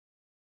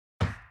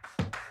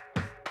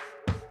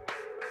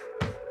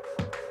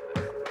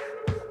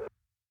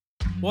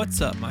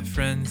What's up, my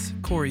friends?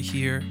 Corey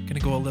here.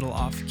 Gonna go a little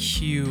off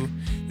cue.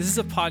 This is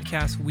a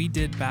podcast we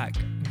did back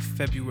in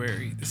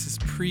February. This is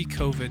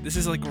pre-COVID. This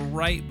is like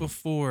right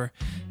before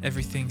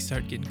everything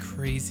started getting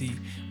crazy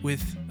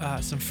with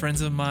some friends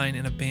of mine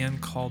in a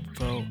band called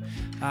Vo.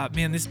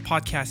 Man, this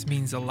podcast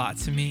means a lot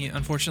to me.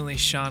 Unfortunately,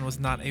 Sean was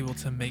not able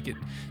to make it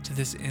to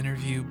this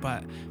interview,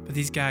 but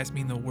these guys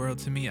mean the world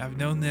to me. I've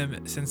known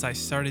them since I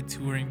started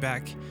touring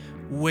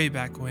way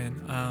back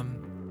when.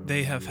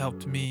 They have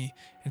helped me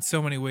in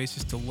so many ways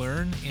just to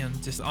learn,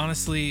 and just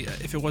honestly,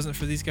 if it wasn't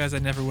for these guys, I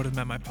never would have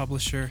met my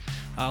publisher.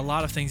 A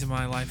lot of things in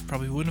my life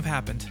probably wouldn't have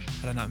happened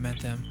had I not met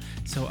them.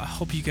 So I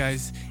hope you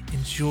guys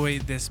enjoy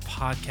this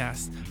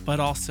podcast,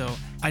 but also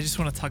I just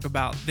want to talk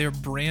about their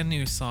brand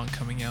new song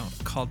coming out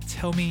called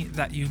Tell Me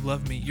That You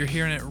Love Me. You're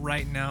hearing it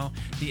right now.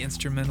 The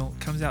instrumental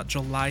comes out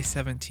July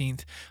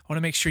 17th. I want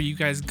to make sure you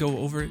guys go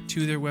over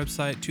to their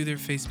website, to their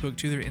Facebook,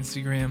 to their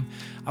Instagram.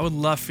 I would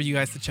love for you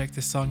guys to check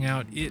this song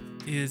out. It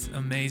is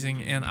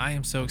amazing, and I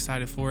am so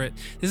excited for it.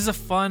 This is a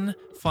fun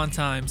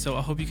time, so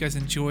I hope you guys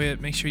enjoy it.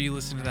 Make sure you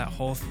listen to that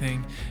whole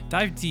thing.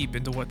 Dive deep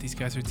into what these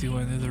guys are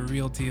doing. They're the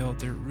real deal.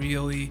 They're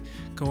really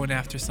going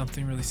after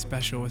something really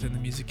special within the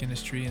music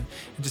industry and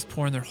just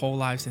pouring their whole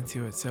lives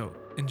into it. So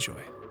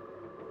enjoy.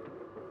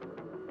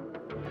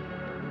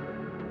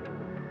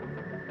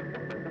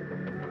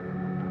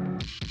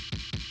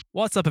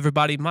 What's up,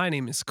 everybody? My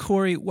name is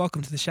Corey.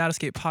 Welcome to the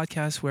Shadowscape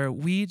podcast, where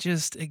we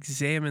just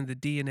examine the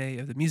DNA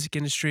of the music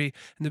industry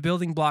and the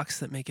building blocks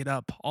that make it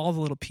up. All the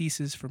little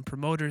pieces, from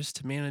promoters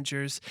to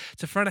managers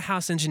to front of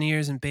house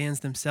engineers and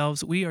bands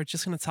themselves. We are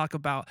just going to talk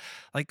about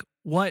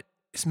what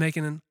is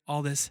making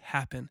all this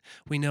happen.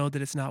 We know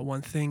that it's not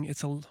one thing,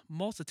 it's a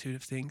multitude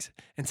of things.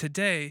 And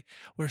today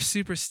we're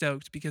super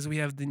stoked because we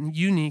have the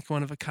unique,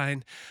 one of a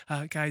kind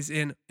guys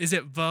in. Is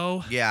it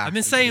Vo? Yeah. I've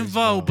been saying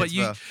Vo, but It's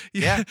you, Vo.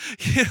 yeah,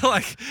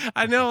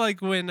 I know,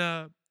 when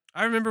I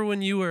remember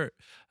when you were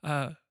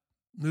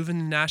moving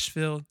to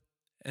Nashville,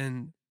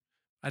 and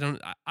I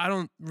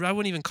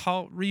wouldn't even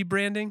call it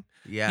rebranding.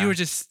 Yeah. You were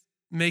just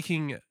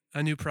making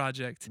a new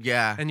project.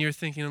 Yeah. And you're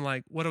thinking,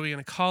 what are we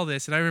going to call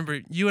this? And I remember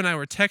you and I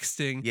were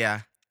texting.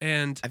 Yeah.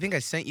 And I think I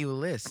sent you a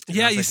list.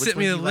 Yeah, I was you like, sent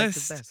 "Which me one the do you like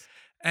list." the best?"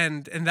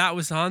 and that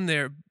was on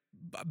there.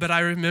 But I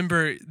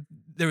remember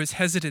there was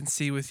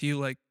hesitancy with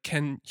you,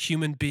 can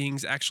human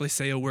beings actually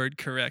say a word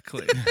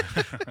correctly?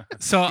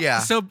 So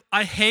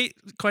I hate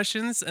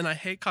questions and I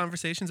hate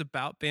conversations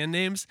about band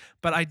names,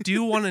 but I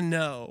do want to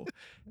know,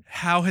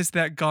 how has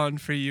that gone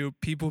for you,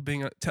 people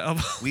being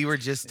We were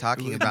just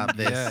talking about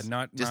this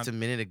not a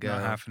minute ago.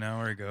 Not half an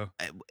hour ago.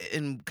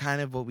 And kind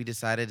of what we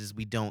decided is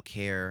we don't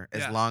care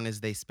as Yeah. long as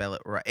they spell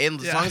it right. And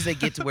as long as they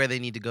get to where they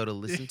need to go to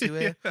listen to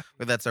it,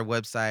 whether that's our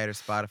website or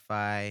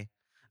Spotify.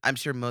 I'm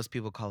sure most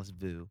people call us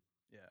Voo.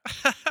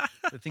 Yeah.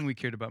 The thing we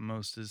cared about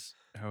most is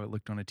how it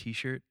looked on a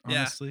t-shirt, Yeah.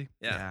 honestly.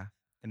 Yeah.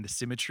 And the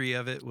symmetry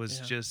of it was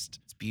Yeah. just,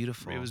 It's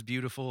beautiful. it was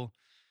beautiful.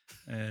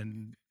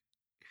 And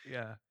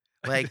yeah.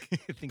 Like, I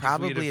think if we had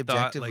probably have thought,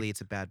 objectively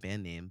it's a bad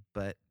band name,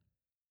 but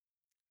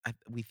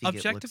we think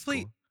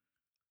Objectively, it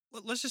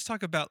looks let's just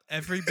talk about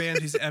every band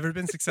who's ever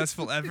been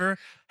successful ever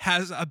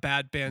has a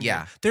bad band Yeah.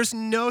 name. There's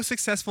no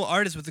successful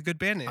artist with a good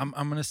band name. I'm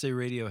going to say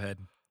Radiohead.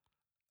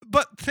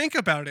 But think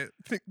about it.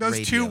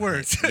 Those two Radiohead.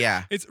 words.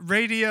 Yeah. It's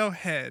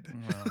Radiohead.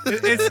 Well,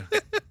 It's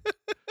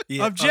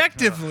yeah.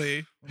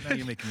 objectively. Now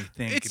you're making me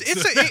think.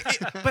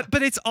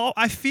 But it's all.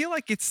 I feel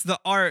like it's the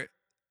art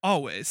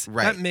always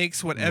Right. that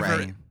makes whatever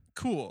Right.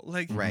 cool.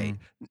 Right.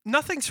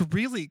 Nothing's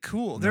really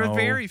cool. There are No.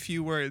 very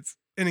few words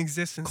in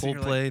existence. and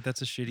you're Coldplay,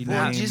 that's a shitty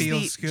Well, name. just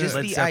feels good.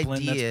 Led the Zeppelin,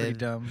 that's idea pretty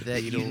dumb.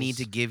 that you need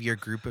to Beatles. give your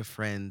group of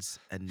friends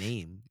a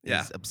name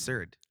Yeah. is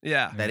absurd.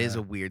 Yeah. That is Yeah.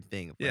 a weird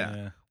thing. Like,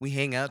 Yeah. we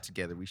hang out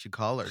together. We should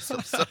call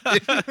ourselves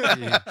something.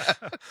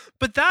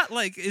 But that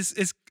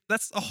is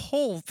that's a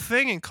whole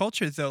thing in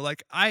culture though.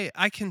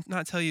 I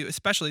cannot tell you,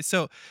 especially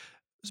so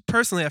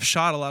personally, I've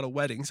shot a lot of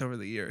weddings over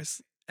the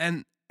years,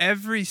 and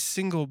every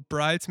single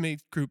bridesmaid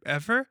group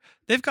ever,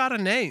 they've got a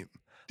name.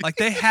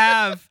 They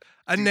have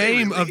a Do they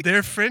name really? of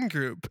their friend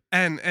group,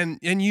 and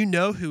you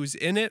know who's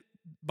in it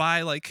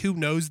by who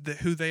knows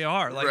who they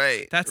are.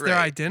 Right, That's their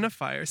right.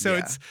 identifier.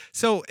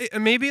 So Yeah.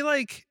 maybe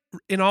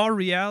in all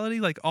reality,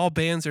 all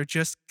bands are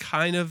just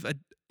kind of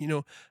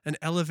an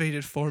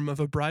elevated form of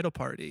a bridal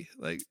party.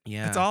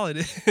 Yeah. That's all it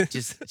is.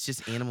 It's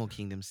just animal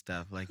kingdom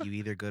stuff. Like, you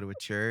either go to a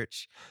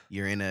church,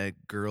 you're in a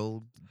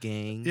girl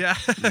gang, yeah.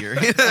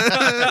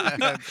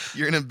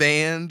 you're in a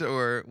band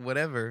or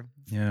whatever.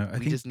 Yeah, I we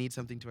think just need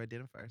something to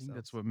identify I think ourselves.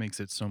 that's what makes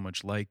it so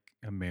much like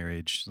a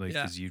marriage, Yeah.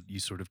 because you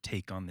sort of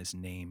take on this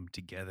name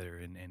together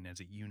and as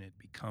a unit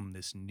become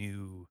this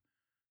new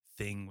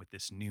thing with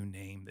this new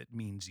name that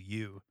means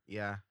you.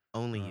 Yeah.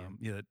 Only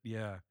you.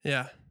 Yeah.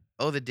 Yeah.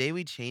 Oh, the day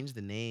we changed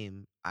the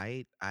name,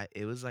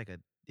 it was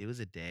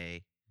a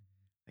day.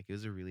 Like, it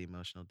was a really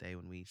emotional day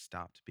when we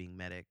stopped being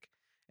Medic.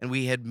 And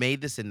we had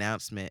made this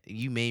announcement,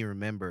 you may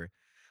remember,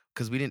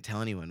 because we didn't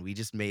tell anyone. We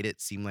just made it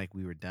seem like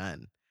we were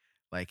done.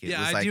 Like, it Yeah,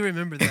 was I do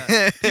remember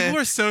that. People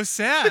were so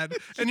sad,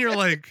 and you're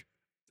like,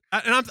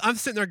 and I'm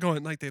sitting there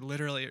going, they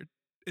literally are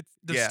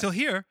they're Yeah. still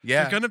here.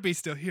 Yeah. They're gonna be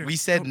still here. We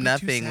said Don't be too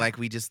nothing. sad. Like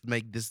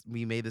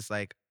we made this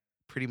like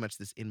pretty much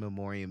this in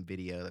memoriam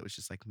video that was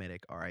just like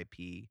Medic RIP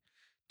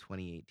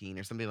 2018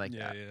 or something like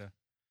that. Yeah.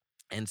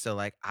 And so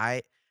like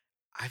I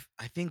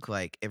think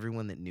like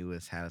everyone that knew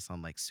us had us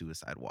on like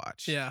suicide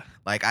watch. Yeah.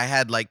 Like I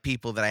had like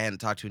people that I hadn't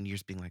talked to in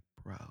years being like,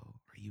 bro,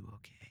 are you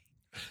okay?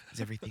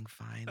 Is everything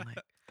fine? Like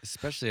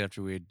Especially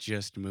after we had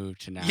just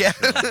moved to Yeah.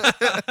 Nashville.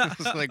 It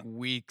was like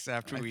weeks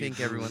after I we think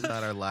had everyone moved.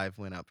 thought our life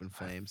went up in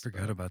flames.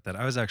 Forgot but about that.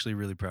 I was actually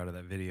really proud of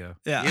that video.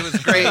 Yeah. It was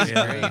great.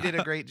 Yeah. You did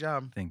a great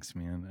job. Thanks,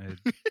 man.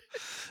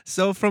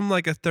 So from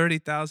like a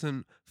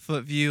 30,000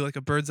 foot view, like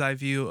a bird's eye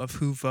view of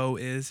who Vo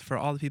is, for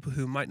all the people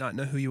who might not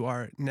know who you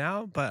are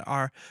now, but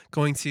are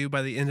going to,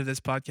 by the end of this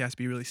podcast,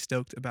 be really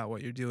stoked about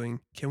what you're doing.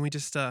 Can we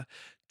just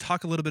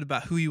talk a little bit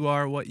about who you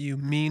are, what you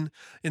mean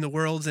in the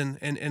world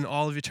and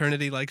all of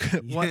eternity? Like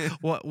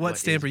what What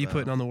stamp is are you Vo?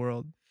 putting on the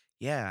world?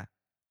 Yeah.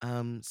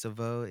 So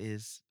Vo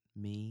is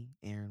me,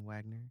 Aaron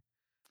Wagner.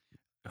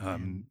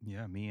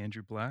 Yeah, me,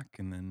 Andrew Black,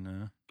 and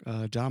then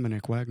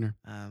Dominic Wagner.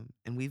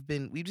 And we've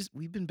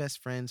been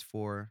best friends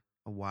for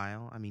a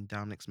while. I mean,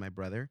 Dominic's my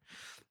brother.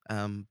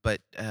 But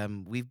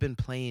we've been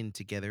playing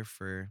together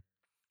for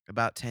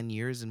about 10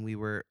 years, and we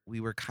were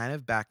kind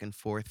of back and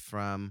forth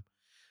from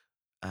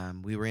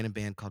we were in a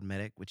band called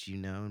Medic, which you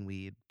know, and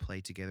we had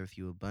played together with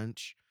you a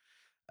bunch.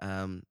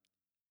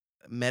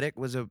 Medic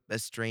was a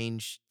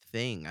strange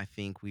thing. I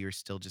think we were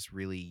still just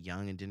really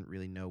young and didn't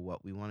really know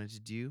what we wanted to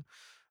do.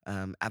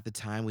 At the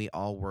time, we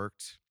all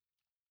worked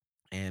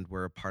and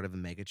were a part of a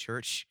mega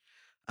church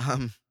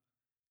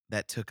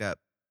that took up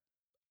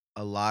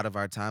a lot of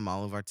our time,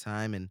 all of our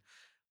time,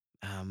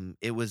 and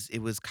it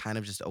was kind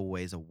of just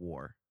always a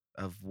war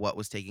of what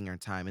was taking our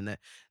time, and that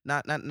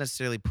not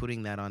necessarily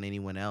putting that on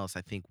anyone else.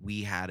 I think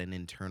we had an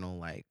internal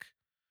like,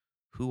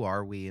 who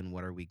are we and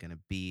what are we gonna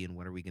be and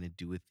what are we gonna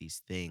do with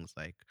these things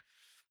like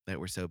that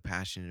we're so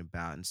passionate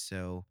about, and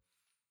so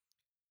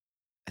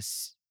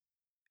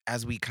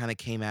as we kind of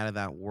came out of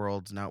that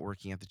world, not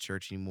working at the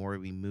church anymore,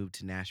 we moved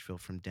to Nashville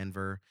from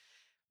Denver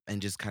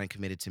and just kind of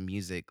committed to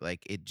music.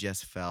 Like it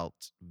just felt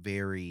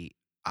very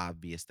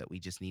obvious that we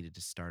just needed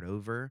to start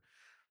over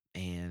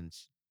and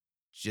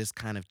just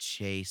kind of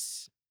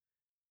chase.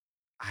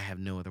 I have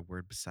no other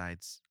word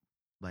besides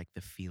like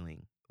the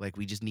feeling. Like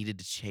we just needed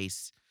to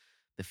chase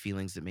the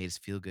feelings that made us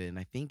feel good. And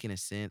I think in a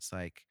sense,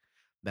 like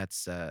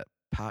that's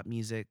pop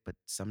music, but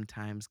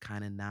sometimes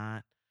kind of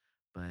not.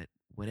 But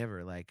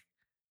whatever, like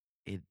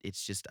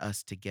it's just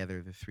us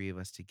together, the three of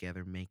us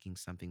together, making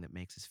something that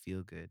makes us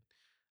feel good.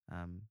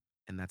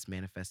 And that's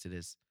manifested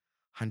as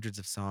hundreds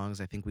of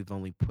songs. I think we've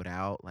only put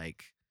out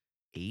like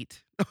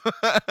 8.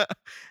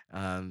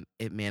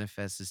 It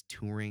manifests as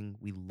touring.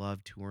 We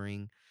love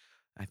touring.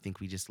 I think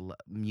we just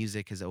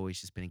music has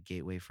always just been a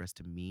gateway for us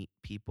to meet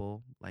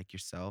people like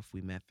yourself.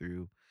 We met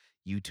through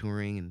you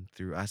touring and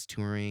through us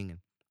touring, and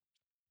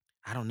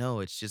I don't know.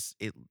 It's just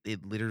it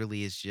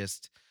literally is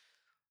just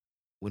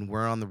when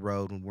we're on the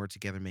road, when we're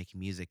together making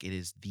music, it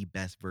is the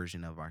best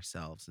version of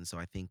ourselves. And so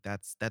I think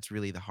that's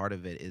really the heart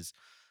of it, is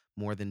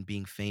more than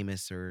being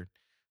famous or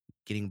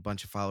getting a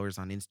bunch of followers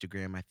on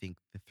Instagram. I think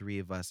the three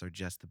of us are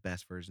just the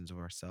best versions of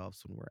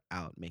ourselves when we're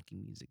out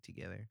making music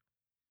together.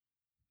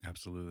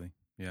 absolutely,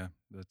 yeah.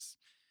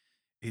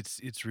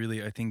 It's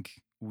really, I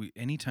think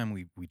anytime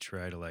we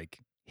try to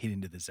like hit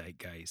into the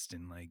zeitgeist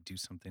and like do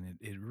something,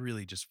 it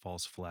really just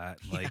falls flat.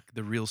 Yeah. Like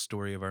the real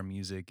story of our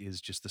music is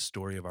just the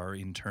story of our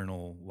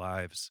internal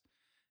lives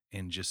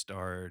and just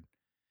our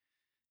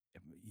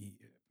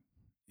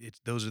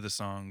those are the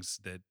songs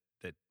that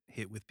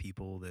hit with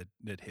people,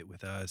 that hit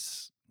with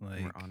us,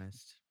 like We're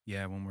honest.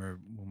 yeah, when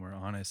we're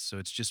honest. So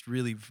it's just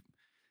really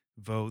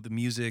the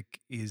music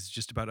is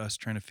just about us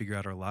trying to figure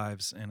out our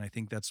lives, and I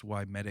think that's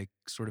why Medic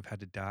sort of had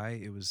to die.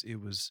 It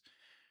was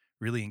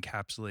really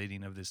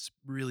encapsulating of this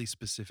really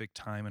specific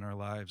time in our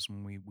lives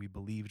when we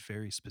believed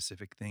very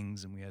specific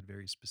things, and we had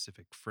very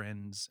specific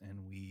friends,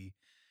 and we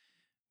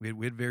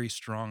had very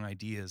strong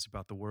ideas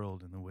about the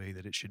world and the way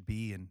that it should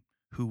be and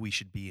who we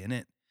should be in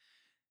it.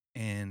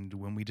 And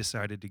when we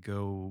decided to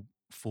go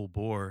full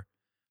bore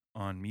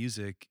on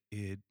music,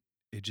 it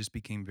just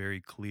became very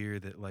clear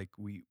that like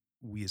we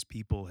as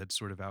people had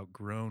sort of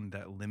outgrown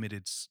that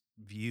limited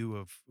view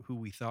of who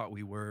we thought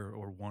we were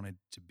or wanted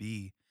to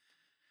be.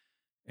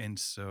 And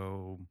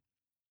so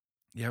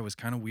yeah, it was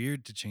kind of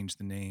weird to change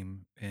the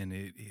name, and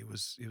it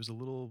was a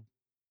little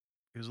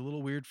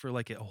weird for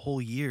like a whole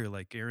year.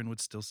 Like Aaron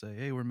would still say,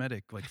 "Hey, we're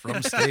Medic," like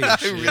from stage. I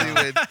you really know?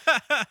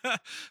 would.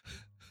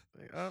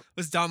 Like, oh.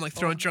 Was Dom like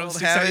throwing Old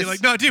drumsticks at you? habits.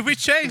 Like, no, dude, we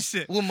changed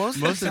it. Well, most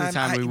of the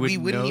time we we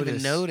wouldn't wouldn't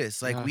even notice.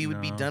 notice. Like Yeah. we would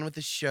be No. done with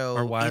the show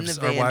Our in wives-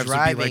 the our van wives would be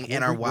driving, like,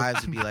 and "What- our what-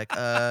 wives would be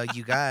like,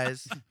 you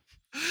guys."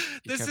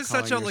 This kept is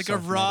such a calling like a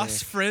yourself Ross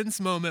Medic.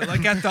 Friends moment,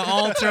 like at the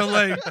altar,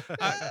 like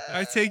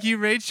I take you,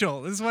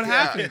 Rachel. This is what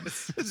Yeah,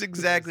 happens. That's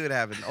exactly what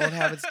happened. Old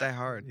habits die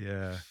hard.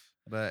 Yeah.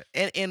 But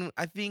and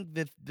I think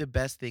the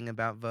best thing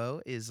about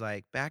Vo is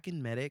like back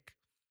in Medic,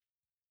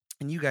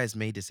 and you guys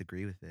may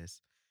disagree with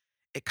this,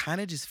 it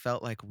kind of just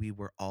felt like we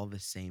were all the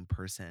same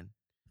person.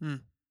 Hmm.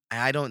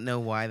 I don't know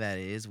why that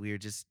is.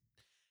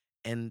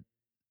 And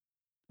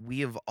we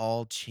have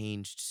all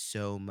changed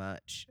so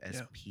much as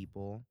Yeah.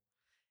 people.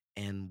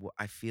 And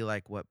I feel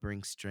like what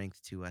brings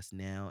strength to us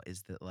now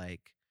is that,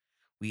 like,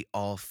 we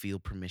all feel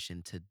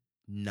permission to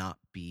not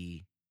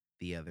be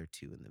the other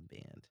two in the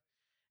band.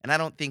 And I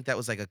don't think that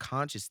was like a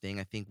conscious thing.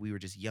 I think we were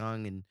just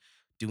young and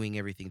doing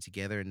everything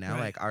together. And now,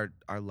 Right. like,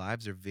 our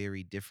lives are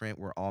very different.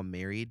 We're all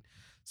married,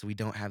 so we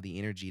don't have the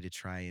energy to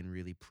try and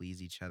really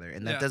please each other.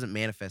 And that Yeah. doesn't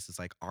manifest as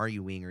like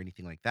arguing or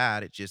anything like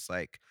that. It's just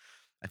like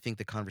I think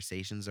the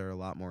conversations are a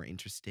lot more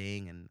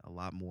interesting and a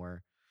lot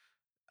more.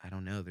 I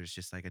don't know. There's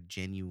just like a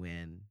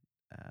genuine.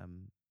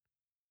 Um,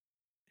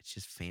 it's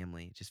just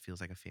family. It just feels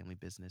like a family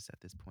business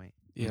at this point.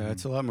 Yeah, Mhm.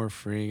 it's a lot more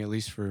freeing, at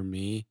least for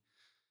me.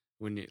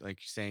 When you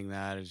like saying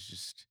that is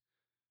just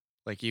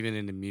like even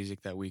in the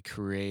music that we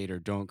create or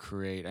don't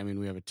create. I mean,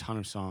 we have a ton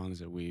of songs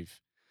that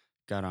we've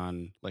got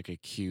on like a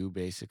queue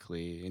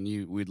basically,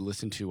 and we'd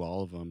listen to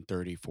all of them,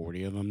 30,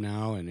 40 of them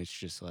now, and it's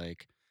just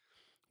like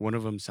one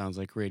of them sounds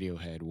like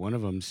Radiohead, one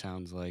of them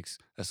sounds like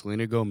a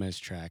Selena Gomez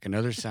track,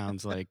 another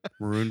sounds like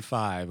Maroon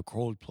 5,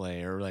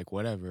 Coldplay, or like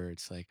whatever.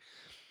 It's like,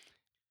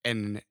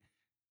 and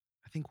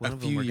I think a one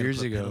of them few we're gonna years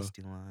put pedal ago,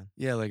 steel on.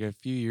 yeah, like a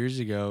few years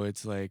ago,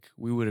 it's like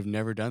we would have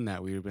never done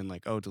that. We would have been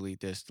like, oh, delete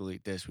this,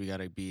 delete this. We got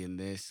to be in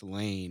this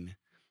lane.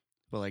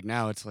 But like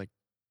now it's like,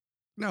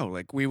 no,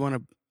 like we want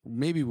to,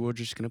 maybe we're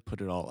just going to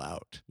put it all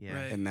out. Yeah.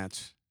 Right. And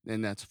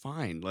that's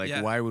fine. Like,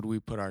 Yeah. why would we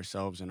put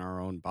ourselves in our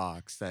own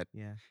box that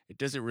Yeah. it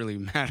doesn't really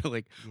matter?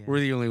 Like, Yeah. we're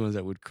the only ones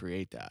that would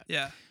create that.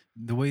 Yeah.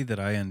 The way that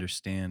I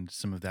understand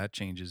some of that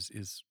changes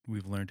is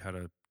we've learned how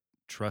to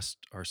trust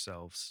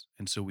ourselves.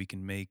 And so we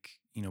can make,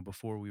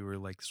 before we were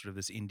like sort of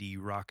this indie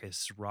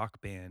raucous rock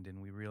band, and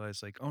we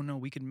realized like, oh no,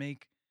 we can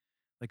make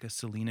like a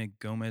Selena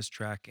Gomez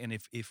track. And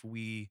if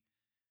we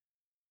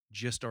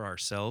just are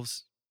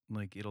ourselves,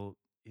 like it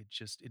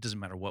doesn't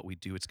matter what we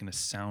do, it's gonna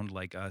sound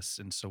like us.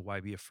 And so why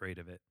be afraid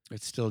of it?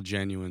 It's still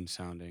genuine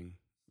sounding.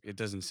 It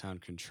doesn't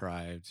sound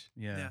contrived.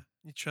 Yeah.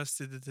 You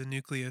trusted that the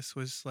nucleus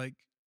was like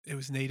it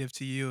was native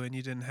to you and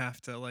you didn't have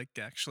to like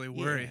actually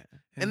worry.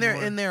 Yeah.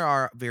 And there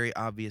are very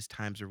obvious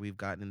times where we've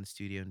gotten in the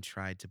studio and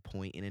tried to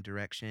point in a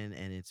direction,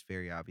 and it's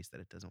very obvious that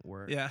it doesn't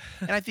work. Yeah.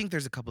 And I think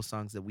there's a couple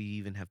songs that we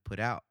even have put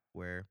out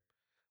where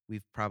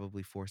we've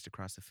probably forced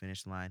across the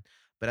finish line.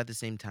 But at the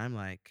same time,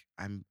 like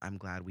I'm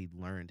glad we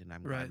learned and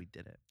I'm glad Right. we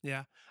did it.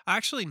 Yeah. I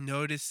actually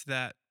noticed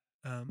that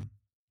um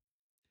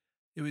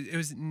it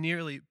was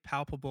nearly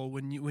palpable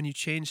when you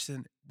changed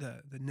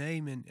the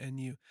name and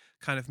you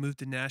kind of moved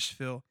to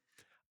Nashville.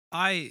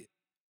 I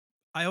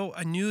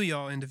I knew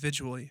y'all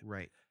individually.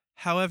 Right.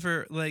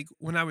 However, like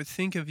when I would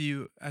think of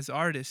you as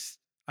artists,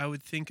 I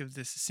would think of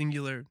this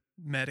singular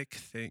medic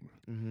thing.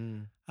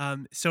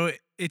 Mm-hmm. So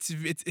it's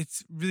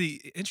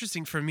really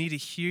interesting for me to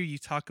hear you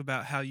talk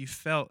about how you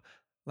felt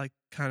like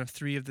kind of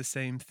three of the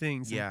same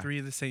things Yeah. and three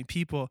of the same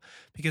people,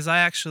 because I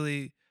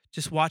actually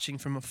just watching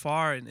from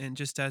afar and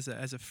just as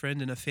a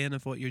friend and a fan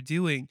of what you're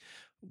doing,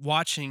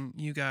 watching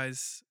you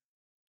guys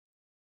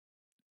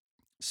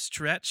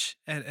stretch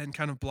and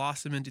kind of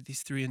blossom into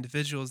these three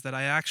individuals that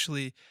I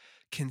actually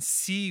can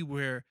see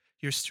where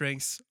your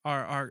strengths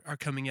are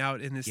coming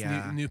out in this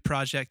Yeah. new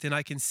project, and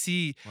I can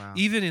see Wow.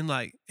 even in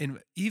like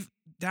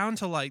down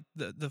to like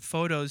the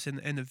photos and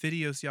the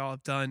videos y'all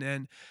have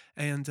done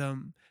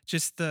and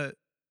just the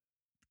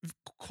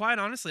quite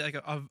honestly like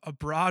a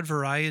broad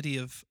variety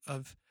of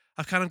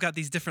I've kind of got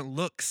these different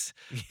looks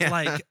Yeah.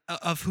 like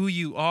of who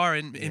you are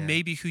and Yeah.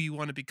 maybe who you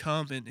want to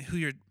become and who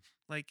you're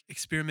like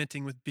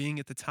experimenting with being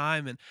at the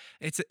time, and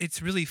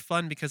it's really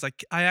fun because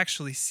like I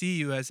actually see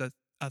you as a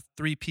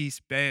three-piece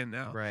band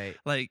now, Right.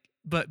 like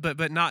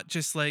but not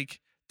just like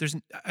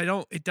I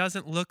don't, it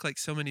doesn't look like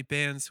so many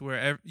bands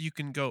where you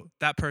can go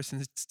that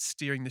person's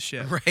steering the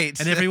ship Right.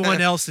 and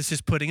everyone else is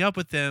just putting up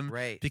with them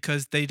Right.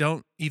 because they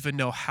don't even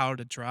know how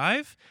to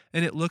drive,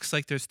 and it looks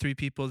like there's three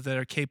people that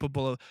are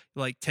capable of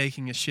like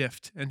taking a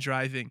shift and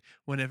driving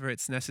whenever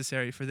it's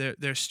necessary for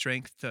their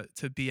strength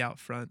to be out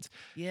front.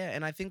 Yeah,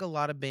 and I think a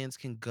lot of bands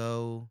can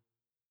go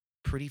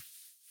pretty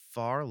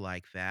far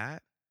like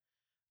that.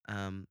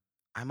 Um,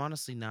 I'm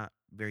honestly not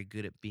very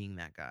good at being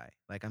that guy.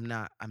 Like I'm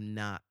not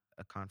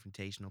a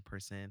confrontational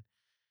person.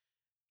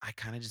 I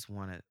kind of just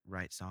want to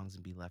write songs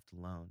and be left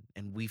alone.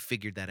 And we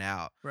figured that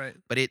out. Right.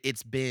 But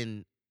it's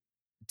been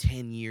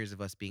 10 years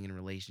of us being in a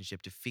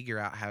relationship to figure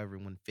out how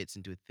everyone fits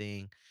into a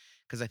thing.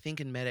 Cuz I think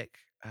in Medic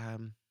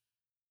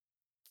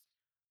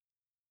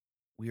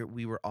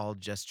we were all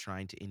just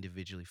trying to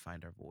individually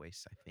find our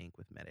voice, I think,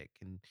 with Medic,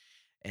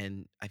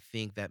 and I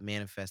think that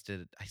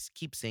manifested.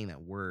 Keep saying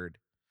that word.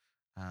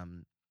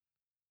 Um,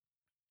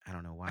 I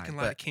don't know I why, can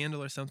light a but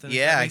candle or something. If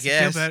yeah, that I makes you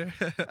feel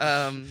guess.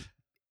 better.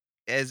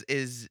 As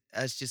is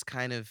us just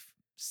kind of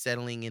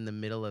settling in the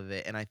middle of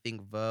it, and I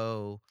think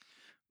Vo,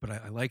 But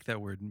I like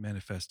that word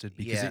manifested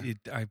because yeah,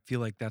 I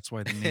feel like that's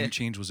why the name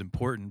change was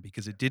important,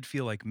 because it did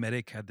feel like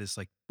Medic had this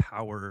like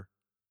power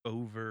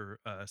over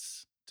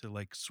us to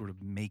like sort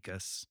of make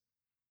us,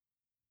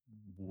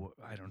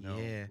 I don't know,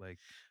 yeah. like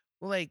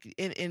Well, like,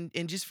 and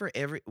just for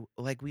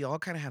like, we all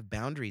kind of have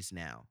boundaries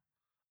now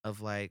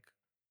of like,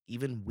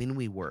 even when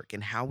we work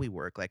and how we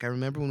work. Like, I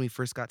remember when we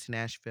first got to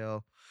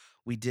Nashville,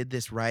 we did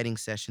this writing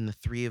session. The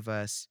three of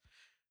us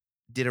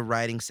did a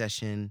writing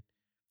session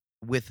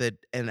with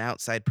an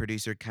outside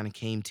producer, kind of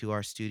came to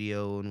our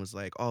studio and was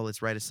like, "Oh,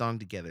 let's write a song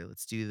together.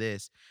 Let's do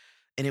this."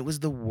 And it was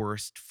the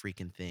worst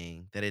freaking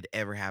thing that had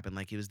ever happened.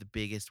 Like, it was the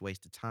biggest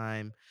waste of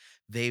time.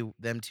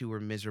 Them two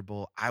were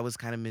miserable. I was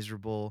kind of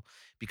miserable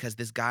because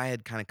this guy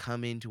had kind of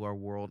come into our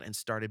world and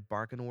started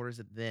barking orders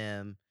at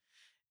them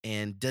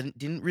and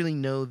didn't really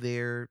know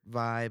their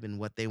vibe and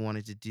what they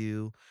wanted to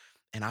do.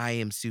 And I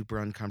am super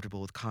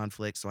uncomfortable with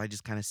conflict, so I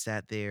just kind of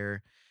sat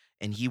there,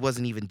 and he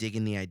wasn't even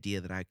digging the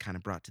idea that I kind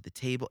of brought to the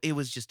table. It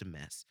was just a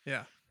mess.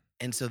 Yeah.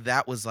 And so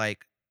that was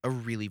like a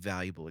really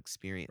valuable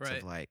experience Right.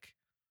 of like,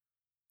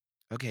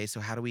 okay, so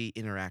how do we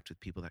interact with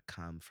people that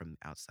come from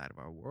outside of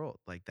our world?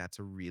 Like, that's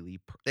a really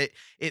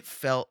it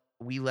felt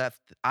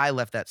I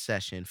left that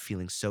session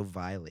feeling so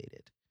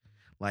violated.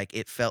 Like,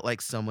 it felt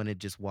like someone had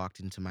just walked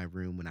into my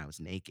room when I was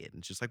naked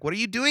and just like, "What are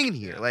you doing in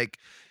here?" Yeah. Like,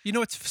 You know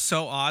what's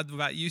so odd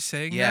about you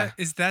saying Yeah. that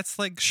is that's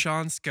like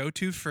Sean's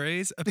go-to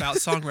phrase about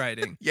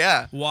songwriting.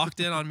 yeah. Walked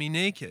in on me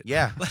naked.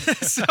 Yeah.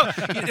 So,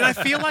 and I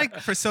feel like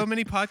for so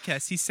many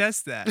podcasts he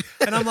says that,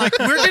 and I'm like,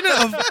 we're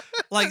gonna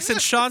like,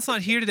 since Sean's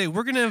not here today,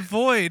 we're gonna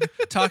avoid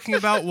talking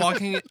about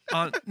walking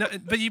on. No,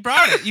 but you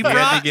brought it. You had to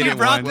brought get you it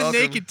brought once. the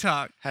Welcome. naked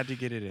talk. Had to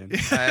get it in.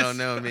 I don't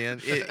know,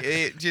 man.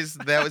 It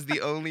just, that was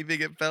the only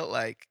thing it felt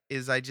like,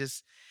 is I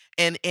just,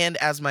 and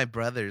as my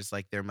brothers,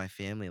 like, they're my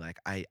family, like,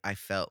 I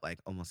felt like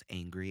almost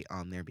angry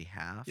on their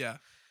behalf. Yeah.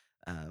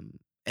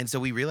 And so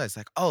we realized,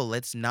 like, oh,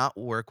 let's not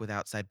work with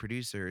outside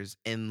producers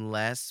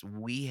unless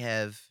we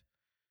have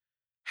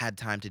had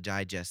time to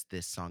digest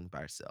this song by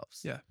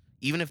ourselves. Yeah.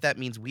 Even if that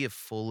means we have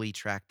fully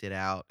tracked it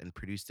out and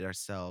produced it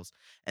ourselves,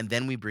 and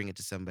then we bring it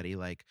to somebody,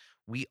 like,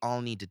 we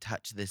all need to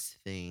touch this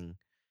thing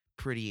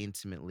pretty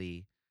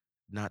intimately,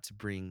 not to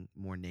bring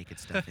more naked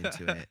stuff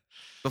into it,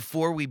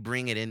 before we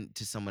bring it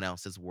into someone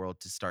else's world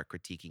to start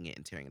critiquing it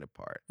and tearing it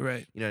apart.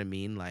 Right. You know what I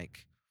mean?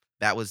 Like,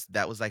 that was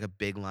like a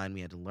big line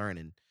we had to learn.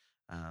 And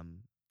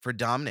for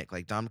Dominic,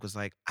 like, Dominic was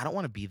like, I don't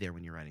want to be there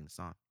when you're writing the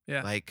song.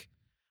 Yeah. Like,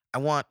 I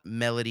want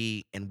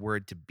melody and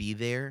word to be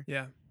there,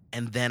 Yeah.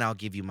 and then I'll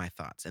give you my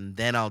thoughts, and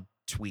then I'll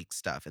tweak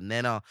stuff, and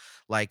then I'll,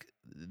 like,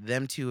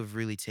 them two have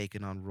really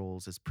taken on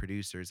roles as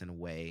producers in a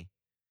way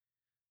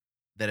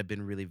that have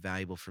been really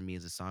valuable for me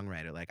as a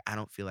songwriter. Like, I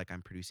don't feel like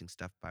I'm producing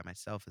stuff by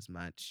myself as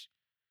much.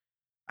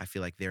 I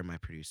feel like they're my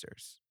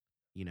producers,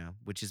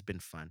 which has been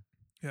fun.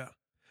 Yeah.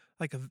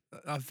 Like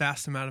a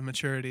vast amount of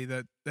maturity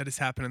that has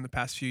happened in the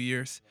past few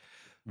years.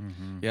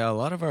 Mm-hmm. Yeah, a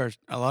lot of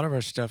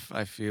our stuff,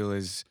 I feel,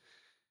 is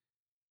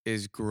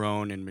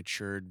grown and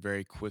matured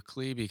very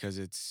quickly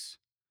because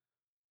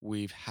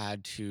we've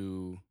had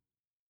to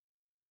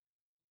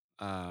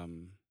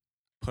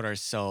put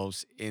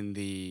ourselves in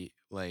the,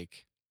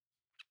 like,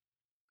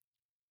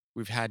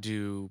 we've had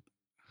to,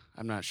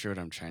 I'm not sure what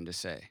I'm trying to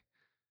say.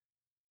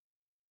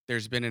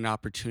 There's been an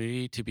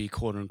opportunity to be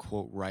quote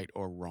unquote right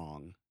or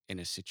wrong in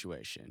a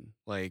situation.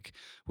 Like,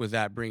 with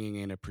that, bringing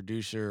in a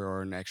producer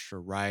or an extra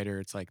writer,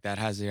 it's like that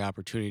has the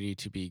opportunity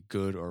to be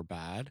good or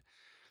bad.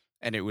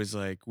 And it was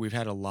like, we've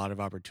had a lot of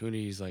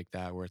opportunities like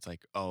that where it's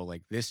like, oh,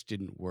 like, this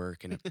didn't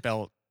work and it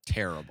felt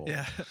terrible.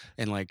 Yeah.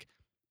 And like,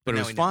 But but it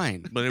now was we know.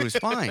 fine. But it was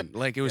fine.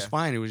 Like, it was Yeah.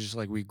 fine. It was just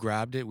like, we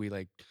grabbed it, we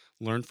like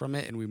learned from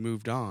it, and we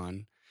moved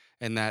on.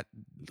 And that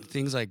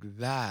things like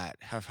that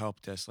have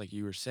helped us, like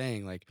you were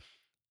saying, like,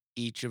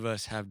 each of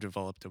us have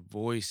developed a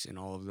voice in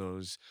all of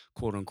those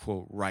quote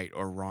unquote right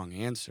or wrong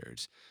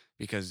answers,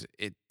 because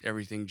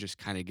everything just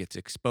kind of gets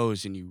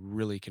exposed and you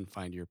really can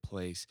find your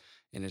place.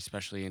 And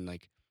especially in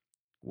like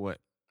what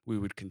we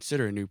would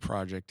consider a new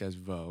project as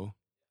Vo,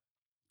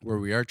 where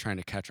we are trying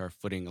to catch our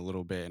footing a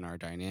little bit in our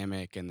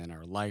dynamic and then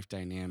our life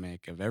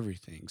dynamic of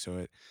everything.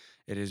 So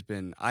it has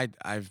been,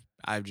 I've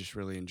just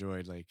really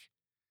enjoyed like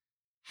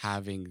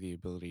having the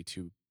ability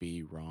to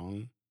be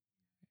wrong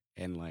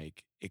and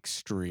like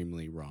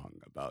extremely wrong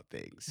about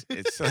things.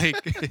 It's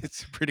like,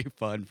 it's pretty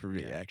fun for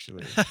me, Yeah.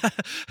 actually.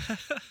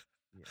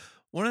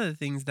 One of the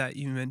things that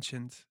you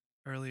mentioned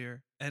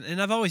earlier,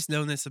 and I've always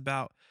known this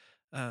about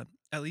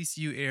at least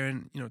you,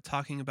 Aaron,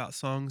 talking about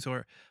songs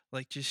or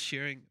like just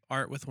sharing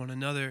art with one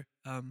another,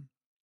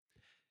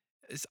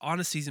 is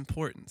honesty is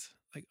important.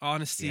 Like,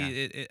 honesty, Yeah.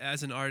 it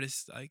as an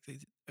artist, like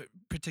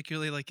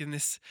particularly like in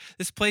this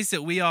place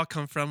that we all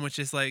come from, which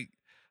is like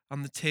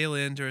on the tail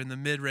end or in the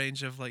mid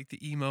range of like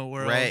the emo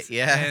world, Right,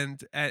 yeah.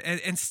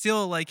 and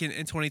still like in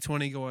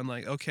 2020 going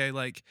like, okay,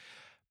 like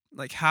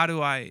how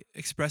do I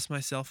express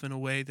myself in a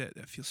way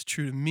that feels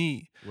true to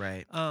me?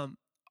 Right.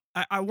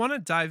 I want to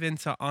dive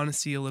into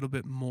honesty a little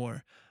bit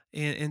more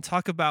and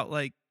talk about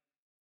like,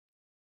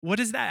 what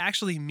does that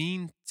actually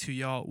mean to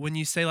y'all when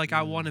you say like,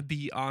 I want to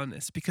be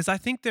honest? Because I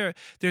think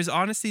there's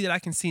honesty that I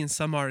can see in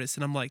some artists,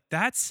 and I'm like,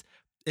 that's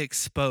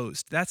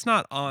exposed. That's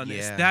not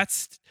honest. Yeah.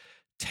 That's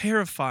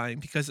terrifying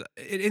because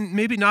and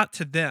maybe not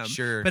to them,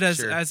 Sure. but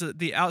sure.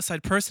 the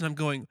outside person, I'm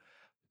going,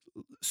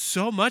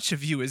 so much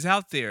of you is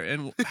out there,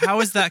 and how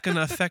is that going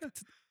to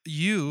affect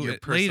you Your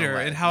personal later,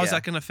 and life, how is yeah.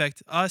 that going to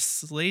affect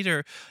us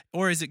later,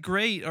 or is it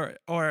great,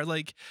 or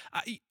like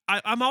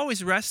I'm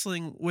always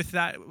wrestling with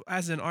that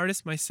as an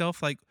artist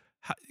myself, like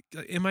how,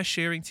 am I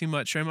sharing too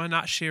much or am I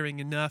not sharing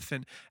enough,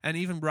 and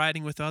even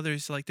writing with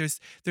others, like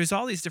there's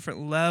all these different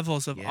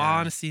levels of Yeah,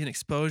 honesty and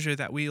exposure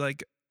that we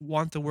like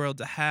want the world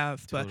to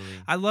have. But totally.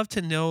 I love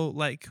to know,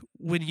 like,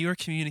 when you're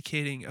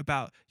communicating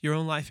about your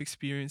own life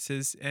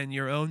experiences and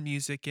your own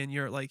music and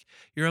your like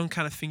your own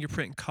kind of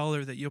fingerprint and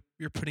color that you're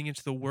putting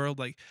into the world,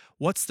 like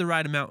what's the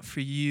right amount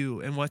for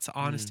you and what's Mm,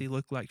 honesty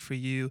look like for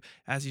you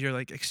as you're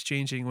like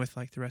exchanging with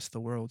like the rest of the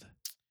world.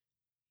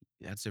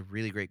 that's a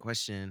really great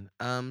question.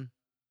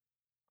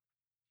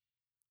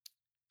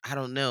 I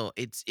don't know.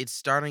 It's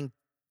starting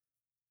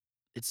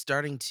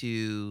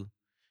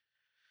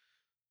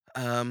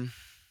um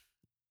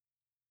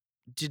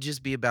to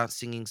just be about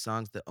singing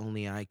songs that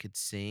only I could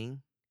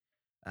sing.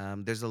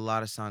 There's a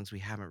lot of songs we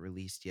haven't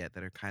released yet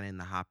that are kind of in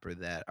the hopper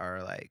that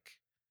are like,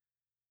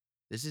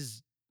 this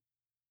is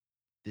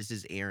this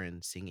is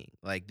Aaron singing.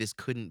 Like this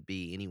couldn't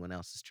be anyone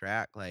else's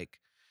track. Like,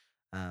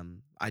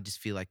 I just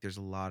feel like there's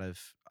a lot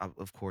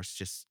of course,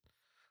 just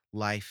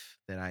life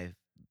that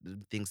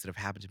things that have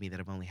happened to me that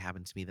have only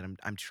happened to me that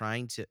I'm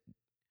trying to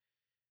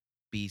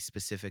be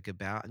specific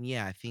about. And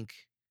yeah, I think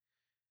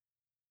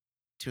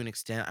to an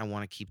extent I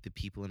want to keep the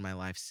people in my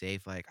life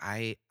safe. Like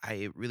I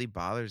it really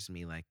bothers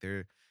me. Like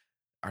there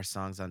are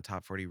songs on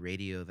Top 40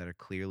 radio that are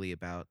clearly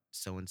about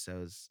so and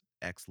so's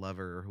ex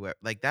lover or whoever.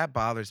 Like that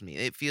bothers me.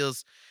 It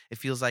feels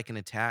like an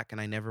attack, and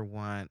I never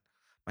want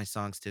my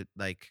songs to,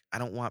 like, I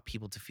don't want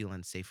people to feel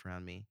unsafe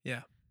around me.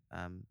 Yeah.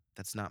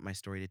 That's not my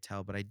story to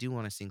tell, but I do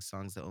want to sing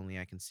songs that only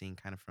I can sing,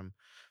 kind of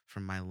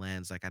from my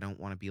lens. Like I don't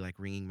want to be like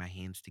wringing my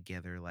hands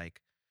together, like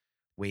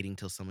waiting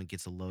till someone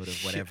gets a load of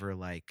Yeah. whatever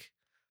like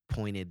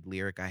pointed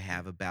lyric I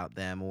have about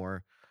them,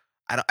 or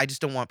I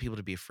just don't want people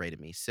to be afraid of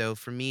me. So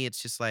for me,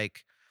 it's just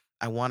like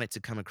I want it to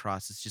come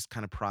across as just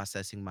kind of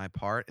processing my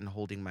part and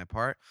holding my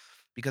part,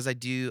 because I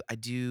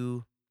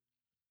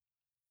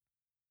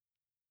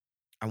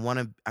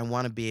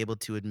want to be able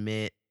to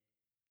admit,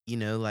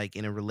 like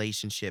in a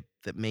relationship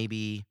that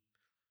maybe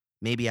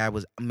I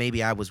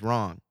was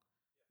wrong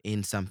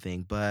in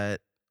something,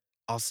 but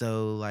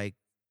also like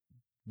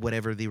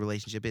whatever the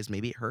relationship is,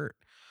 maybe it hurt.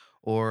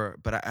 Or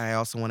but I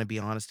also want to be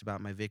honest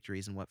about my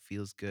victories and what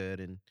feels good,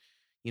 and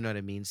you know what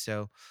I mean?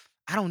 So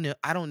I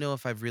don't know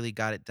if I've really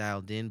got it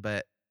dialed in,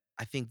 but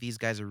I think these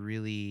guys are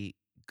really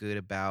good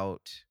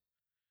about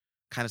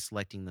kind of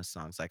selecting the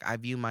songs. Like I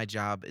view my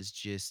job as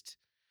just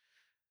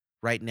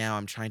right now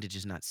I'm trying to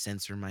just not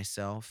censor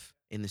myself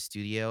in the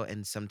studio,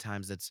 and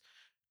sometimes that's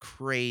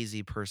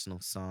crazy personal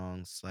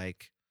songs.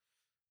 Like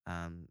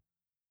um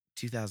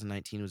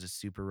 2019 was a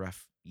super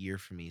rough year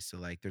for me. So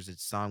like there's a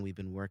song we've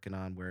been working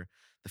on where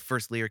the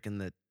first lyric in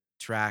the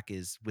track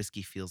is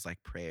whiskey feels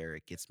like prayer.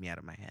 It gets me out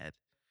of my head,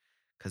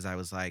 cuz I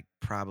was like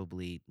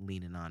probably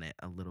leaning on it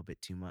a little bit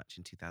too much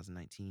in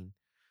 2019.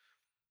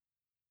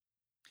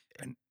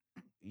 And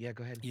Yeah,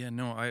 go ahead. yeah,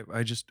 no,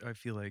 I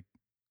feel like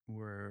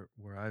where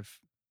I've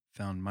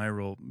found my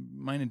role,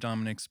 mine and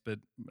Dominic's, but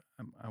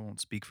I won't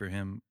speak for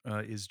him.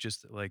 Is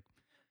just that, like,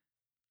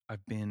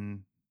 I've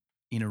been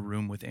in a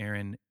room with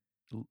Aaron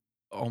l-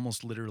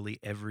 almost literally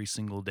every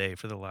single day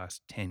for the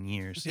last 10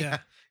 years. Yeah.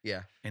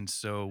 Yeah. And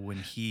so when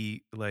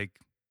he, like,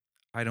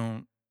 I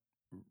don't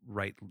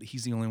write,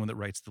 he's the only one that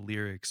writes the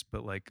lyrics,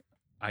 but like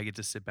I get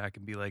to sit back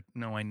and be like,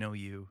 no, I know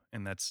you.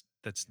 And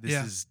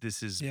Yeah.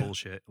 this is Yeah.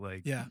 bullshit.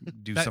 Like, Yeah.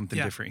 do That something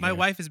yeah. different My here.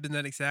 wife has been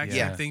that exact same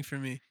Yeah. Yeah. thing for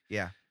me.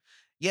 Yeah.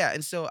 Yeah,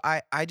 and so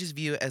I just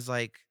view it as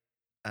like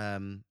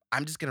I'm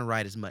just going to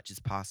write as much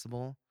as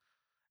possible,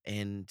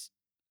 and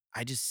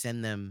I just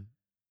send them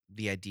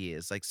the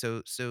ideas. Like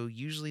so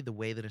usually the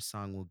way that a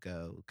song will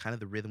go, kind of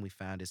the rhythm we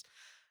found is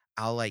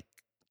I'll like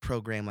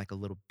program like a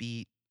little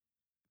beat,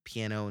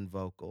 piano and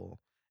vocal,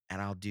 and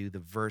I'll do the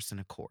verse and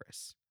a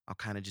chorus. I'll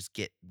kind of just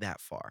get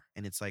that far.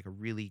 And it's like a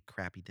really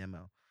crappy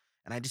demo.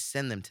 And I just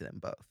send them to them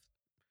both.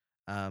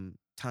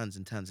 Tons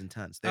and tons and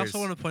tons. I also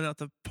There's want to point out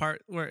the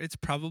part where it's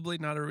probably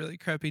not a really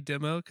crappy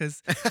demo,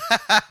 because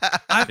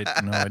I've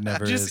No, it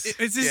never just is.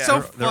 it's just Yeah. so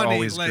They're funny,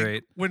 always like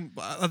great. when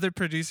other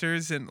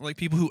producers and like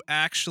people who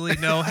actually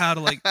know how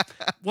to like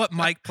what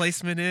mic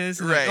placement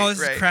is, and like, Right, oh, this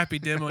is a right. crappy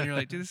demo, and you're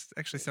like, dude, this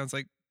actually sounds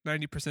like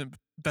 90%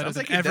 better Sounds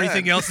than like you're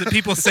everything done. else that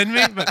people send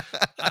me. But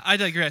I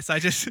digress. I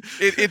just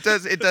it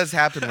does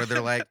happen where they're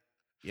like,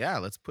 yeah,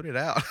 let's put it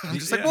out. I'm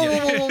just like, Yeah. whoa, whoa,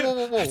 whoa, whoa, whoa,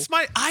 whoa, whoa. It's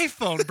my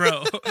iPhone,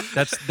 bro.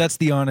 That's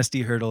the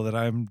honesty hurdle that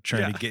I'm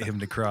trying Yeah. to get him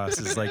to cross.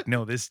 Is like,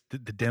 no, the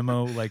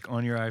demo, like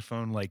on your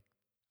iPhone, like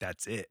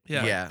that's it. Yeah.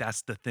 Like, Yeah.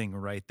 that's the thing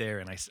right there.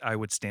 And I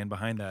would stand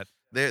behind that.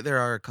 There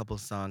are a couple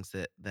songs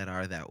that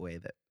are that way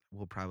that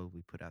we'll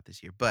probably put out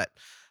this year. But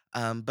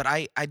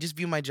I just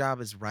view my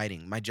job as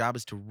writing. My job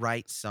is to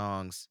write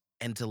songs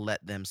and to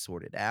let them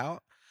sort it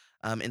out.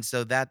 And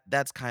so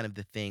that's kind of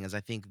the thing, is I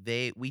think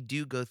we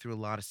do go through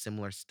a lot of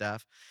similar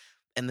stuff.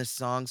 and the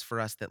songs for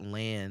us that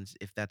land,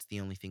 if that's the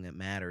only thing that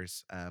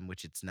matters,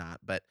 which it's not,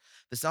 but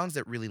the songs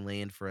that really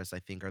land for us, I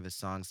think, are the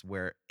songs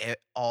where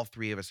all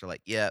three of us are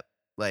like, yep,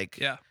 like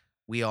Yeah.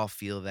 we all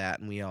feel that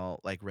and we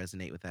all like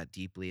resonate with that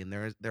deeply. And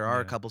there are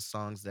a Yeah. couple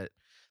songs that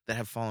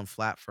have fallen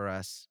flat for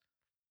us,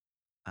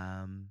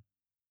 um,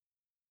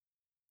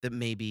 that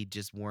maybe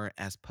just weren't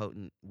as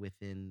potent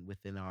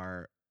within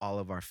our all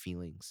of our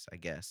feelings, I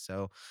guess.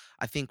 So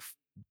I think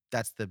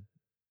that's the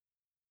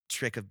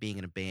trick of being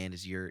in a band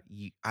is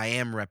I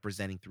am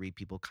representing three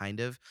people kind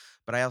of,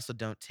 but I also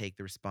don't take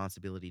the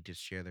responsibility to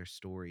share their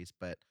stories,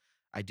 but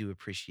I do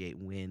appreciate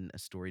when a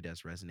story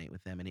does resonate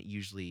with them, and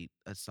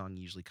a song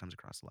usually comes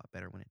across a lot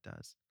better when it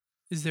does.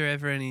 Is there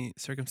ever any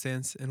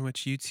circumstance in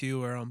which you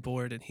two are on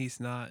board and he's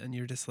not, and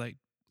you're just like,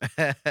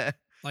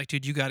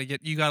 dude, you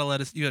gotta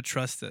let us, you gotta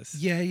trust us.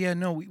 Yeah,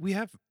 no, we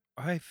have.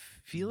 I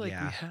feel like we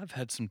Yeah. have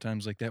had some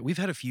times like that. We've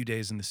had a few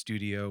days in the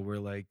studio where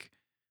like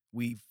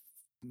we've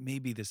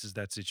maybe this is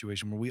that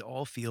situation where we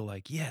all feel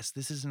like, yes,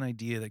 this is an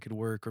idea that could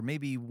work, or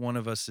maybe one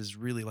of us is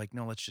really like,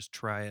 no, let's just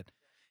try it,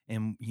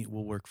 and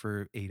we'll work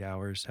for 8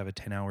 hours, have a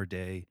 10-hour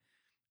day,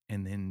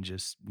 and then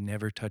just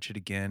never touch it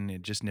again.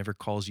 It just never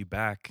calls you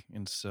back,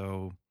 and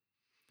so.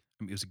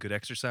 I mean, it was a good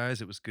exercise.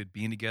 It was good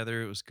being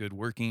together. It was good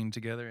working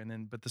together, and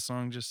then, but the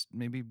song just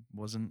maybe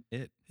wasn't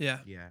it. Yeah.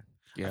 Yeah.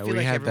 Yeah, feel we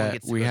like had everyone that.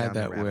 gets to We go had down the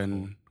that rabbit hole.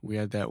 when we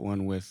had that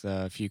one with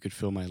 "If You Could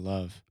Feel My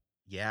Love,"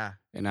 Yeah.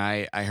 and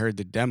I heard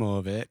the demo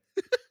of it,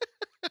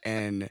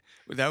 and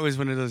that was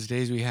one of those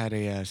days we had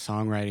a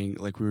songwriting,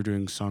 like we were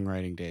doing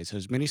songwriting days. So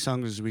as many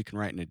songs as we can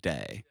write in a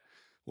day,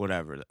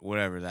 whatever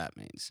that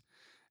means.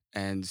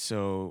 And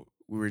so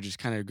we were just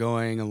kind of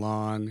going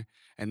along,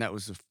 and that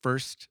was the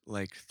first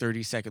like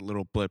 30-second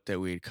little blip that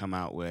we had come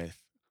out with,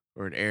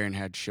 or Aaron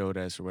had showed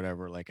us or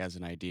whatever, like as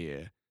an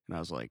idea. And I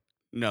was like,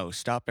 no,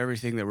 stop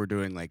everything that we're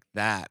doing like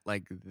that.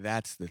 Like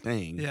that's the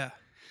thing. Yeah.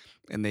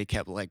 And they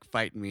kept like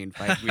fighting me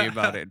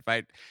about it,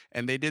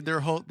 and they did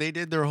their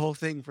whole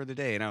thing for the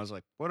day, and I was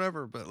like,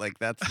 whatever, but like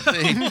that's the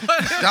thing.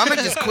 Dominic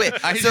just quit.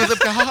 I So just the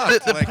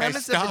stopped. the Like, I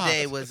premise of the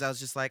day stopped. was I was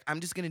just like,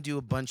 I'm just gonna do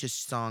a bunch of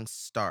song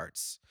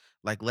starts.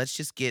 Like, let's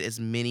just get as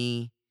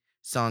many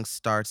song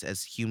starts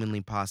as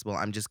humanly possible.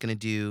 I'm just gonna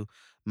do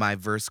my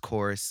verse,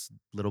 chorus,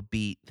 little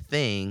beat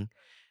thing,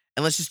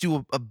 and let's just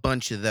do a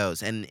bunch of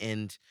those.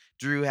 And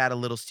Drew had a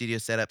little studio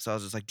setup, so I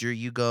was just like, Drew,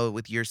 you go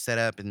with your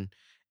setup and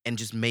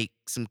just make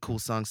some cool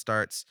song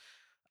starts.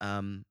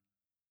 Um,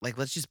 like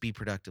let's just be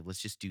productive.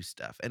 Let's just do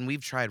stuff. And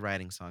we've tried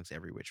writing songs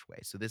every which way,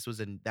 so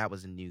that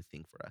was a new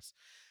thing for us.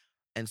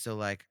 And so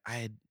like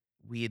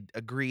we had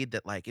agreed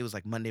that like it was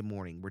like Monday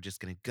morning, we're just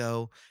gonna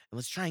go and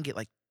let's try and get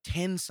like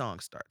 10 song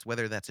starts,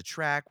 whether that's a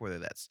track, whether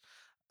that's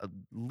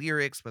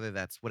lyrics, whether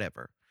that's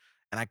whatever.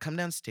 And I come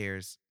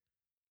downstairs.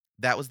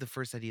 That was the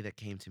first idea that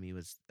came to me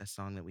was a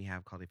song that we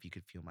have called "If You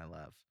Could Feel My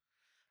Love."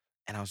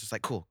 And I was just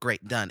like, cool,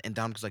 great, done. And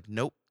Dom was like,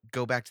 nope,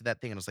 go back to that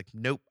thing. And I was like,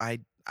 nope,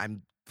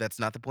 I'm that's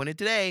not the point of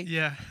today.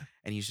 Yeah.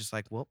 And he's just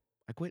like, well,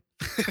 I quit.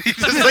 he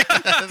just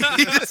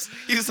like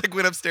he just like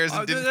went upstairs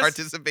and Oh, didn't that's-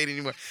 participate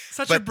anymore.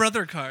 Such a But-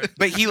 brother card.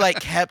 But he like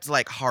kept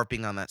like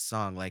harping on that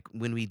song. Like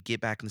when we'd get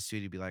back in the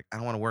studio, he'd be like, I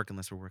don't want to work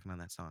unless we're working on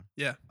that song.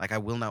 Yeah. Like I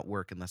will not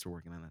work unless we're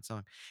working on that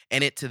song.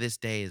 And it to this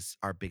day is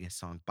our biggest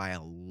song by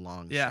a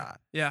long Yeah.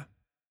 shot. Yeah.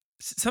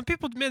 Some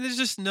people, man, they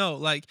just know,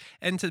 like,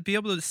 and to be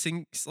able to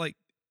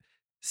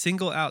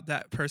single out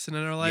that person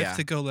in our life Yeah.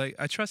 to go like,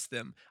 I trust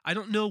them. I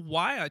don't know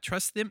why I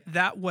trust them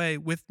that way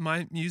with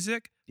my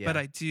music, but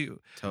Yeah. I do.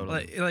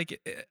 Totally.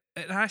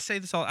 And I say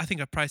this all. I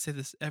think I probably say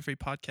this every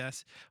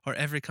podcast or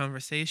every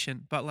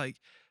conversation, but like,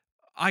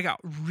 I got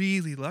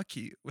really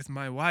lucky with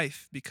my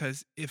wife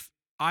because if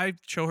I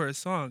show her a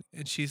song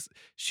and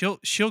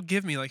she'll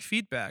give me like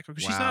feedback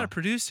because she's not Wow. a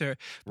producer,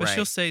 but she'll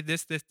Right. say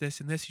this,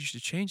 and this. You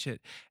should change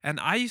it. And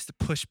I used to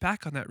push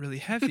back on that really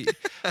heavy,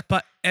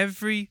 but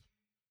every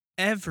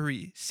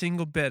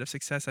single bit of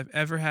success I've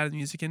ever had in the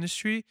music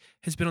industry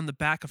has been on the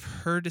back of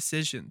her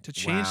decision to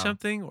change Wow.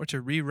 something or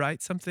to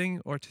rewrite something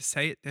or to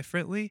say it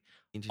differently.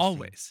 Interesting.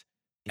 Always,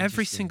 every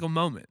Interesting. single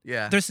moment.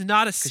 Yeah. There's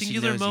not a she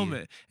singular knows you.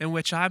 moment in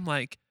which I'm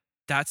like,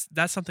 that's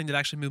something that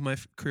actually moved my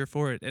career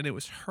forward, and it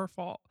was her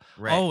fault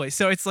Right. always.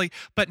 So it's like,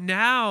 but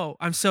now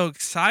I'm so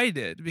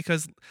excited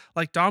because,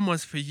 like Dom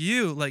was for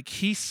you, like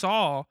he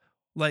saw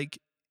like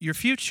your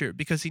future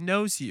because he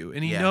knows you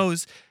and he Yeah.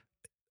 knows.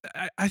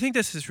 I think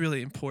this is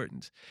really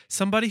important.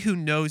 Somebody who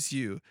knows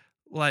you,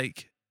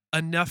 like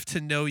enough to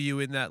know you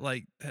in that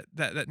like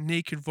that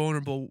naked,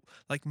 vulnerable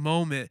like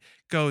moment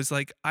goes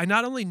like, I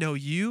not only know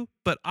you,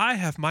 but I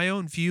have my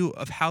own view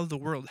of how the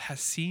world has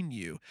seen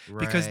you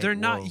because Right. they're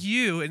not Whoa.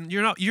 you and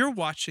you're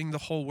watching the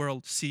whole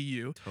world see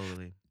you,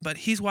 Totally. but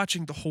he's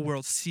watching the whole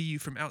world see you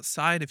from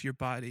outside of your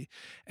body.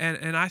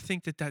 And I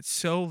think that that's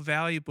so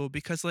valuable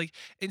because like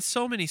in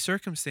so many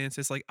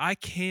circumstances, like I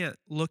can't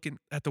look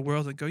at the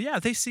world and go, yeah,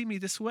 they see me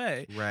this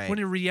way. Right. When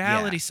in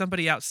reality,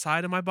 somebody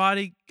outside of my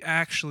body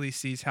actually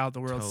sees how the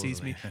world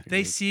sees me. Totally.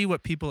 They see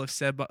what people have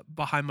said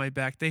behind my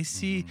back. They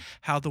see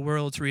how the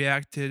world's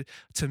reacted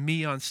to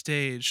me on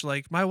stage.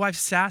 Like my wife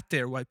sat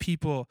there while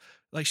people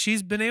like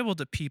she's been able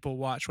to people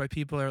watch why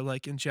people are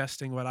like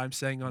ingesting what I'm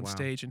saying on Wow.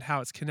 stage and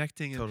how it's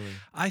connecting. And Totally.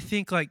 I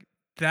think like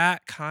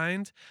that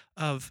kind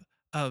of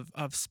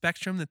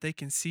spectrum that they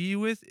can see you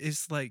with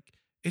is like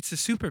it's a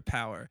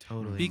superpower.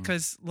 Totally.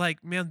 Because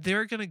like man,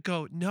 they're gonna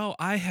go, no,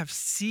 I have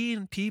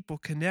seen people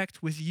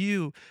connect with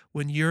you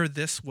when you're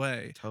this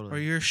way, or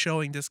Totally. you're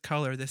showing this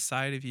color, this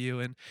side of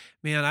you. And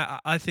man,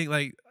 I think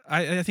like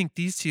I think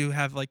these two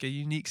have like a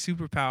unique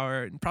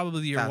superpower, and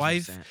probably your 1000%.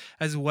 wife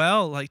as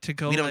well. Like to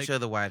go, We don't like, show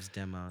the wives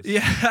demos.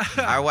 yeah,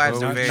 Our wives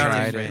Well, are we've very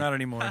tried different. it. Not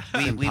anymore.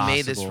 We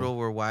made this Impossible. rule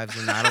where wives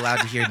are not allowed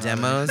to hear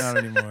demos, Not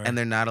anymore. and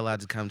they're not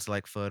allowed to come to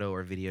like photo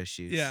or video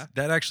shoots. yeah,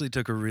 That actually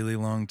took a really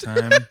long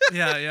time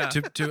yeah.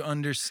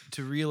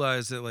 to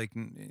realize that, like,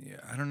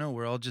 I don't know,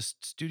 we're all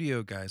just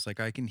studio guys. Like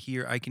I can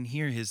hear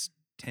his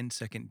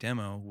 10-second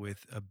demo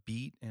with a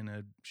beat and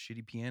a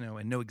shitty piano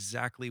and know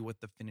exactly what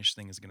the finished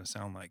thing is going to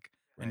sound like.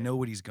 I Right. know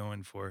what he's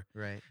going for.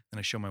 Right. And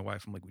I show my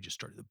wife, I'm like, we just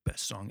started the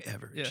best song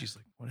ever. And Yeah. she's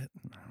like, what? I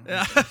don't know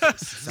Yeah. what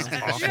this is. Sounds This is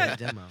like a awful. Yeah. shitty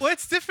demo. Well,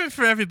 it's different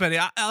for everybody.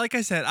 Like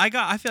I said, I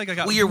feel like I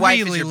got Well, your wife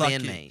really is your lucky.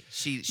 bandmate.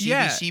 She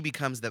Yeah. she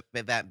becomes that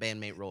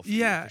bandmate role for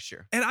Yeah. you for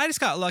sure. And I just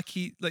got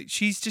lucky. Like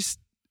she's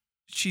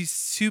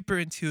super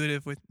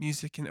intuitive with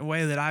music in a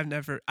way that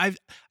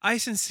I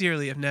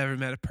sincerely have never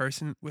met a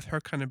person with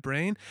her kind of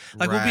brain.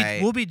 Like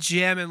Right. we'll be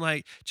jamming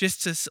like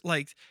just to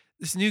like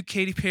this new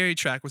Katy Perry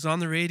track was on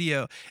the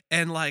radio,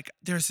 and like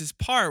there's this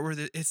part where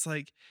it's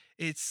like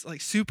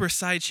super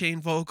sidechain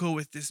vocal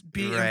with this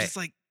beat. I'm Right. just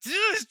like, dude,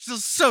 it's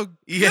just so good.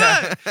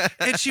 Yeah.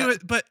 And she was,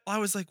 but I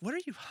was like, what are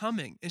you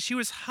humming? And she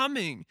was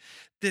humming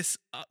this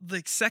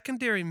like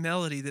secondary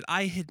melody that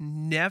I had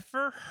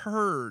never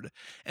heard.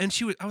 And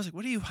I was like,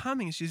 what are you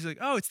humming? And she's like,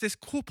 oh, it's this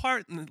cool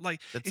part. And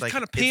like, That's it's like,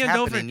 kind of it's panned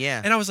over. happening,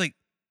 yeah. And I was like,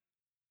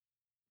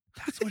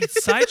 that's what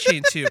it's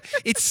sidechained to.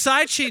 It's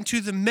sidechained to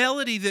the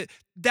melody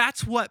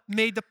that's what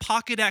made the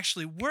pocket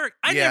actually work.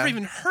 I Yeah. never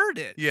even heard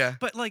it. Yeah.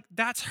 But like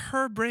that's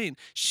her brain.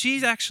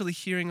 She's actually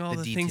hearing all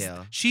The the things.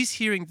 detail. She's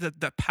hearing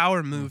the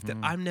power move that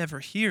Mhm. I'm never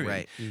hearing.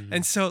 Right.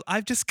 And so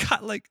I've just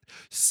got like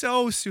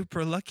so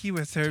super lucky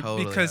with her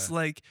Totally. because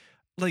like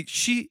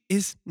she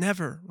is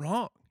never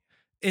wrong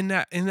in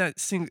that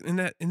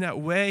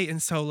way.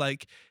 And so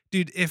like,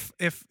 dude, if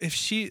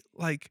she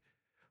like,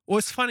 well,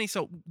 it's funny.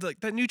 So like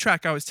that new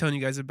track I was telling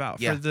you guys about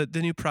Yeah. for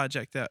the new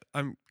project that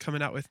I'm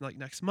coming out with like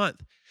next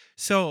month.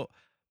 So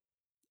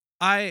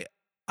I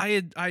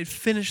had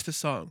finished the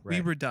song. We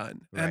Right. were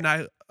done,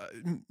 and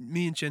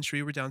me and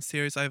Gentry were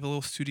downstairs. I have a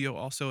little studio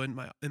also in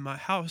my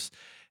house,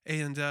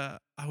 and I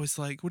was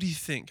like, "What do you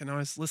think?" And I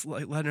was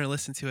letting her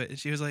listen to it, and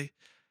she was like,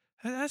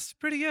 "That's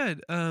pretty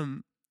good."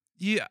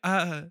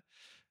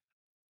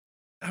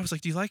 I was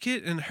like, "Do you like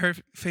it?" And her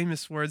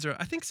famous words are,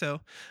 "I think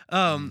so."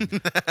 But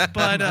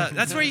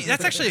that's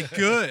that's actually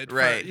good. part.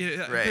 Right, Yeah,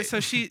 but right. So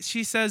she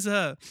says,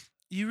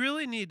 "You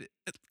really need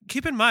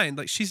keep in mind,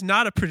 like she's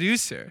not a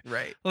producer.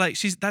 Right. Like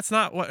that's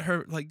not what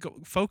her like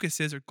focus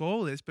is or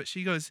goal is. But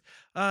she goes,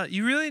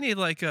 you really need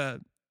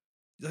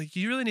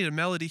you really need a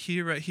melody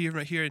here, right here,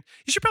 right here. And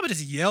you should probably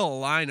just yell a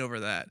line over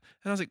that."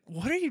 And I was like,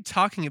 what are you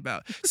talking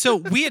about? So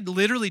we had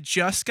literally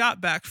just got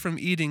back from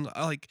eating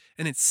like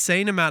an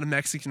insane amount of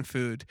Mexican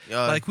food.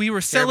 Like we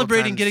were terrible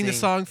celebrating time to getting the sing.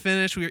 song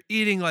finished. We were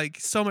eating like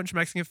so much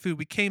Mexican food.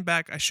 We came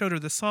back. I showed her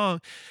the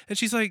song, and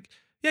she's like,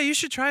 "Yeah, you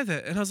should try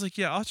that." And I was like,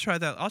 "Yeah, I'll try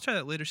that. I'll try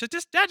that later." She said,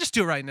 just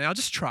do it right now.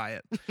 Just try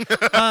it.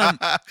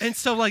 And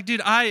so like,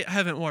 dude, I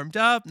haven't warmed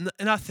up,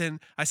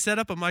 nothing. I set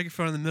up a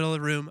microphone in the middle of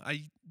the room.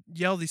 I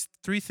yell these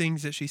 3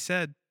 things that she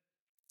said.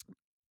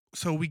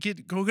 So we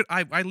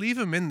I leave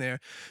him in there.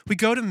 We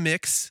go to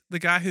mix. The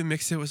guy who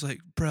mixed it was like,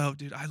 "Bro,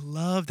 dude, I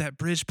love that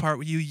bridge part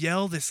where you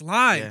yell this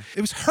line." Yeah.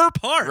 It was her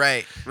part.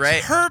 Right. It's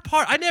Right. her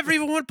part. I never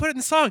even want to put it in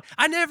the song.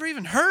 I never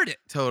even heard it.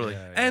 Totally.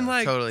 Yeah, And yeah.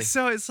 like, totally.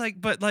 so it's like,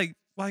 but like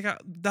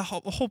the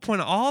whole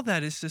point of all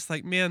that is just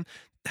like, man,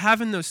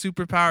 having those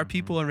superpower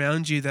people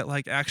around you that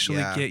like actually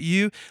Yeah. get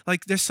you.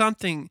 Like, there's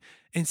something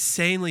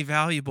insanely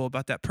valuable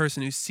about that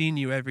person who's seen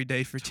you every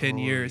day for 10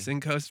 years Totally.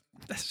 and goes,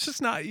 that's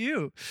just not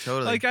you.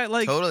 Totally.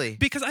 Totally.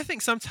 Because I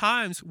think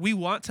sometimes we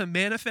want to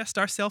manifest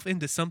ourselves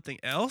into something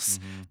else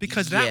Mhm.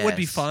 because that would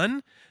be Yes.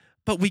 fun.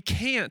 But we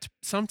can't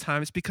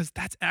sometimes because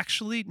that's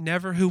actually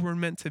never who we're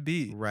meant to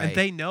be. Right. And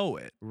they know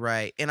it.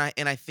 Right. And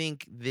I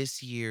think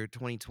this year,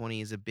 2020,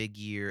 is a big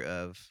year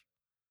of,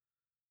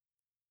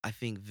 I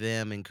think,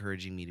 them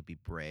encouraging me to be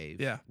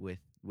brave. Yeah. With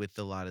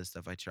a lot of the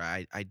stuff I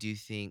try. I do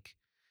think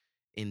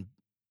in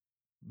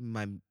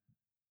my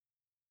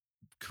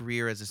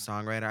career as a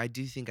songwriter, I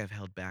do think I've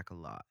held back a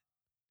lot.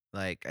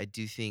 Like, I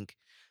do think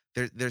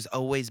there's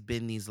always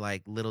been these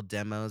like little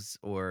demos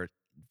or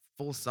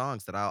full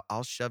songs that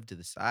I'll shove to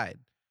the side.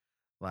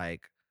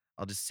 Like,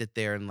 I'll just sit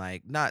there and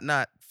like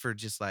not for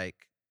just like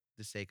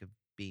the sake of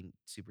being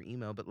super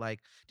emo, but like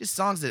just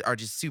songs that are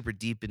just super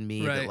deep in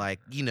me Right. that like,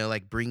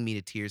 like bring me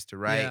to tears to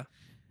write. Yeah.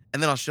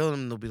 And then I'll show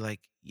them and they'll be like,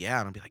 yeah.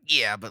 And I'll be like,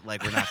 yeah, but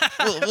like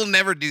we'll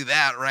never do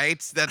that, right?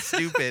 That's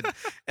stupid.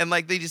 And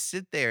like they just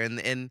sit there and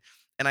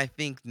and I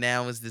think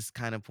now is this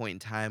kind of point in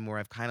time where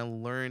I've kind of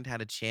learned how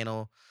to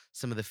channel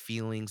some of the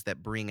feelings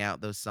that bring out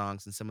those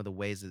songs and some of the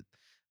ways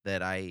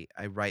that I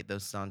write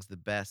those songs the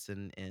best.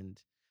 And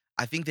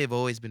I think they've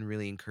always been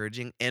really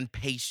encouraging and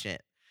patient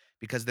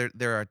because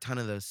there are a ton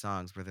of those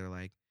songs where they're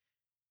like,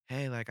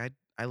 hey, like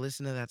I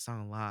listen to that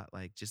song a lot,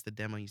 like just the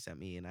demo you sent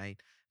me, and I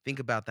think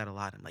about that a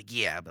lot. I'm like,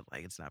 yeah, but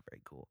like it's not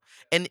very cool.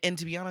 And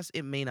to be honest,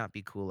 it may not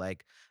be cool.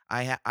 Like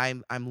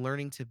I'm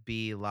learning to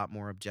be a lot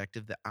more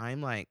objective. That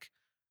I'm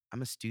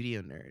a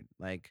studio nerd.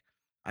 Like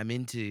I'm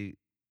into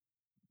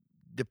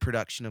the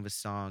production of a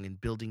song and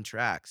building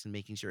tracks and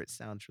making sure it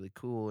sounds really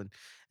cool, and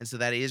so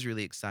that is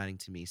really exciting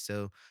to me.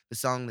 So the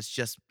song that's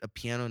just a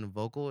piano and a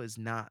vocal is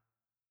not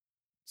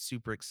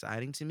super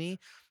exciting to me.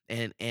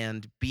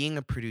 And being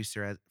a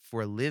producer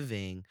for a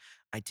living,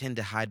 I tend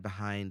to hide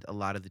behind a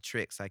lot of the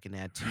tricks I can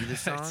add to the Right.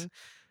 song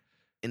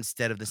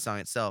instead of the song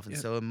itself. And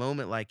Yep. so a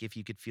moment like If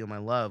You Could Feel My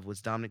Love was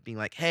Dominic being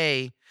like,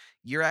 "Hey,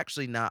 you're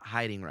actually not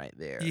hiding right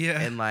there." Yeah.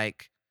 And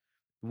like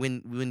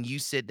when you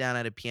sit down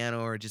at a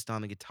piano or just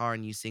on the guitar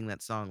and you sing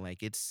that song,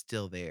 like it's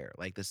still there.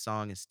 Like the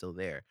song is still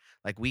there.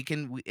 Like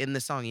and the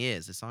song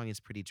is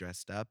pretty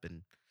dressed up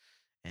and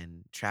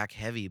track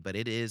heavy, but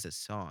it is a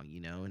song,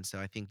 you know? And so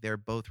I think they're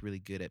both really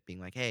good at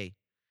being like, "Hey,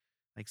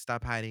 like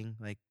stop hiding.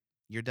 Like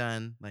you're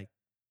done. Like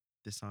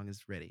this song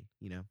is ready,"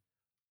 you know?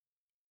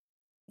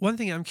 One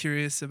thing I'm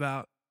curious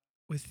about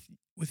with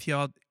with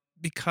y'all,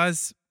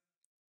 because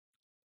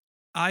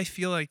I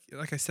feel like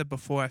I said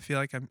before, I feel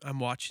like I'm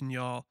watching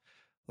y'all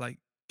like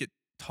get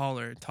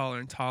taller and taller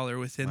and taller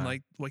within Wow.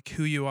 like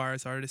who you are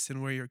as artists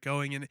and where you're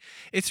going, and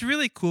it's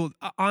really cool.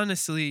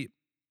 Honestly,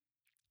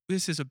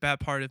 this is a bad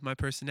part of my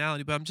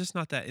personality, but I'm just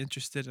not that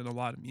interested in a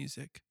lot of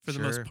music for the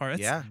most Sure. part.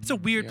 Yeah. It's a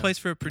weird Yeah. place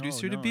for a Oh,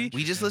 producer to no, be.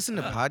 We just interesting. listen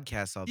to Uh,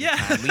 podcasts all the yeah.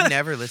 time. We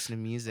never listen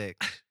to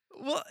music.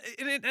 Well,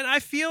 and I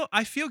feel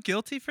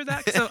guilty for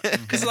that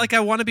because Mhm. like I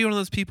want to be one of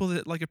those people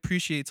that like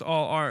appreciates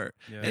all art,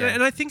 Yeah. and, Yeah.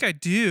 and I think I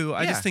do.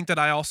 I Yeah. just think that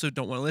I also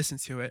don't want to listen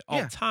to it all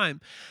Yeah. the time.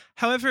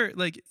 However,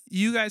 like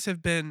you guys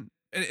have been,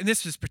 and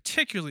this is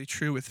particularly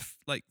true with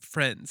like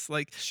friends.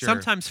 Like Sure.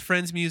 sometimes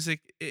friends'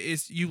 music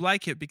is you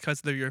like it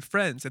because they're your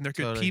friends and they're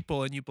good Totally.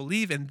 people and you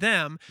believe in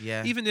them,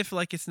 Yeah. even if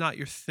like it's not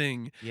your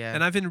thing. Yeah.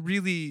 And I've been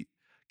really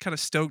kind of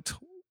stoked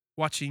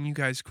watching you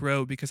guys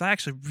grow because I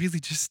actually really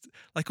just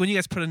like when you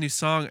guys put a new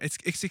song, it's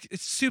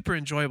super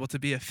enjoyable to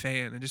be a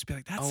fan and just be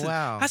like, Oh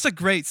wow. that's a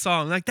great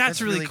song. Like that's,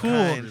 That's really really cool.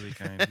 kind. Really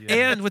kind.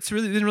 Yeah. And what's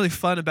really been really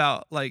fun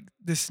about like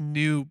this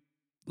new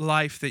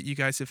life that you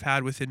guys have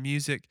had within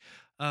music,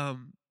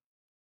 um,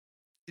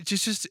 it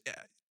just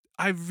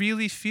I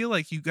really feel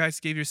like you guys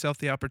gave yourself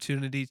the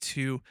opportunity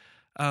to,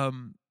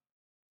 um,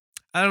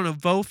 I don't know,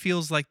 Vo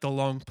feels like the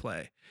long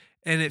play,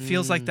 and it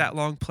feels like Mm, that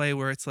long play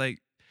where it's like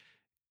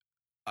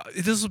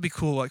this will be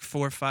cool like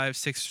 4 5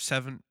 6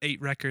 7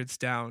 8 records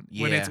down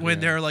when it's yeah. when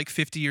Yeah. they're like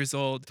 50 years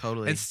old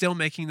Totally. and still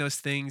making those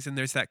things and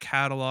there's that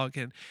catalog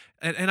and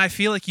I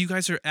feel like you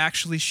guys are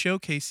actually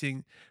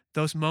showcasing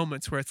those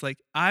moments where it's like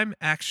I'm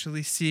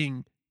actually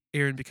seeing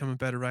Aaron become a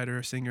better writer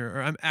or singer,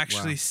 or I'm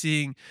actually Wow.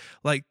 seeing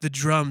like the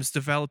drums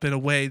develop in a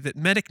way that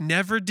Medic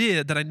never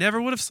did, that I never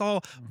would have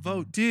saw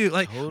Vote Mhm. do.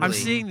 Like I'm Totally.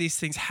 seeing these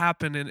things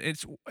happen, and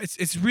it's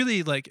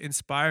really like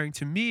inspiring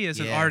to me as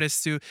an Yeah.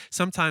 artist to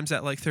sometimes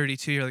at like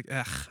 32 you're like,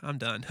 ugh, I'm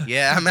done.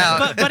 Yeah, I'm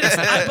out. But it's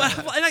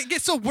and I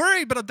get so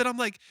worried, but then I'm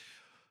like,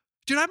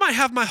 dude, I might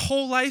have my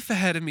whole life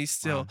ahead of me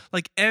still, Wow.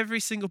 like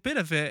every single bit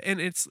of it. And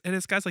it's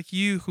guys like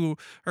you who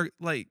are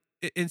like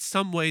in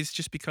some ways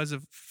just because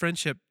of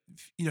friendship,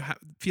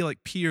 feel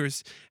like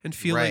peers and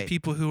feel like Right.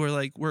 people who are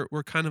like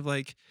we're kind of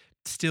like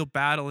still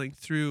battling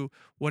through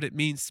what it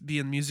means to be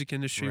in the music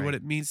industry, what Right.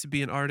 it means to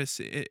be an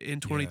artist in Yeah.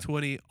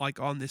 2020, like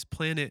on this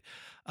planet.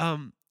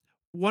 Um,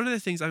 one of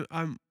the things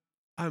I'm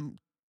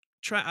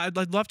try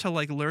I'd love to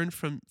like learn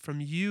from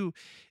you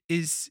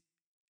is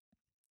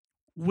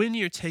when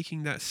you're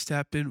taking that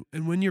step and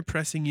when you're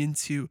pressing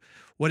into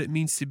what it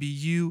means to be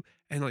you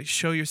and like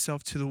show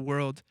yourself to the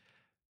world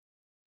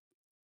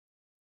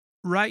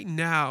right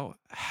now,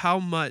 how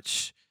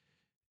much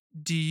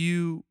do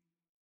you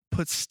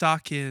put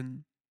stock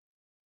in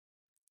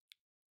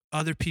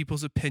other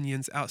people's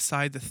opinions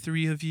outside the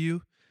three of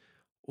you,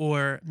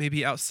 or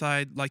maybe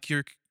outside like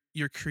your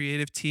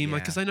creative team? Like,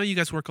 Yeah. because I know you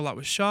guys work a lot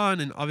with Sean,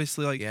 and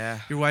obviously like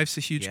Yeah. your wife's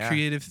a huge Yeah.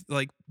 creative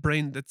like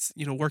brain that's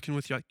working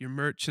with like your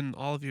merch and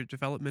all of your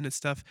development and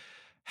stuff.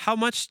 How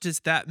much does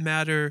that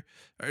matter,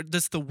 or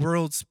does the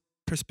world's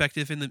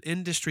perspective and the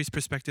industry's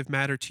perspective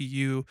matter to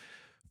you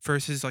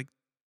versus like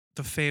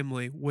the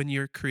family when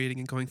you're creating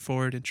and going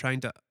forward and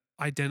trying to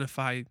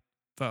identify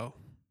Vo?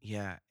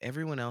 Yeah.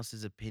 Everyone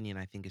else's opinion,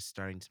 I think, is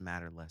starting to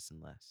matter less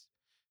and less.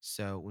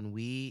 So when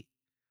we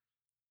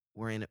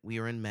were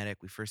in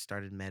Medic, we first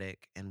started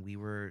Medic, and we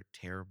were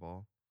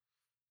terrible.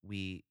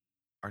 We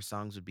Our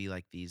songs would be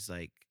like these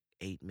like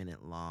 8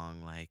 minute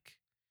long, like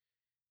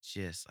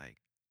just like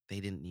they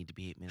didn't need to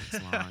be 8 minutes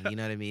long. You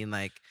know what I mean?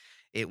 Like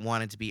it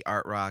wanted to be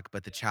art rock,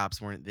 but the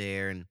chops weren't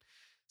there. And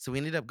so we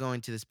ended up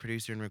going to this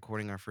producer and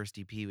recording our first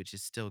EP, which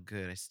is still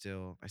good. I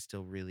still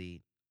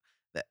really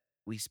that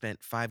we spent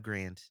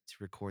 $5,000 to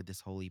record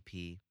this whole EP,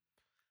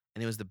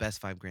 and it was the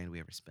best $5,000 we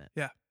ever spent.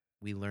 Yeah.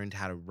 We learned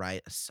how to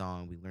write a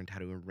song. We learned how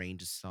to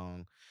arrange a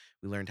song.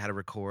 We learned how to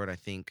record. I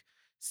think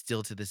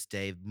still to this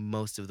day,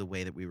 most of the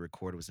way that we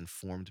record was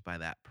informed by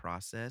that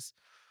process.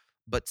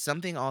 But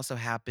something also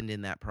happened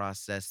in that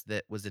process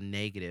that was a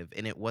negative,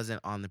 and it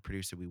wasn't on the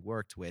producer we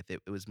worked with.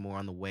 It was more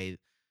on the way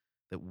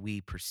that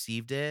we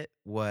perceived it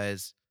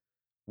was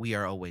we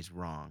are always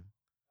wrong.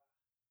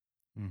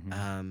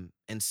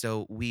 And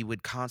so we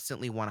would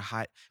constantly want to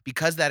hide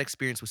because that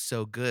experience was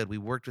so good. We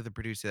worked with a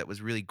producer that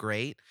was really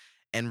great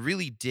and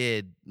really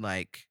did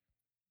like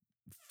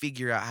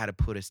figure out how to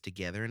put us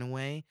together in a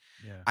way.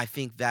 Yeah. I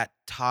think that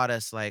taught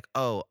us like,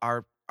 oh,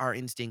 our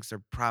instincts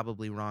are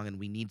probably wrong and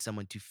we need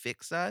someone to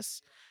fix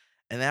us.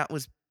 And that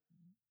was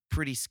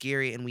pretty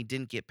scary. And we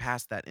didn't get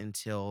past that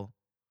until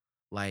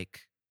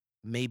like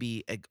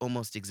maybe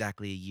almost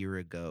exactly a year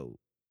ago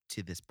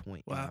to this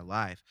point in Wow. our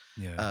life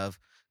Yeah. of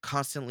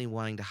constantly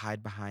wanting to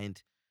hide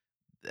behind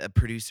a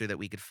producer that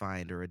we could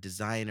find or a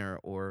designer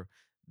or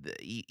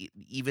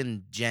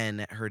even Jen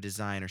at her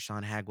design or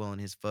Sean Hagwell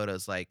and his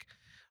photos. Like,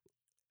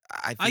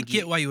 I I think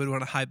get why you would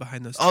want to hide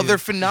behind those. oh, two. they're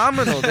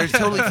phenomenal. They're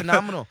totally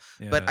phenomenal.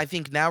 But Yeah. I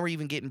think now we're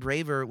even getting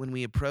braver when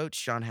we approach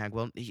Sean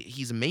Hagwell.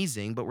 He's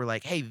amazing, but we're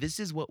like, hey, this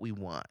is what we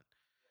want.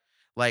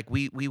 Like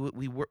we've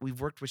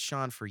worked with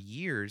Sean for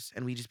years,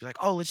 and we just be like,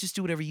 oh, let's just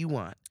do whatever you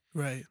want.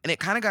 Right. And it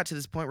kind of got to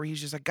this point where he's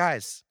just like,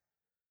 guys,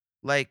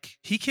 like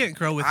He can't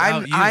grow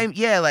without you.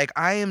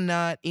 I am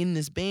not in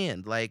this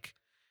band. Like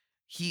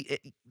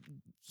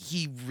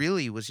he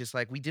really was just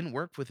like, we didn't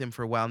work with him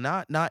for a while,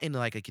 not in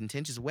like a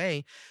contentious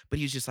way, but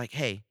he was just like,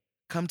 hey,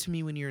 come to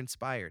me when you're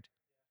inspired.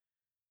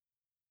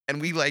 And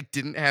we like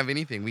didn't have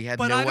anything. We had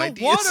But no I don't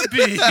ideas. want to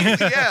be.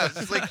 Yeah, it's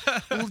just like,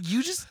 well,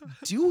 you just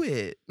do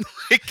it.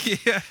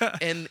 Like, yeah.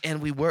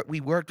 and we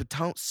worked with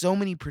so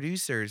many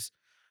producers,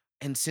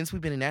 and since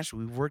we've been in Nashville,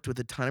 we've worked with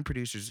a ton of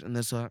producers, and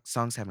those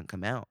songs haven't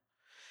come out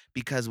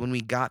because when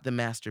we got the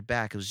master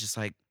back, it was just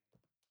like,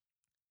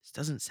 this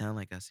doesn't sound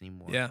like us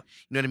anymore. Yeah.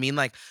 You know what I mean?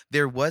 Like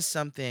there was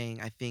something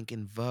I think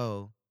in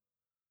Vo.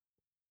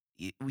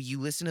 You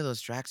listen to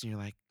those tracks and you're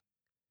like,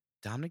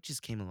 Dominic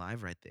just came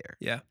alive right there.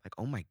 Yeah. Like,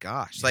 oh my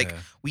gosh. Like Yeah.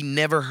 we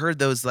never heard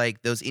those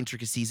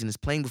intricacies in his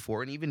playing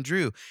before, and even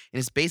Drew in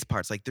his bass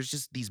parts. Like there's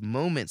just these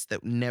moments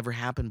that never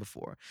happened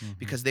before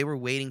because they were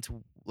waiting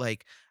to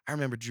like. I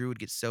remember Drew would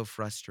get so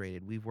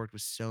frustrated. We've worked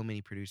with so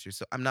many producers,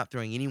 so I'm not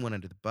throwing anyone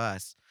under the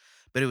bus,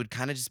 but it would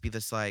kind of just be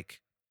this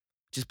like,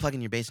 just plug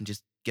in your bass and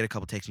just get a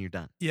couple takes and you're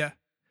done. Yeah.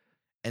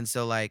 And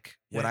so like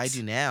what I Yikes.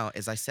 do now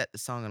is I set the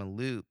song on a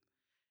loop,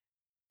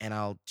 and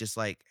I'll just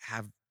like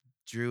have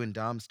Drew and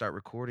Dom start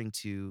recording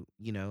to,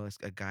 you know,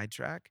 a guide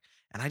track,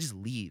 and I just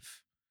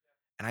leave.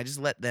 And I just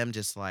let them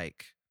just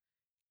like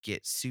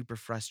get super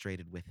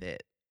frustrated with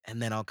it.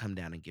 And then I'll come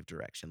down and give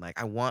direction. Like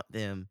I want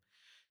them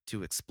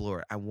to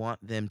explore. I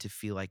want them to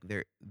feel like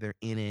they're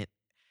in it,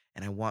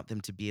 and I want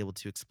them to be able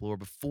to explore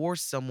before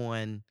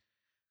someone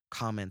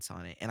comments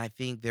on it. And I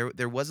think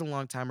there was a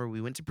long time where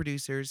we went to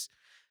producers,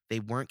 they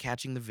weren't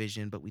catching the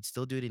vision, but we'd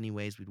still do it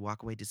anyways. We'd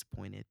walk away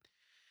disappointed.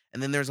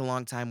 And then there's a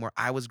long time where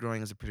I was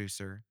growing as a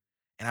producer,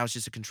 and I was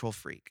just a control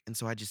freak. And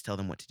so I just tell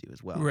them what to do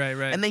as well. Right.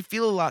 Right. And they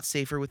feel a lot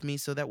safer with me,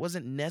 so that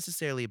wasn't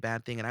necessarily a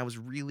bad thing. And I was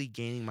really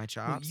gaining my Well,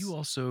 chops. you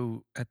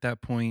also at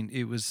that point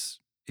it was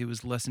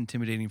less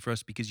intimidating for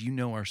us because you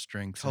know our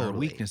strengths and our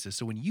Totally. weaknesses.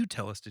 So when you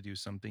tell us to do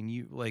something,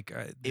 you like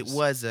It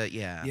was a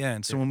yeah. yeah.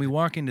 And so when we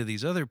walk into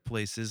these other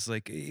places,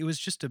 like it was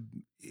just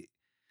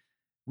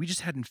we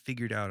just hadn't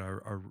figured out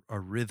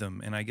our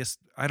rhythm. And I guess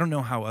I don't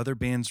know how other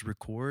bands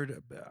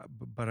record,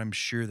 but I'm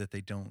sure that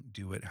they don't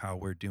do it how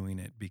we're doing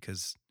it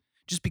because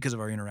of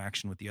our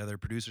interaction with the other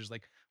producers.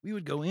 Like we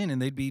would go in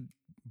and they'd be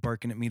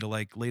barking at me to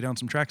like lay down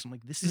some tracks. I'm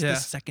like, this is Yeah. the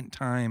second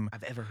time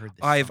I've ever heard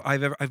this.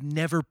 I've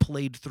never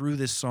played through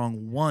this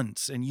song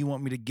once, and you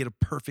want me to get a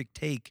perfect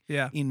take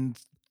Yeah. in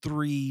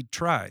 3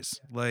 tries.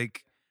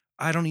 Like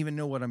I don't even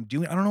know what I'm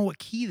doing. I don't know what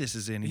key this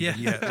is in even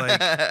Yeah. yet. Like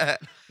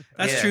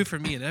That's Yeah. true for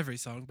me in every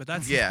song, but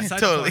that's Yeah, beside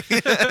the totally.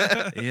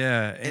 point.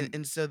 yeah,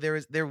 And so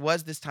there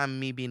was this time of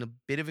me being a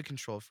bit of a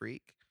control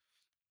freak.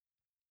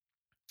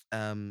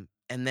 And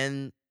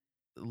then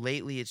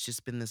lately it's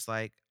just been this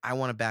like, I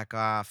want to back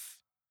off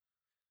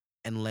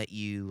and let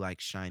you like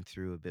shine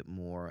through a bit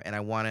more. And I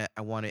want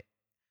to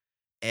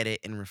edit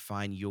and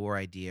refine your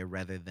idea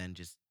rather than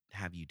just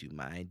have you do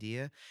my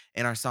idea.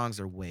 And our songs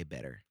are way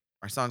better.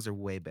 Our songs are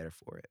way better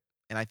for it.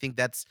 And I think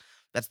that's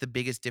the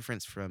biggest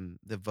difference from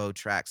the Vo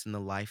tracks and the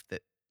life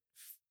that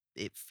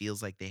it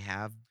feels like they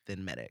have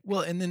than Medic. well,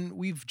 and then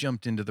we've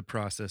jumped into the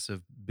process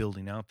of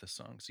building out the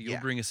song. So you'll Yeah.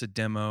 bring us a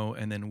demo,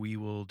 and then we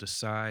will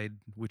decide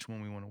which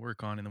one we want to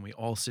work on, and then we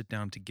all sit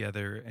down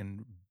together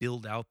and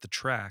build out the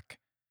track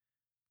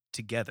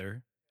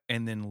together.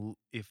 And then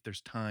if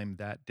there's time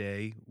that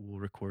day, we'll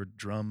record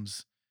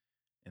drums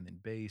and then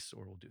bass,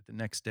 or we'll do it the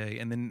next day.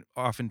 And then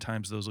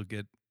oftentimes those will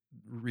get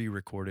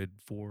re-recorded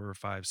 4 or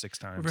 5, 6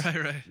 times Right.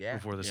 Right. Yeah.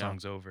 before the Yeah.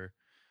 song's over.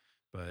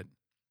 But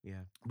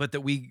Yeah. but that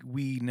we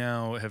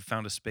now have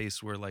found a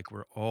space where like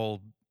we're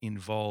all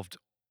involved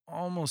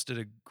almost at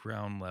a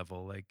ground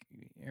level. Like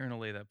Aaron will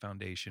lay that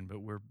foundation, but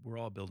we're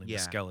all building the Yeah.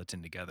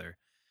 skeleton together.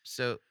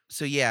 So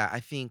yeah, I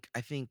think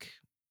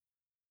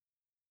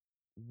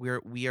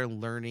we are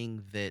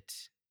learning that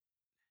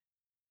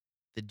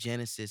the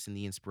genesis and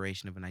the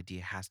inspiration of an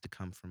idea has to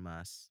come from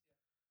us,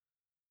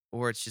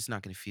 or it's just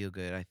not going to feel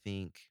good. I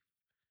think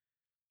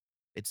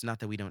it's not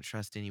that we don't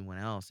trust anyone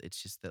else.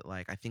 It's just that,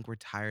 like, I think we're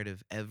tired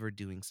of ever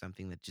doing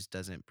something that just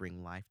doesn't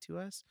bring life to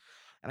us.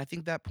 And I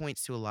think that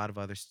points to a lot of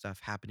other stuff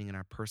happening in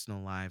our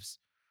personal lives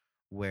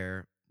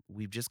where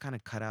we've just kind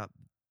of cut out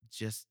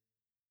just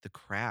the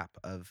crap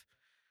of,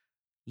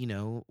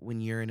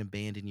 when you're in a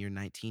band and you're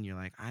 19, you're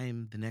like, I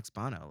am the next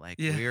Bono. Like,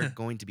 we're Yeah.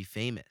 going to be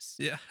famous.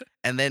 Yeah.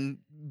 And then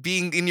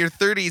being in your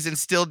 30s and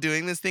still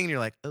doing this thing, you're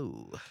like,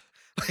 oh,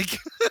 like,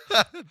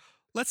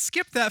 Let's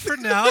skip that for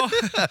now.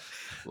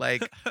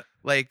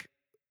 like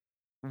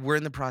we're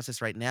in the process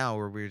right now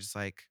where we're just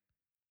like,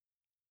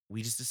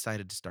 we just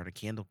decided to start a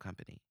candle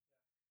company.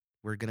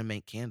 We're going to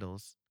make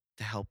candles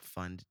to help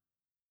fund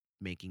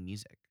making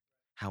music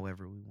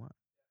however we want.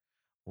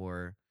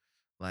 Or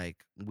like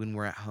when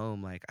we're at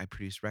home, like I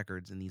produce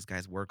records and these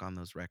guys work on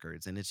those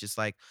records. And it's just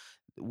like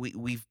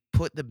we've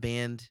put the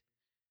band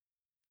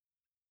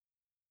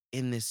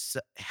in this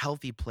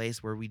healthy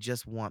place where we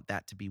just want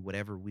that to be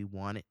whatever we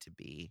want it to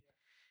be,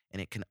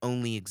 and it can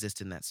only exist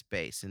in that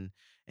space. And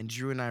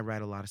Drew and I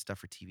write a lot of stuff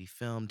for TV,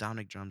 film.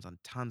 Dominic drums on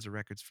tons of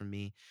records for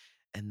me,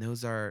 and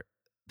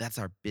that's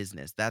our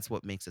business. That's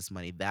what makes us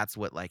money. That's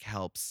what like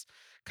helps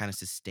kind of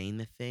sustain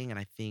the thing. And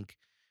I think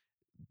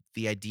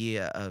the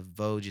idea of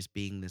Vo just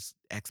being this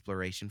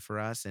exploration for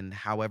us, and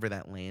however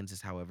that lands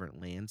is however it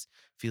lands,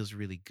 feels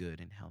really good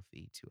and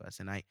healthy to us.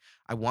 And I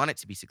want it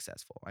to be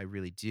successful. I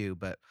really do.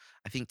 But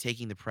I think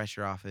taking the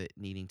pressure off it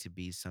needing to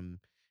be some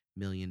 $1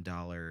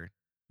 million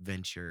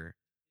venture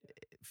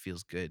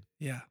feels good.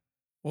 Yeah.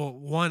 Well,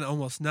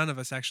 almost none of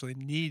us actually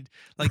need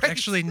Right.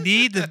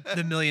 the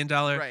 $1 million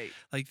Right.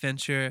 like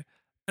venture.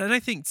 And I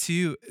think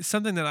too,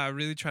 something that I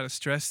really try to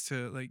stress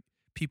to like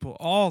people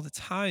all the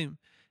time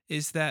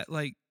is that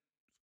like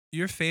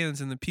your fans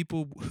and the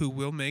people who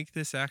will make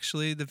this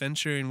actually the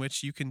venture in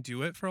which you can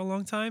do it for a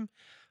long time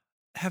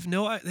have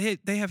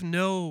they have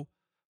no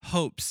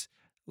hopes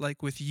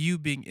like with you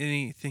being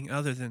anything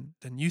other than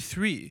you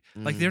three.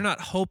 Like they're not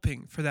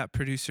hoping for that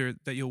producer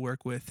that you'll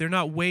work with. They're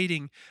not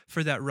waiting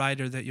for that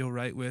writer that you'll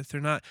write with.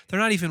 They're not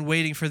even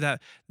waiting for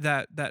that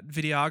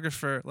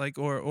videographer like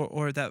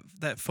or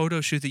that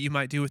photo shoot that you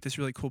might do with this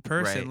really cool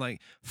person. Right.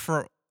 Like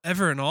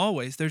forever and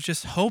always, they're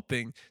just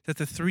hoping that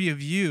the three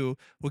of you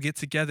will get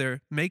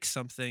together, make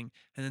something,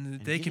 and then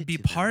And they give can it be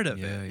to them. part of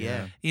Yeah, it.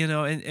 Yeah. You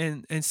know,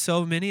 and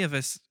so many of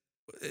us,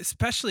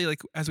 especially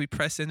like as we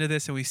press into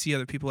this and we see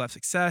other people have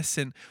success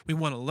and we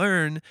want to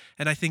learn.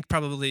 And I think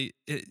probably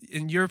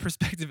in your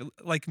perspective,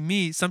 like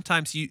me,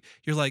 sometimes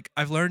you're like,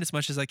 I've learned as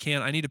much as I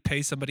can. I need to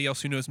pay somebody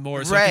else who knows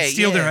more so I can Right,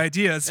 steal their yeah.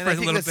 ideas And for I a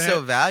think little that's bit.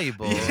 so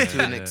valuable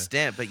to an Yeah.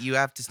 extent, but you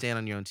have to stand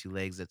on your own two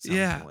legs at some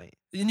Yeah. point.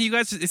 And you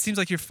guys, it seems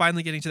like you're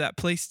finally getting to that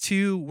place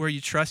too where you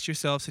trust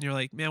yourselves and you're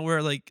like, man,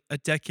 we're like a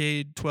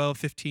decade, 12,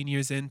 15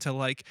 years into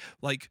like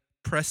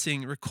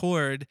pressing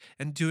record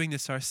and doing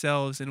this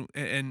ourselves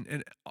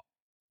and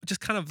just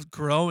kind of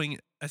growing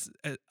as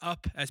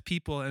up as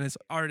people and as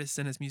artists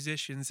and as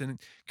musicians and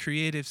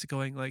creatives,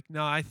 going like,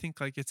 no, I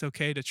think like it's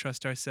okay to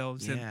trust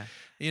ourselves. And Yeah.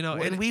 you know,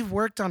 When we've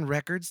worked on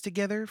records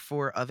together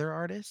for other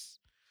artists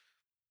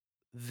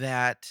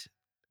that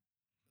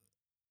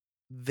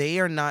they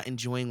are not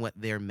enjoying what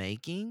they're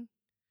making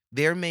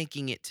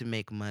it to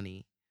make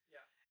money.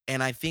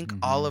 And I think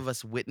all Mhm. of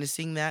us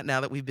witnessing that now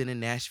that we've been in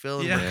Nashville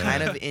and Yeah. we're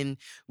kind of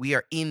we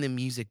are in the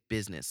music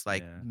business.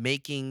 Like Yeah.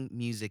 making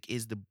music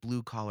is the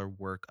blue collar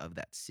work of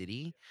that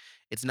city.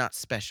 It's not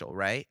special,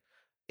 right?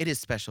 It is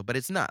special, but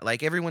it's not.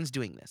 Like everyone's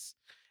doing this.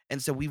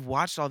 And so we've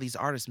watched all these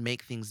artists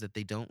make things that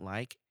they don't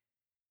like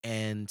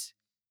and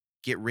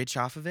get rich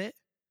off of it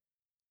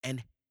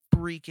and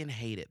freaking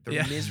hate it. They're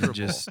Yeah. miserable.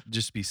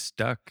 Just be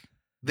stuck.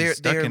 Be They're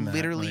stuck in that,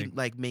 literally like-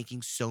 like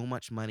making so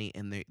much money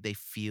and they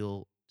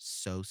feel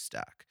so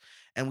stuck.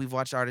 And we've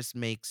watched artists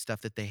make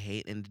stuff that they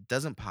hate and it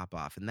doesn't pop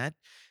off. And that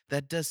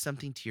does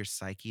something to your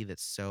psyche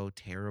that's so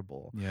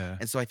terrible. Yeah.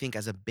 And so I think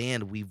as a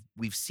band,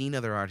 we've seen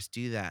other artists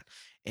do that.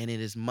 And it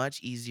is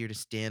much easier to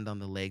stand on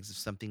the legs of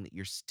something that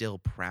you're still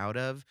proud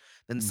of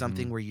than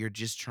something where you're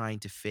just trying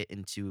to fit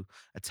into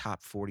a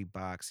top 40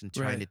 box and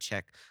trying Right. to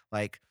check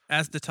like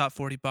as the top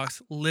 40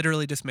 box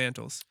literally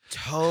dismantles.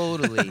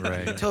 totally.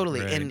 Right,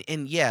 Totally. right.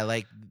 And yeah,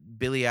 like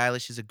Billie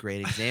Eilish is a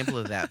great example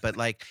of that. But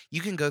like you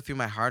can go through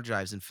my hard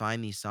drives and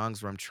find these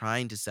songs where I'm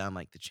trying to sound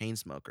like the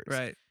Chainsmokers.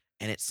 Right.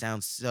 And it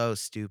sounds so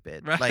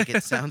stupid. Right. Like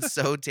it sounds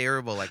so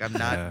terrible. Like I'm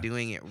not Yeah.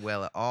 doing it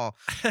well at all.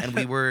 And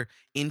we were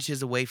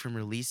inches away from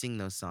releasing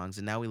those songs.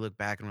 And now we look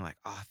back and we're like,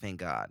 oh, thank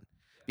God.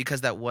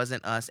 Because that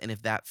wasn't us. And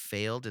if that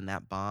failed and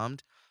that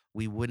bombed,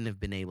 we wouldn't have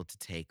been able to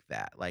take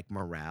that like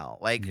morale.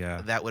 Like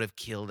Yeah. that would have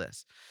killed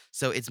us.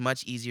 So it's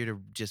much easier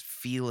to just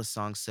feel a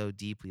song so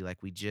deeply.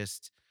 Like we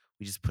just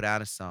put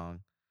out a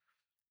song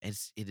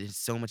it is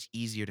so much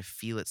easier to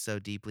feel it so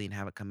deeply and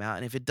have it come out.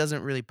 And if it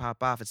doesn't really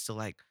pop off, it's still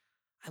like,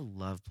 I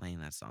love playing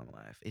that song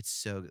live. It's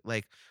so good.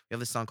 Like we have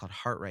this song called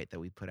Heart Right that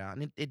we put out,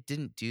 and it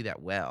didn't do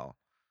that well.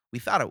 We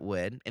thought it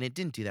would, and it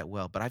didn't do that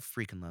well, but I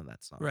freaking love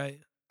that song. Right.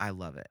 I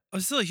love it.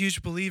 I'm still a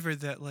huge believer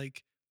that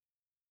like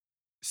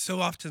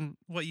so often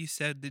what you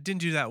said it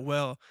didn't do that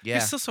well. Yeah.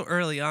 You're still so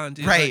early on,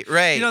 dude. Right, Like,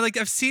 right. You know, like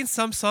I've seen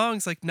some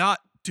songs like not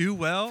do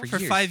well For for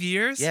years. 5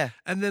 years. Yeah.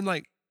 And then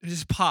like it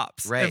just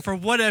pops. Right. And for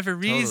whatever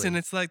reason, Totally.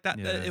 it's like that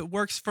Yeah. it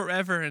works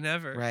forever and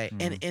ever. Right.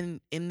 Mhm.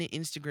 And in the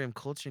Instagram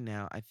culture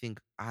now, I think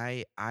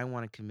I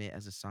want to commit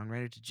as a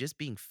songwriter to just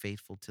being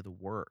faithful to the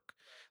work.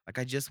 Like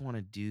I just want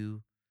to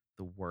do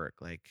the work.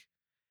 Like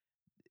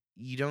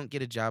you don't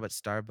get a job at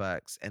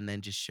Starbucks and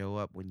then just show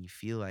up when you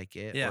feel like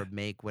it Yeah. or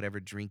make whatever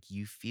drink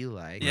you feel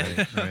like. Yeah.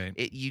 Like,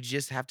 Right. you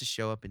just have to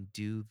show up and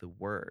do the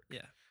work.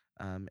 Yeah.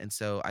 And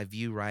so I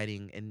view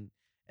writing and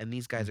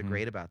these guys are Mhm.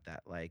 great about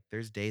that. Like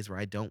there's days where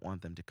I don't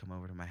want them to come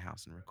over to my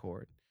house and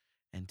record.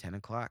 And 10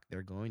 o'clock,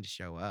 they're going to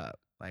show up.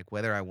 Like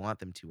whether I want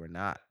them to or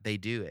not, they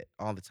do it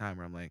all the time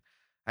where I'm like,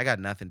 I got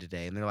nothing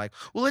today. And they're like,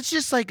 well, let's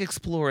just like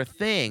explore a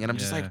thing. And I'm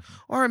just like, Yeah.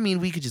 or I mean,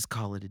 we could just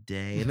call it a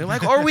day. And they're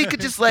like, or we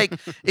could just like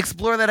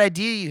explore that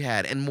idea you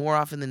had. And more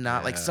often than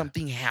not, like Yeah.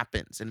 something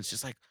happens. And it's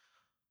just like,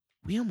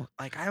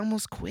 I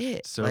almost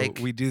quit. So like,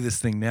 we do this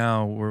thing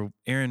now where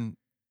Aaron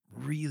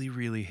really,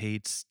 really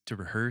hates to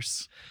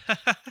rehearse. I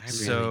really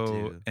So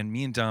do. and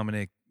me and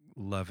Dominic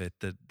love it.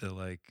 The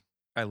like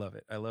I love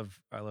it. I love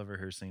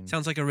rehearsing.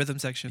 Sounds like a rhythm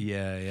section.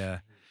 Yeah, yeah.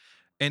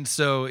 And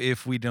so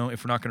if we're not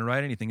going to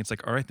write anything, it's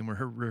like, all right, then we're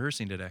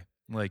rehearsing today.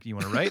 Like, you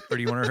want to write or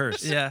do you want to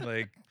rehearse? Yeah.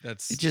 Like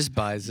that's It just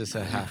buys us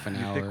a half an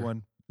you hour pick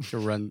one. to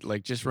run,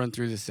 like just run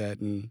through the set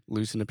and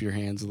loosen up your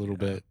hands a little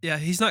bit. Yeah,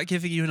 he's not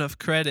giving you enough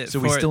credit So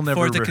for, we still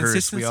never for the rehearse.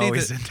 consistency We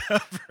always that,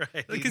 end up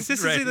right. the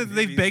consistency that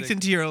they've baked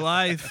into your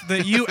life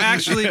that you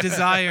actually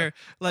desire.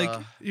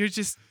 Like you're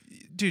just,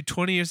 dude,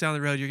 20 years down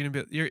the road, you're gonna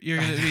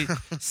be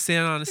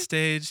standing on a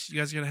stage. You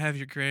guys are gonna have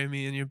your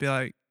Grammy, and you'll be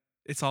like,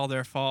 it's all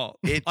their fault.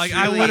 It Like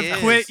I truly would have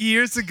is. quit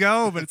years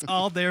ago, but it's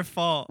all their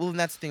fault. Well, and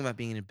that's the thing about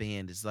being in a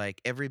band is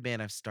like every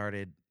band I've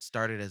started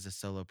as a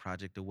solo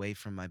project away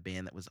from my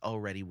band that was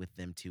already with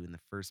them too in the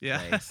first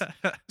Yeah. place.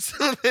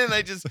 So then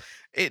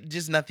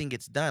nothing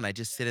gets done. I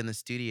just sit in the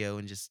studio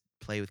and just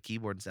play with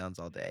keyboard sounds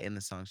all day, and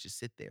the songs just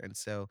sit there. And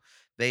so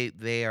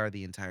they are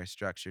the entire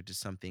structure to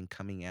something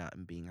coming out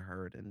and being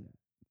heard and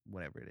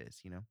whatever it is,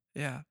 you know.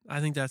 Yeah,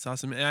 I think that's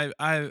awesome. And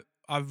I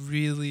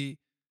really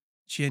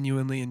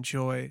genuinely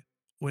enjoy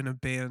when a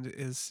band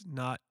is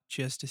not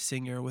just a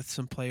singer with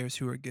some players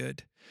who are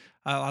good.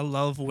 I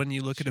love when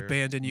you look at a Sure.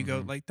 band and you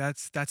go Mhm. like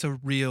that's a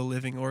real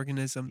living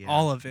organism. Yeah.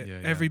 All of it, Yeah,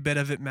 yeah. every bit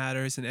of it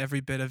matters, and every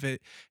bit of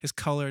it is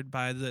colored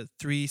by the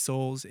three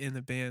souls in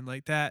the band.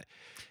 Like that.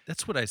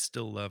 That's what I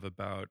still love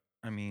about.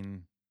 I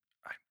mean,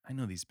 I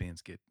know these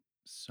bands get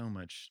so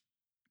much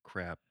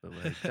crap, but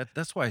like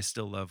that's why I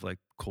still love like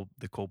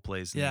the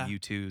Coldplays and Yeah. the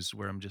U2s,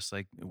 where I'm just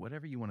like,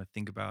 whatever you want to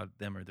think about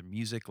them or their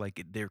music,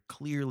 like they're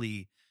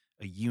clearly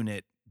a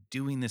unit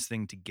doing this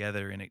thing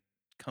together, and it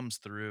comes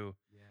through,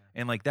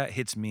 and like that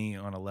hits me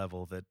on a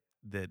level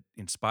that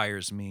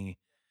inspires me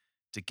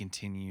to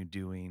continue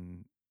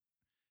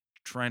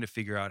trying to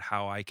figure out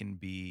how I can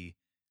be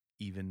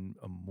even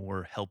a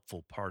more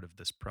helpful part of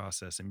this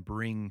process and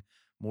bring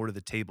more to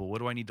the table. What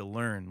do I need to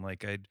learn?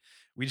 Like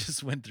we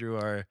just went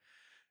through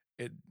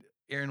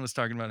Aaron was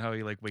talking about how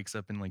he like wakes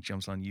up and like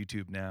jumps on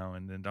YouTube now,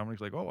 and then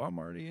Dominic's like, oh, I'm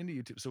already into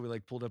YouTube. So we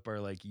like pulled up our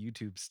like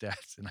YouTube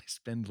stats, and I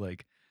spend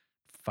like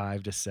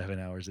 5 to 7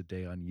 hours a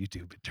day on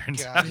YouTube, it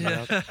turns out.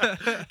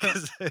 Yeah.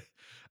 'Cause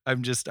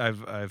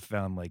I've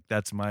found like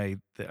that's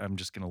I'm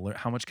just gonna learn.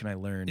 How much can I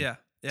learn Yeah.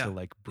 Yeah. to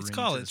like bring to this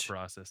college.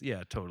 process?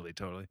 Yeah, totally.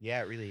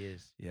 Yeah, it really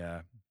is.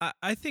 Yeah.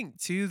 I think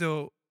too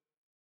though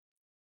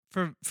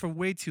for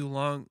way too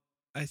long,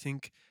 I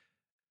think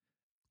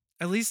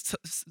at least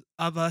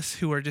of us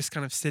who are just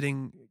kind of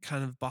sitting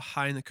kind of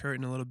behind the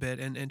curtain a little bit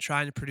and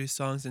trying to produce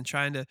songs and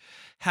trying to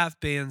have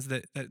bands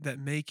that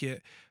make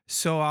it,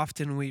 so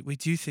often we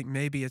do think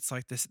maybe it's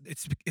like this,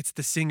 it's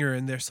the singer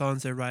and their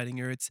songs they're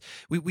writing, or it's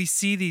we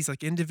see these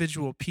like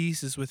individual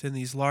pieces within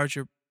these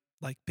larger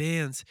like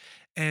bands,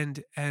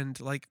 and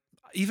like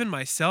even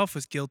myself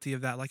was guilty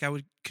of that. Like I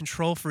would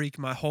control freak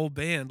my whole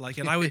band, like,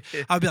 and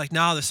I'd be like,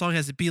 nah, the song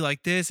has to be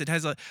like this. It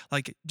has a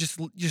like just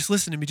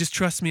listen to me, just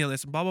trust me on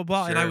this, and blah blah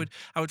blah. And Sure.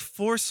 I would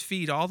force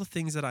feed all the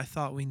things that I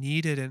thought we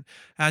needed. And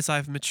as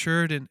I've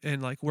matured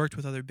and like worked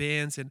with other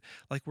bands and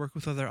like worked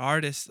with other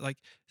artists, like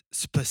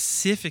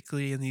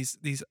specifically in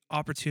these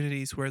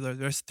opportunities where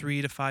there's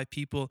 3 to 5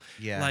 people,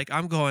 Yeah. like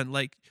I'm going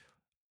like.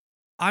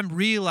 I'm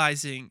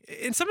realizing,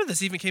 and some of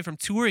this even came from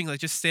touring, like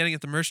just standing at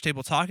the merch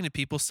table talking to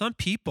people. Some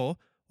people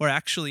were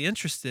actually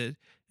interested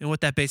in what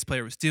that bass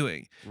player was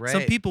doing. right.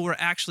 Some people were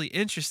actually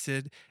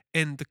interested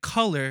and the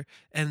color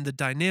and the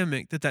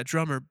dynamic that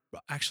drummer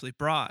actually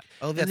brought.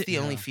 Oh, And that's it- the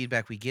only Yeah.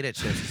 feedback we get at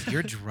shows is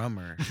your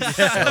drummer. He's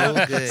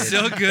so good.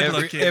 So good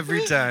looking.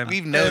 every time.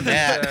 We've known Every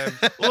that.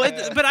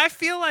 time. But I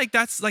feel like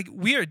that's like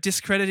we are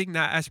discrediting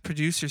that as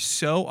producers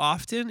so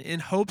often in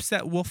hopes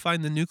that we'll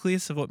find the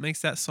nucleus of what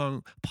makes that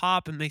song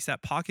pop and makes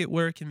that pocket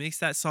work and makes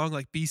that song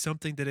like be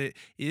something that it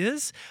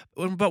is.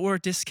 But we're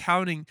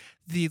discounting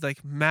the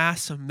like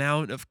mass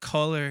amount of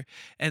color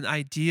and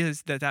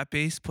ideas that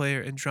bass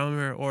player and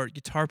drummer or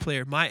guitar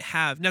player might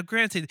have. Now,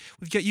 granted,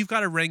 you've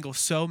got to wrangle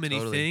so many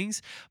Totally.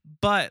 things,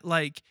 but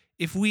like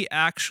if we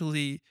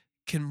actually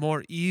can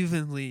more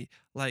evenly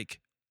like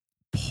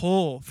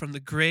pull from the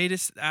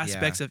greatest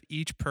aspects of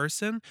each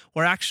person,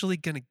 we're actually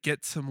going to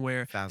get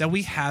somewhere that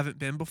we 1000%. haven't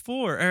been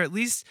before. Or at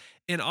least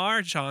in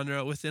our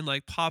genre within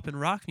like pop and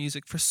rock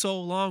music, for so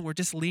long we're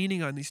just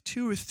leaning on these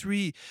 2 or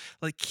 3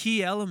 like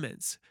key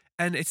elements.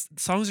 And it's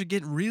songs are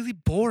getting really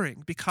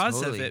boring because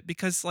of Totally. it.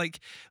 Because like,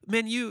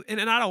 man,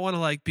 and I don't want to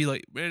like be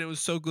like, man, it was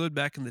so good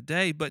back in the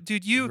day. But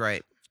dude, you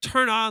Right.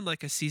 turn on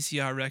like a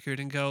CCR record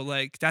and go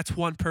like, that's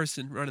one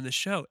person running the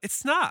show.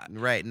 It's not.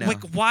 Right. No.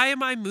 Like, why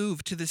am I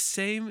moved to the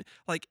same?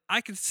 Like,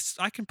 I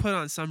can put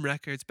on some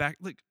records back.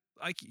 Like,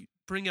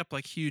 bring up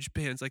like huge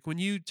bands. Like when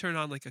you turn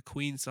on like a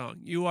Queen song,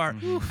 you are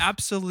Mhm.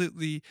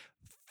 absolutely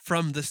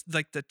from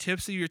the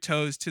tips of your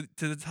toes to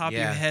the top of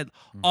your Yeah. head.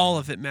 All Mhm.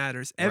 of it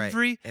matters. Right.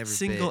 Every Every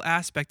single bit.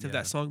 aspect of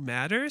Yeah. that song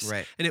matters.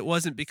 Right. And it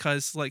wasn't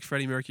because like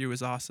Freddie Mercury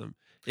was awesome.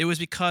 It was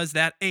because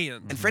that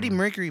And Freddie Mhm.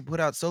 Mercury put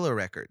out solo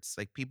records.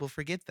 Like people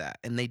forget that,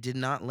 and they did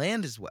not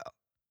land as well.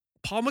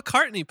 Paul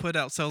McCartney put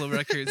out solo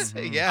records.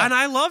 Mhm. Yeah. And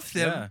I love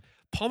them. Yeah.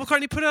 Paul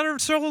McCartney put out a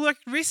solo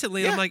record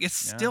recently. Yeah. I'm like,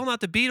 it's Yeah. still not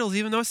the Beatles,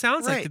 even though it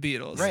sounds like Right. the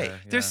Beatles. Right. Yeah,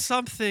 There's yeah.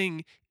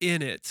 something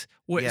in it,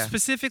 Yeah.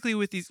 specifically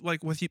with these,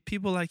 like with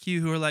people like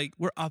you who are like,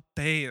 we're a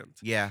band,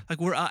 Yeah. like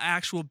we're an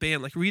actual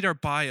band. Like read our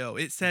bio,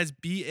 it says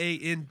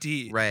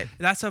BAND. Right.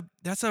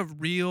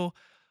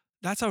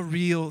 That's a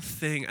real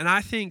thing. And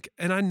I think,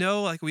 and I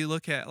know like we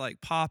look at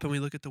like pop and we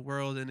look at the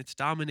world and it's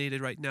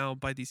dominated right now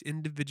by these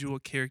individual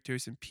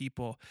characters and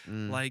people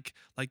Mm, like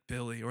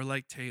Billy or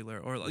like Taylor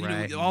or you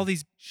Right. know all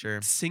these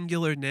sure.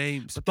 singular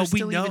names. But But there's we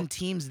still know even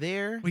teams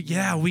there.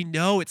 we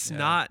know it's Yeah.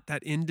 not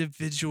that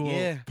individual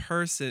Yeah.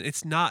 person.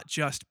 It's not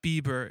just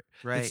Bieber.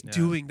 Right. It's Yeah.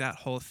 doing that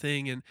whole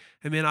thing. And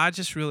I mean, I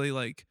just really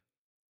like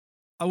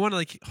I want to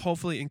like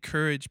hopefully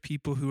encourage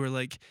people who are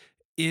like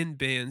in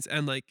bands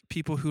and like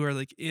people who are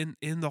like in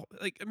the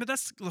like I mean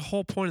that's the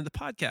whole point of the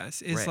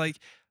podcast is Right. like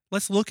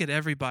let's look at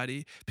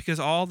everybody because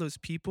all those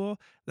people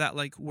that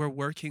like we're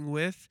working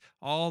with,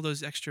 all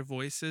those extra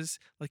voices,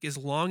 like as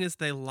long as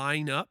they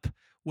line up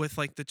with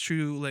like the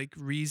true like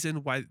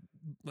reason why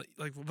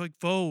like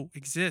Vo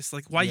exists,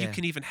 like why you Yeah.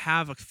 can even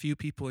have a few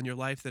people in your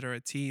life that are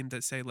a team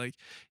that say like,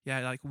 yeah,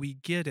 like we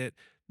get it,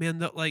 man.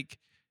 That like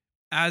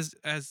as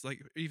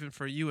like even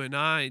for you and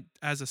I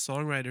as a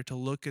songwriter to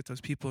look at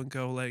those people and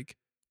go like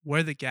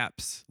where are the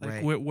gaps,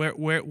 like Right.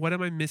 where what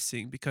am I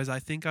missing, because I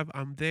think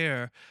I'm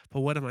there,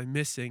 but what am I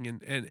missing,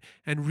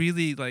 and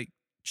really like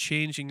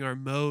changing our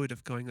mode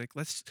of going like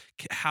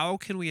how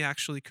can we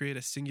actually create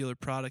a singular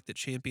product that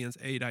champions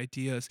 8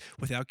 ideas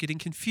without getting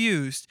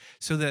confused,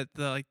 so that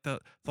the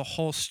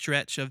whole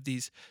stretch of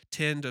these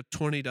 10 to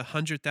 20 to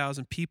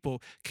 100,000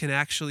 people can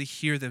actually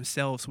hear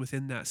themselves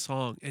within that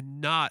song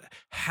and not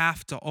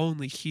have to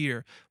only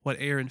hear what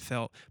Aaron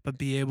felt, but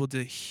be able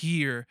to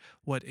hear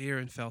what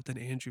Aaron felt and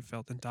Andrew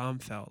felt and Dom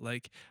felt.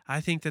 Like,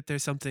 I think that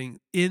there's something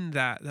in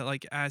that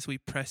like as we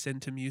press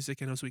into music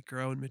and as we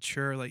grow and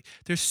mature, like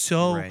there's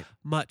so Right.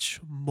 much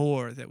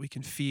more that we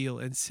can feel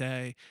and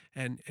say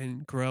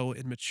and grow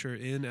and mature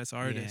in as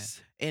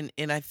artists. And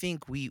I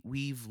think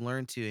we've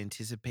learned to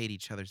anticipate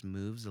each other's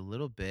moves a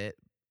little bit,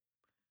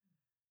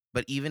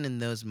 but even in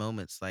those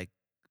moments, like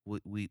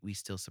we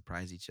still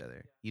surprise each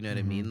other. You know what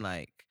I Mhm. mean?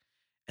 Like,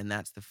 and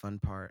that's the fun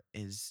part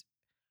is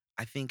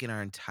I think in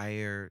our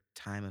entire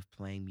time of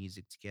playing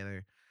music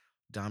together,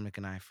 Dominic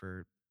and I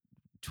for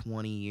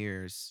 20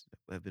 years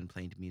have been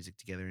playing music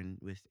together, and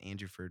with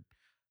Andrew for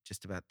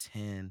just about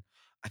 10.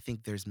 I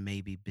think there's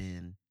maybe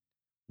been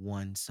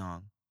one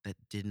song that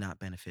did not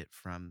benefit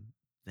from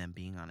them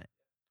being on it.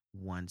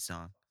 One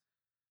song.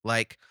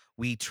 Like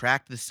we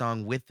tracked the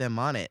song with them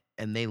on it,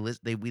 and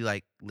we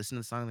like listen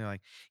to the song. And they're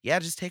like, "Yeah,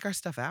 just take our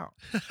stuff out."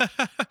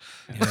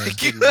 Like,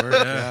 didn't work,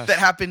 yeah. that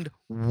happened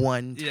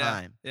one Yeah,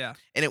 time, yeah.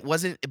 and it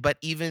wasn't. But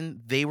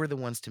even they were the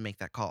ones to make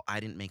that call. I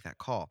didn't make that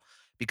call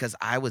because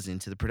I was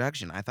into the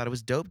production. I thought it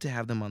was dope to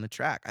have them on the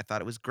track. I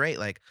thought it was great.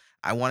 Like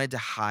I wanted to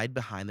hide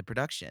behind the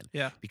production.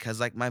 Yeah. Because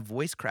like my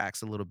voice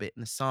cracks a little bit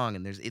in the song,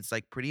 and it's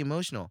like pretty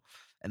emotional.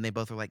 And they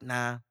both were like,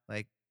 "Nah,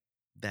 like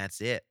that's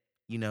it."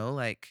 You know,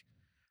 like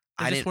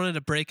I I just didn't. wanted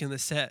a break in the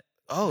set.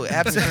 Oh,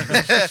 absolutely.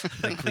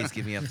 Like, please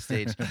get me off the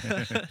stage.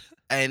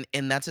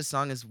 And that's a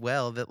song as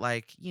well that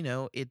like,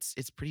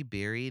 it's pretty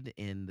buried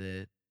in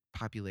the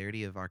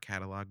popularity of our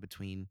catalog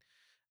between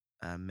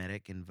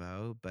Medic and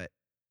Vo, but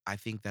I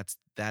think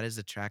that is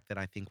a track that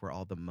I think we're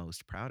all the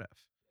most proud of.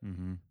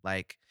 Mm-hmm.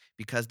 Like,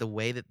 because the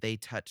way that they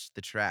touched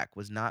the track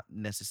was not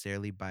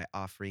necessarily by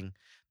offering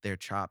their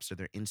chops or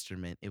their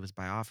instrument, it was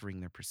by offering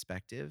their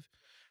perspective.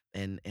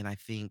 And I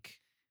think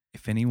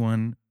If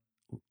anyone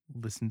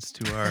listens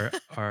to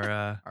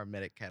our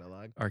Medic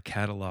catalog. our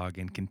catalog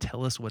and can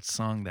tell us what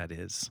song that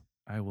is,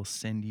 I will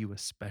send you a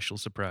special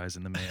surprise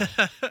in the mail.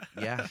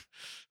 Yeah.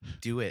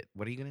 Do it.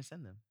 What are you gonna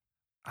send them?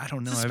 I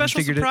don't know. It's a I haven't special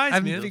figured surprise, I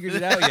haven't man. figured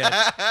it out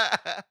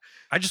yet.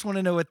 I just want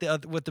to know what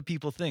the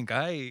people think.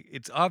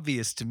 It's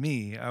obvious to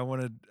me. I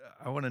want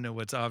to know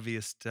what's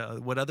obvious to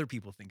what other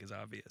people think is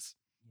obvious.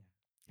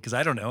 Because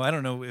I don't know. I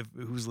don't know if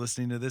who's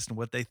listening to this and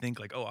what they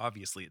think. Like, oh,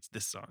 obviously it's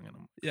this song, and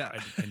Yeah.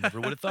 I never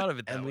would have thought of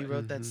it that And way. we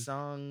wrote that Mhm.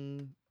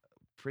 song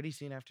pretty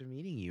soon after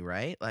meeting you,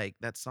 right? Like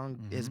that song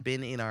has Mhm.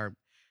 been in our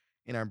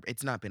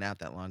it's not been out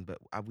that long, but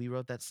we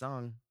wrote that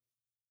song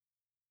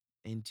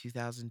in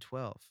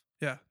 2012.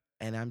 Yeah.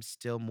 And I'm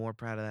still more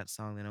proud of that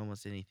song than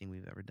almost anything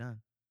we've ever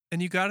done.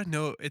 And you got to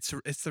know it's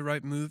the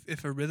right move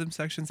if a rhythm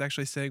section's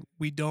actually saying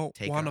we don't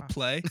Take it want to off.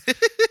 play.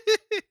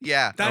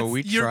 Yeah. That's Oh,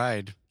 we you're-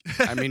 tried.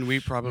 I mean,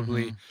 we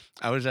probably. Mhm.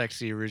 I was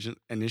actually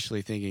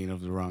initially thinking of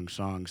the wrong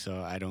song,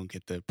 so I don't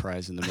get the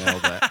prize in the mail.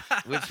 But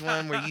Which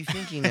one were you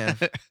thinking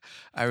of?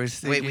 I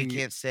was Wait, thinking. we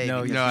can't say.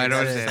 No, because No, we I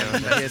don't gotta say. send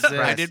it. them a I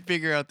surprise. did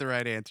figure out the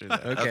right answer though.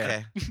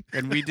 Okay.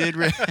 And we did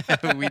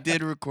we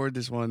did record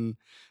this one.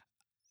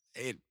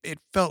 It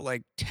felt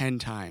like 10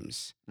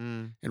 times,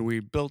 Mm. and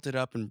we built it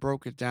up and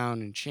broke it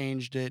down and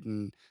changed it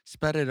and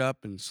sped it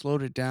up and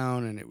slowed it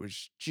down, and it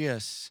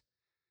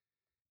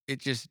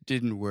just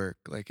didn't work.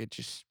 Like it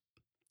just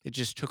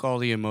took all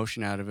the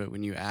emotion out of it.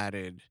 When you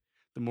added,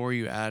 the more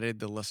you added,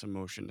 the less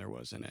emotion there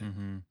was in it.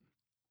 Mhm.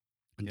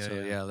 And Yeah,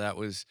 so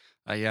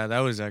yeah.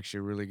 that was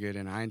actually really good.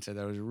 In hindsight,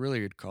 that was a really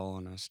good call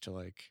on us to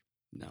like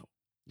no.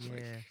 Yeah.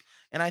 Like-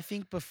 And I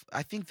think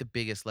I think the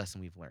biggest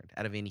lesson we've learned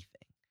out of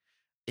anything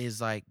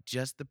is like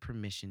just the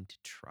permission to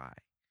try.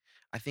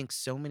 I think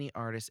so many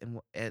artists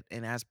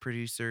and as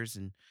producers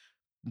and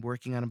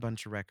working on a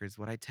bunch of records,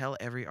 what I tell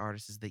every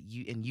artist is that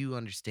you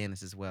understand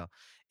this as well,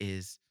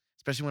 is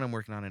especially when I'm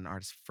working on an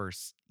artist's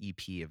first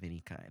EP of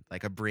any kind,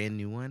 like a brand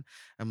new one,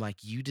 I'm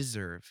like, you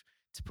deserve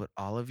to put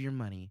all of your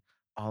money,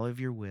 all of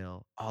your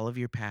will, all of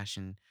your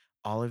passion,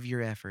 all of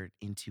your effort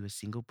into a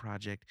single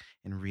project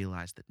and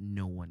realize that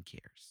no one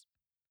cares.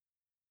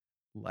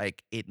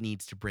 Like it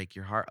needs to break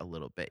your heart a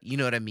little bit. You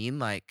know what I mean?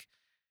 Like,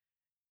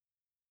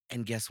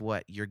 and guess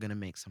what? You're gonna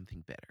make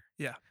something better.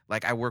 Yeah.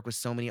 Like I work with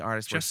so many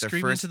artists where Just it's their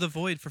scream first into the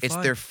void for it's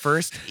fun. their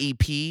first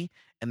EP,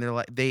 and they're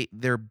like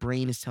their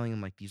brain is telling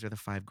them like these are the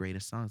 5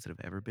 greatest songs that have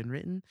ever been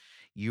written.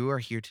 You are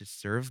here to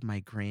serve my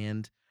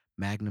grand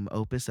magnum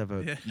opus of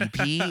a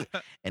EP,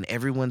 and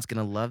everyone's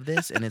gonna love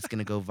this, and it's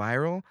gonna go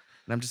viral.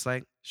 And I'm just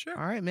like, Sure.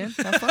 all right, man,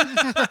 have fun,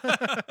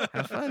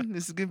 have fun.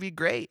 This is gonna be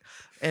great.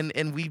 And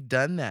we've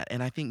done that,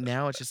 and I think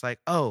now it's just like,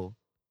 oh,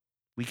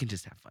 we can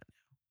just have fun now.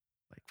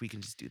 Like we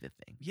can just do the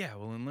thing. Yeah,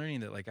 well, and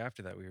learning that like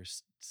after that we were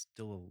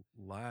still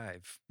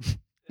alive.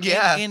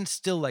 Yeah. and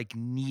still like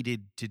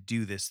needed to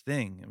do this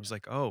thing. It was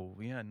like, oh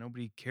yeah,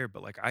 nobody cared,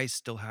 but like I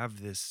still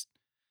have this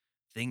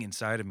thing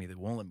inside of me that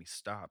won't let me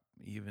stop,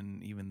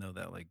 even though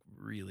that like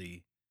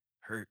really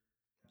hurt.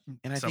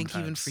 And I think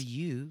even for sometimes.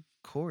 you,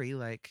 Corey,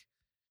 like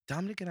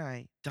Dominic and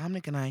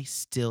I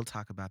still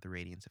talk about the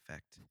Radiance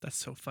Effect. That's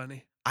so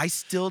funny. I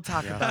still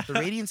talk Yeah. about the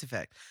Radiance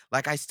Effect.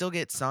 Like I still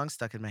get songs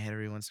stuck in my head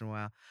every once in a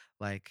while.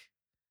 Like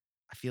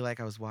I feel like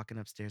I was walking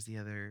upstairs the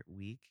other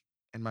week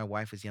and my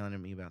wife was yelling at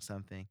me about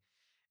something.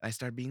 And I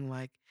started being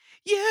like,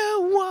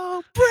 "You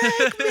won't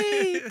break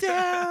me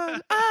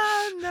down."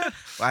 Oh no.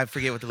 Well, I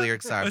forget what the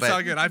lyrics are, That's but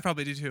all good. I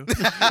probably do too.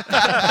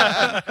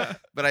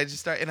 but I just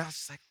started, and I was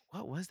just like,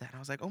 "What was that?" And I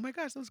was like, "Oh my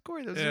gosh, that was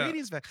Corey. That was the Yeah.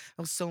 Radiance Effect.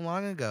 That was so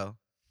long ago."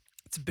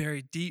 It's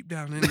buried deep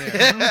down in there.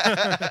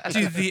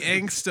 Dude, the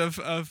angst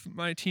of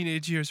my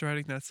teenage years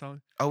writing that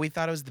song. Oh, we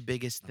thought it was the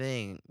biggest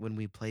thing when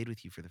we played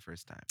with you for the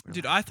first time. We were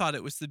Dude, like, I thought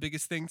it was the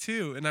biggest thing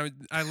too. And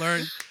I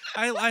learned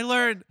I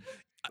learned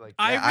like,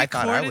 I yeah,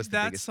 thought recorded was the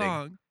that biggest thing.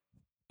 song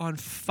on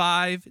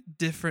 5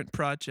 different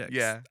projects.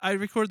 Yeah. I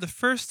recorded the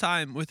first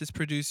time with this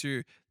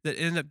producer that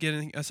ended up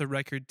getting us a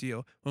record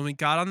deal. When we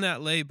got on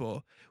that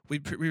label, we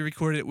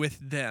recorded it with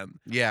them.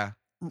 Yeah.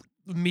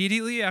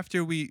 Immediately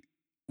after we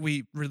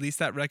released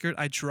that record,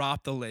 I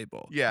dropped the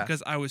label. Yeah.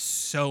 Because I was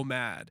so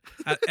mad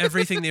at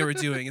everything they were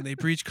doing, and they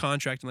breached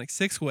contract in like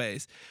 6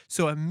 ways.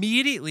 So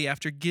immediately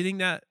after getting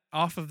that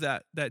off of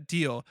that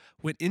deal,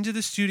 went into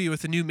the studio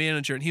with a new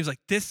manager, and he was like,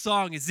 "This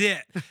song is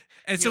it."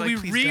 And so You're we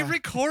like, "Please, God."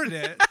 re-recorded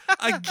it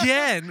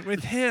again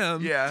with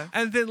him. Yeah.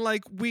 And then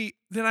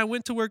then I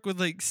went to work with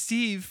like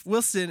Steve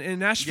Wilson in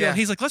Nashville. Yeah. And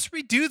he's like, "Let's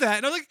redo that."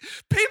 And I'm like,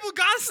 "People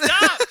gotta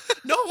stop.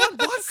 No one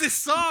wants this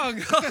song.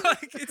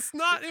 Like, it's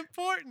not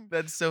important."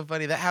 That's so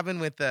funny. That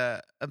happened with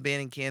a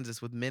band in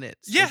Kansas with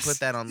Minutes. Yes, They put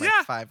that on like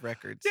yeah. 5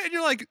 records. Yeah, and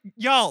you're like,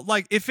 y'all,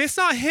 like, if it's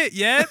not hit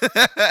yet,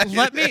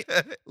 let me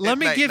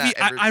might give not you.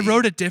 ever I be.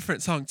 wrote a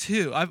different song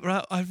too.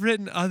 I've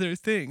written other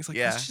things. Like,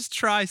 Yeah. let's just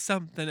try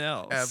something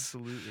else.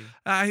 Absolutely.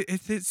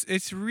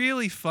 It's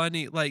really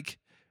funny. Like,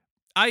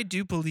 I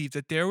do believe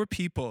that there were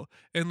people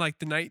in like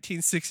the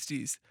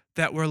 1960s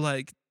that were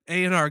like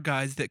A&R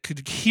guys that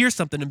could hear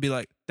something and be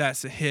like,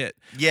 that's a hit.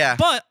 Yeah.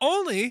 But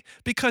only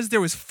because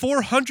there was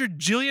 $400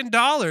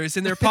 jillion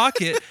in their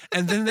pocket,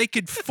 and then they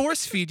could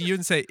force feed you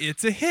and say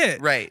it's a hit.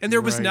 Right. And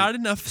there was Right. not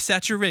enough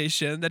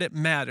saturation that it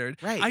mattered.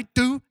 Right. I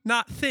do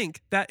not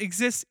think that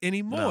exists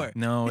anymore.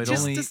 No, It it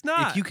just only does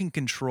not. if you can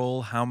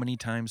control how many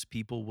times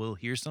people will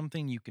hear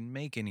something, you can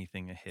make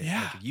anything a hit.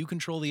 Yeah. Like if you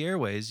control the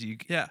airways, you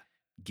Yeah.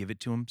 give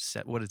it to them.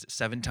 What is it?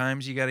 7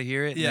 times you got to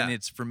hear it, and then Yeah.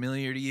 it's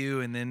familiar to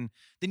you, and then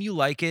you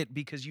like it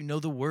because you know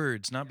the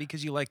words, not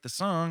because you like the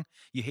song.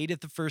 You hate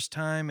it the first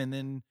time, and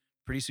then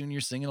pretty soon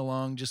you're singing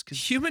along just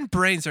because. Human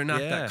brains are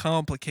not Yeah. that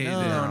complicated.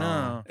 No,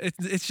 no.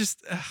 It's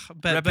just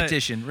but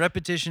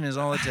Repetition is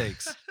all it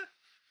takes.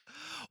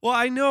 Well,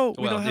 I know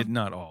we Well, don't have.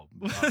 not all.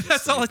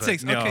 That's all it obviously,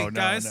 takes. but Okay, no,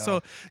 guys. no.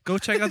 So go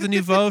check out the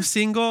new Vove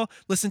single.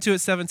 Listen to it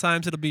 7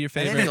 times. It'll be your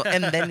And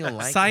then favorite. you'll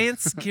like it.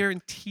 Science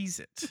guarantees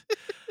it.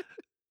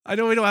 I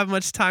know we don't have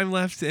much time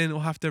left, and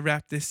we'll have to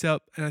wrap this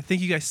up. And I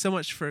thank you guys so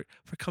much for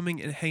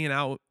coming and hanging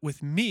out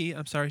with me.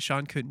 I'm sorry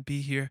Sean couldn't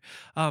be here,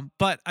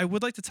 but I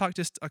would like to talk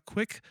just a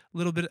quick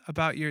little bit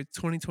about your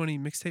 2020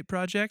 mixtape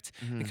project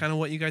Mhm. and kind of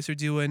what you guys are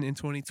doing in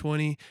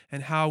 2020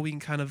 and how we can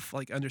kind of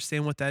like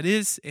understand what that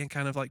is and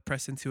kind of like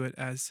press into it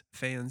as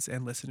fans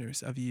and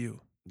listeners of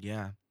you.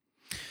 Yeah.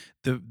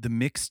 The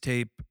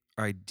mixtape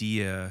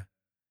idea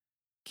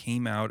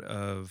came out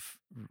of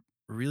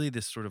really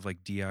this sort of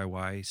like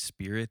DIY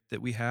spirit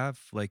that we have.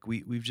 Like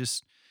we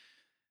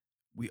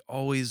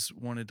always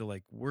wanted to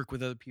like work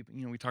with other people.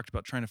 You know, we talked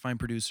about trying to find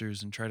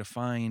producers and try to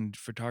find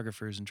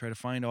photographers and try to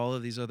find all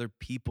of these other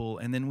people,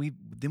 and then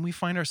we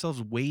find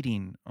ourselves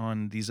waiting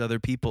on these other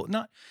people.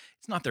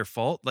 It's not their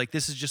fault. Like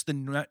this is just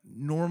the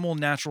normal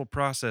natural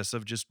process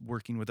of just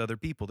working with other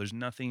people. There's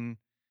nothing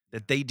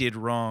that they did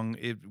wrong.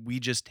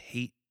 We just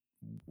hate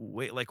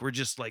wait, like we're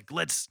just like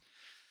let's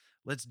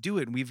do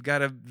it. And we've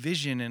got a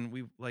vision, and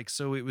we like,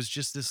 so it was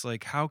just this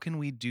like, how can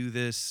we do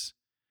this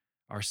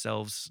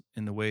ourselves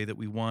in the way that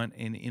we want,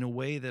 and in a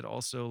way that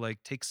also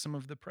like takes some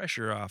of the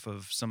pressure off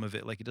of some of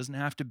it. Like it doesn't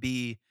have to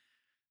be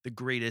the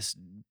greatest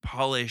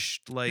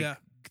polished like Yeah.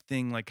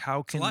 thing. Like how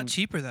It's a can lot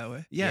cheaper that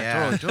way.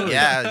 Yeah, totally.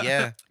 Yeah,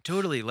 yeah.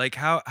 Totally. Like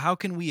how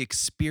can we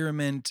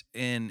experiment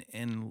and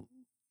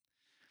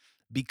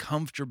be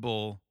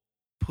comfortable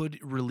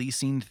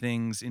releasing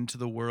things into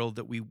the world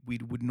that we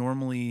would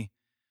normally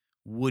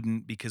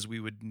wouldn't, because we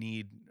would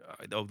need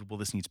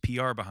this needs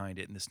PR behind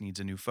it, and this needs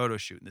a new photo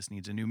shoot, and this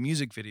needs a new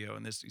music video,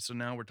 and this, so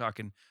now we're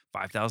talking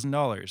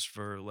 $5,000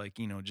 for like,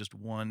 you know, just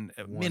one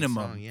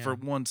minimum song, yeah. for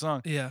one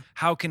song. Yeah.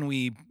 How can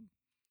we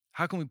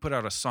put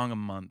out a song a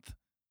month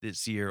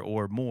this year,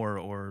 or more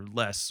or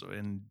less,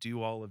 and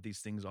do all of these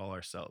things all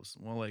ourselves?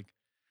 Well, like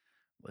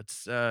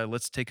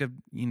let's take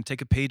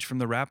a page from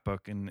the rap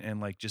book and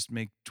like just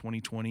make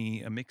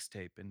 2020 a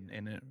mixtape,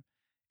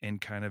 and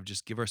kind of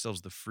just give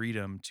ourselves the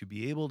freedom to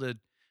be able to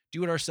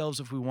do it ourselves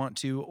if we want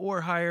to,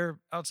 or hire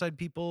outside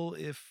people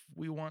if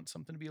we want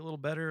something to be a little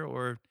better.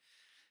 Or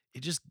it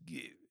just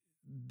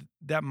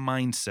that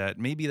mindset,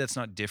 maybe that's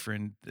not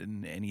different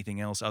than anything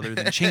else other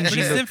than But changing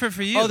it's the different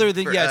for you. other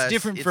than For yeah, us, it's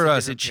different it's for a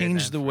us. It different paradigm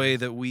changed the for way us.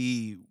 that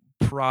we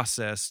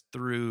process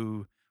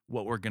through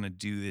what we're gonna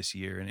do this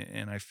year,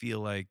 and I feel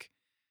like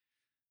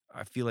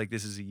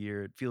this is a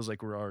year. It feels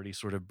like we're already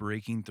sort of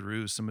breaking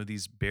through some of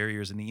these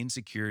barriers and the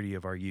insecurity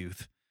of our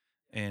youth,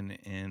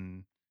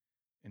 and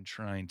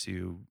trying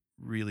to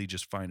really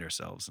just find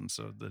ourselves. And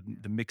so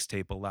the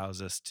mixtape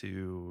allows us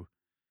to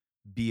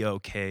be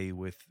okay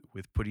with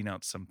putting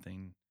out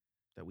something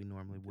That we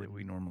normally that would.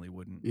 we normally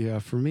wouldn't. Yeah,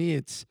 for me,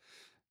 it's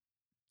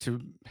to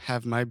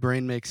have my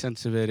brain make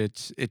sense of it.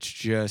 It's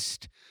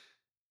just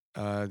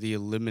the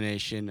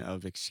elimination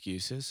of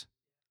excuses,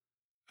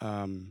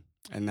 and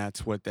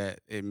that's what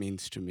it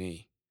means to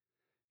me.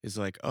 Is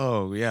like,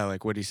 oh yeah,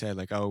 like what he said,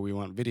 like, oh, we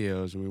want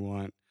videos and we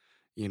want,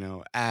 you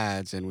know,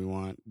 ads, and we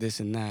want this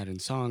and that, and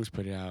songs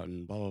put out,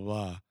 and blah blah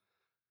blah.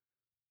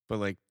 But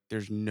like,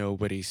 there's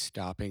nobody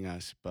stopping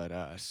us but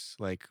us.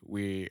 Like,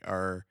 we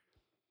are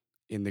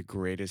in the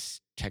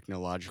greatest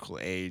technological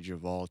age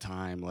of all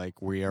time.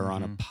 Like, we are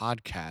on a Mhm.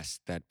 podcast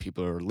that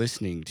people are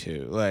listening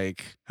to.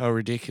 Like, how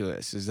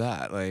ridiculous is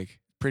that? Like,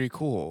 pretty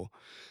cool.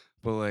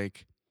 But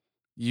like,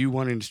 you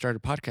wanting to start a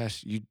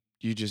podcast,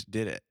 you just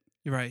did it.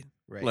 You're right.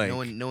 Right.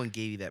 Like- no one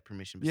gave you that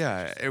permission. besides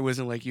Yeah, yourself. it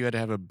wasn't like you had to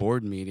have a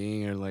board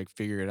meeting or like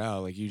figure it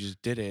out. Like, you just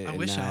did it. I and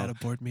wish I now- had a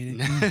board meeting.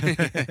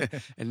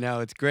 and now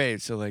it's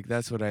great. So like,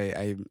 that's what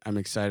I'm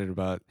excited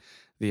about,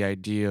 the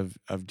idea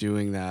of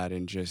doing that,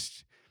 and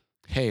just,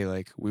 hey,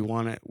 like, we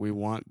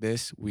want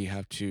this, we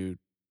have to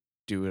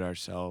do it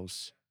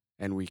ourselves,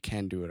 and we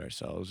can do it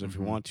ourselves. If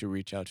we Mhm. want to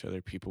reach out to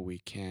other people, we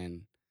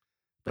can.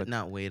 but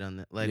not wait on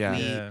that. Like Yeah.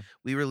 Yeah.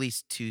 we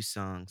released 2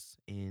 songs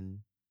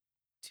in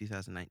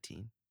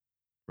 2019,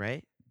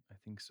 right? I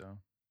think so.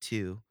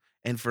 2.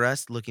 And for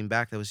us, looking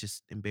back, that was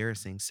just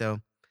embarrassing.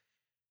 So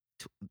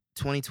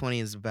 2020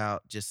 is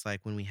about just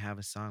like when we have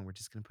a song, we're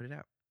just gonna put it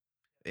out,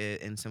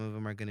 and some of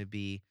them are gonna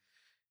be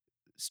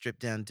stripped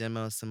down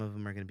demos. Some of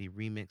them are going to be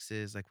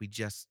remixes. Like we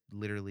just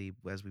literally,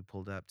 as we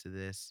pulled up to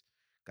this,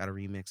 got a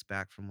remix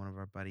back from one of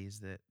our buddies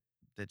that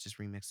just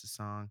remixed the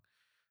song.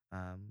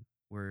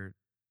 We're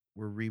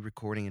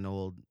re-recording an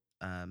old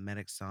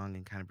Medic song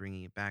and kind of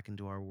bringing it back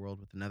into our world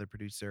with another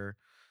producer.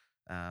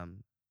 Um,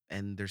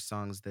 and there's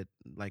songs that,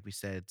 like we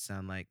said,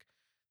 sound like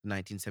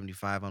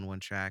 1975 on one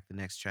track. The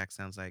next track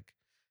sounds like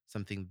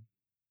something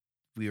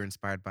we were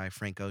inspired by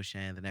Frank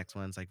Ocean. The next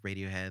one's like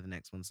Radiohead. The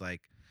next one's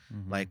like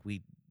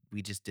Mhm.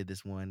 we just did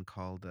this one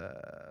called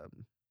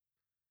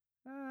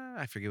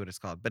I forget what it's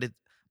called, but it's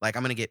like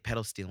I'm gonna get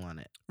pedal steel on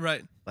it.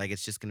 Right. Like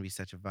it's just gonna be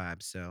such a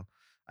vibe. So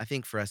I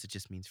think for us it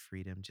just means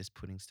freedom, just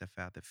putting stuff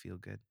out that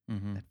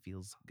Mhm. that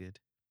feels good.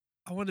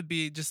 I want to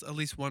be just at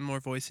least one more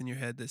voice in your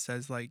head that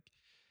says like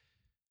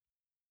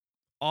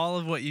all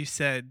of what you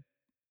said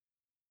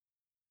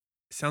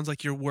sounds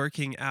like you're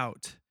working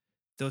out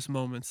those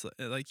moments.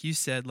 Like you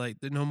said, like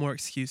there are no more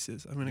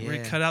excuses. We're gonna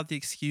Yeah. cut out the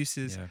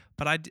excuses. Yeah.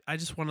 But I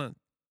just want to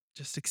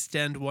just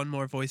extend one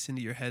more voice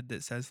into your head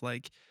that says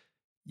like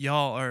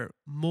y'all are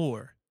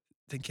more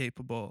than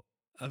capable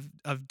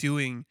of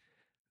doing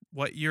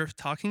what you're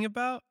talking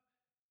about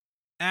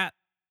at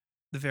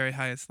the very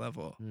highest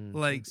level.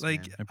 Thanks,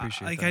 man. I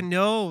appreciate like that. I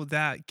know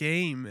that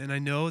game and I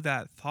know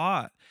that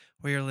thought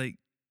where you're like,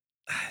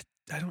 "Ah,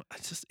 I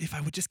just if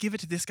I would just give it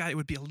to this guy, it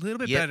would be a little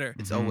bit Yep, better."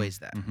 It's Mhm. always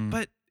that. Mhm.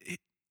 But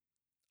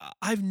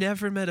I've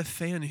never met a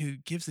fan who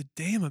gives a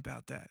damn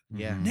about that.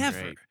 Yeah. Mhm.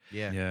 Never. Right.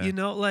 Yeah. Yeah. You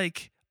know,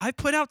 like I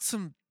put out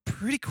some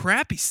pretty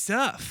crappy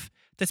stuff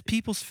that's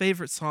people's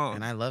favorite song.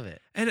 And I love it.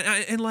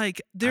 And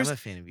like there's I'm a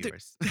fan of there-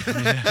 yours. I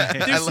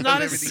there's love not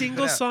a everything you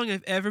single put out. song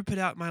I've ever put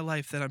out in my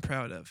life that I'm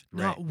proud of.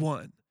 Not Right.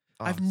 one.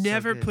 Oh, I've so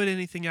never good. put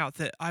anything out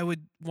that I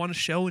would want to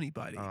show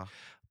anybody. Oh,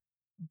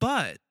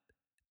 But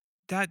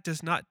that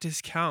does not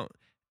discount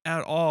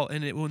at all,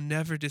 and it will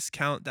never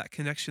discount that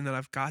connection that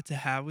I've got to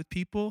have with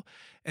people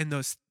and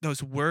those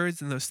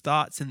words and those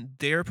thoughts and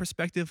their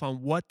perspective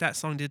on what that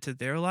song did to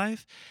their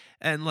life.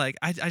 And like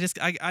I just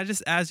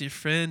as your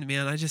friend,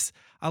 man,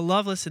 I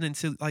love listening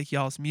to like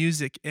y'all's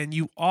music, and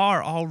you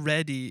are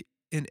already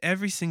in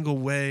every single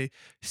way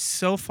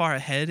so far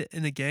ahead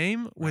in the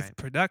game with Right.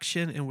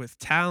 production and with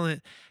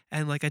talent.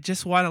 And like I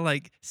just want to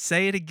like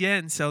say it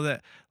again so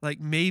that like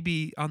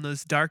maybe on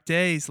those dark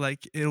days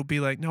like it'll be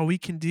like, no, we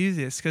can do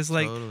this. Because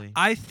like totally.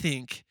 I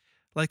think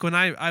like when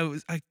I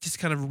was just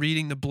kind of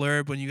reading the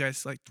blurb when you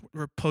guys like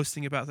were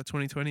posting about the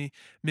 2020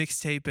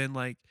 mixtape and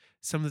like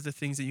some of the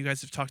things that you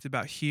guys have talked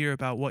about here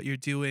about what you're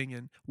doing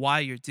and why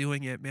you're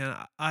doing it,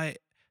 man, I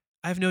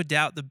have no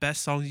doubt the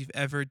best songs you've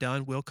ever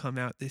done will come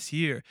out this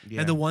year.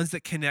 Yeah. And the ones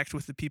that connect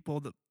with the people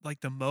that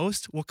like the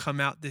most will come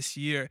out this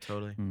year.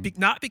 Totally. Mm.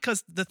 Not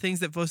because the things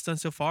that Vo's done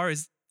so far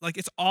is like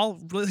it's all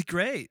really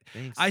great.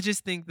 Thanks. I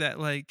just think that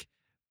like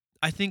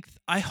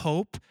I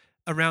hope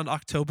around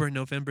October and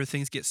November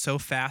things get so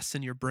fast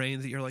in your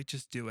brain that you're like,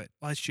 just do it.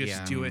 Let's just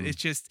Yeah. do it.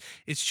 Mhm.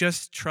 It's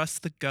just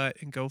trust the gut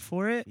and go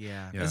for it. Yeah.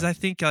 Yeah. Because I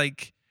think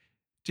like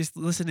just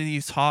listening to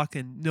you talk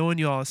and knowing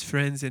you all as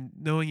friends and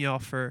knowing y'all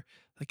for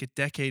like a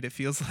decade, it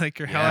feels like,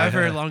 or Yeah.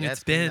 however long Yeah, it's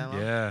it's been been, that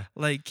long. Yeah.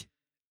 like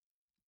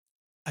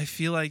I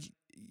feel like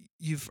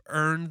you've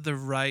earned the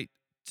right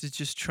to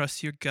just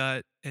trust your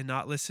gut and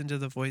not listen to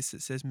the voice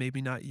that says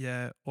maybe not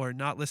yet, or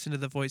not listen to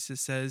the voice that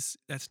says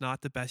that's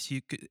not the best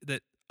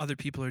that other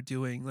people are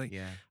doing. Like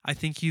Yeah. I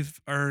think you've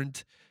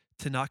earned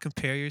to not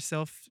compare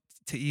yourself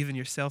to even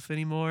yourself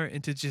anymore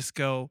and to just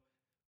go,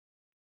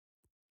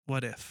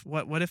 what if?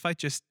 What if I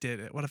just did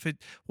it?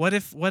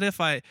 What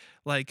if I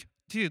like,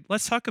 dude,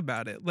 let's talk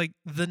about it. Like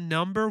the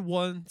number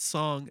one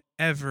song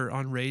ever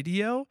on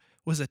radio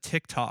was a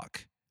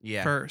TikTok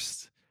Yeah.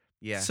 first.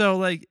 Yeah. So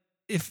like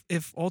if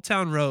Old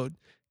Town Road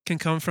can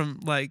come from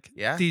like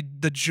Yeah.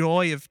 the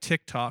joy of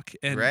TikTok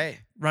and Right.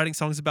 writing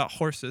songs about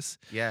horses,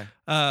 Yeah.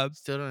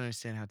 Still don't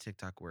understand how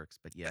TikTok works,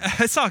 but yeah.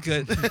 it's all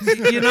good.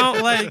 You know,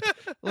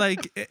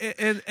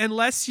 and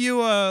unless you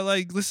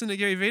like listen to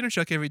Gary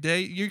Vaynerchuk every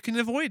day, you can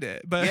avoid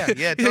it. But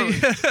Yeah,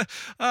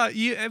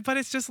 totally. but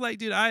it's just like,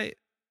 dude, I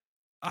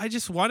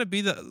just want to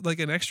be like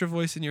an extra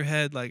voice in your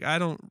head. Like I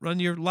don't run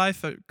your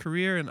life a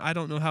career, and I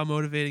don't know how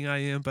motivating I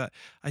am, but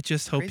I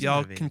just hope Crazy y'all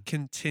motivating. can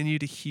continue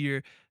to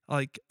hear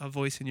like a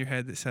voice in your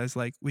head that says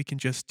like we can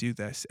just do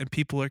this, and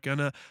people are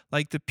gonna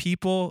like the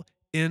people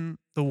in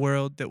the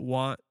world that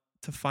want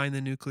to find the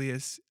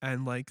nucleus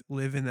and like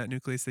live in that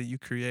nucleus that you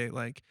create,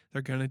 like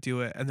they're gonna do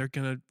it and they're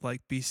gonna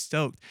like be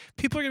stoked.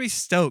 People are gonna be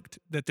stoked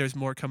that there's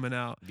more coming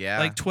out. Yeah.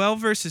 Like 12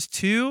 versus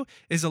 2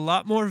 is a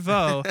lot more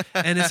Vo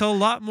and it's a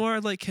lot more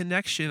like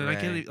connection. And I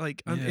get Right. it,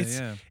 like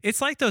Yeah.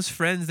 it's like those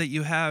friends that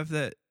you have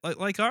that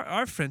like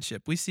our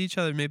friendship. We see each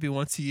other maybe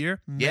once a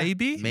year, Yeah,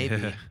 maybe. Maybe.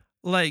 Yeah.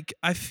 Like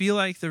I feel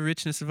like the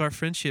richness of our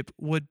friendship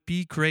would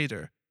be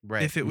greater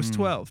Right. if it was Mm.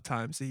 12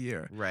 times a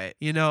year. Right.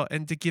 You know,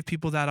 and to give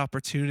people that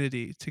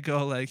opportunity to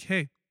go like,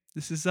 hey,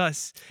 this is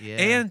us. Yeah.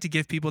 And to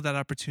give people that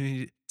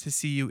opportunity to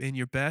see you in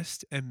your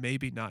best and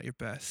maybe not your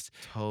best.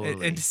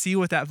 totally. And to see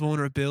what that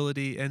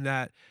vulnerability and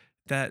that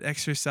that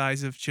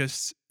exercise of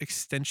just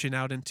extension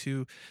out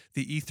into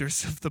the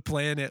ethers of the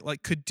planet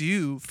like could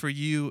do for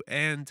you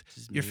and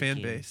Just your fan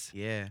making- base.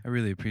 Yeah. I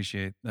really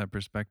appreciate that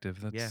perspective.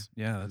 That's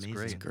Yeah, that's amazing.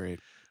 great. It's great.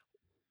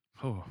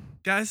 Oh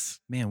Guys,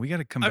 man, we got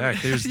to come I mean,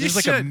 back. There's you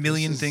like a should.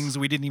 million This is- things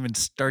we didn't even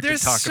start there's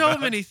to talk so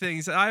about. many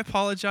things. I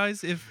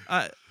apologize if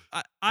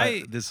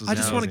I This was I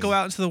just want to amazing. go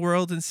out into the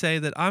world and say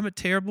that I'm a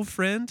terrible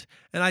friend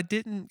and I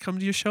didn't come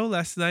to your show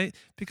last night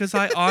because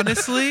I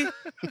honestly,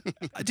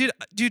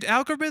 dude,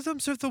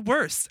 algorithms are the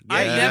worst.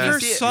 I Yeah, never you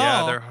see it.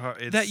 saw they're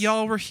hard. that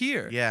y'all were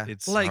here. Yeah.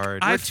 It's Like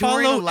hard. I We're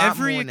touring a follow lot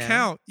every more now.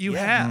 account you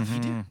Yeah, have you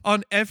do. Mhm.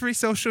 on every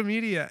social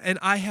media, and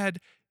I had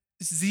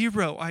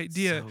zero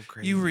idea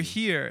So you were crazy.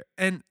 here,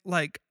 and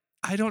like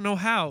I don't know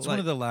how. It's like, one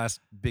of the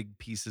last big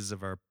pieces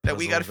of our That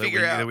we puzzle gotta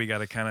figure out. that we got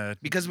to kind of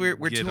Because we're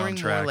get on touring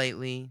more track.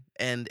 lately,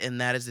 and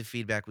that is the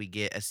feedback we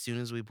get as soon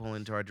as we pull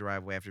into our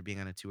driveway after being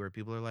on a tour.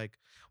 People are like,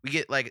 we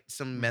get like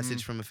some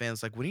message from a fan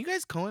that's like, "When are you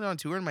guys going on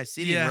tour in my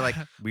city?" And we're like,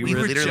 We "We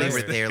were literally just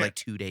were there there. like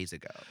 2 days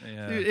ago."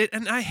 Yeah. dude,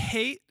 and I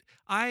hate.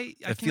 I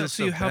That cannot feels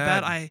tell so you how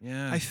bad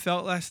Yeah. I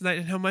felt last night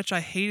and how much I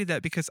hated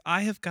that because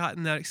I have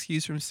gotten that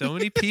excuse from so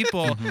many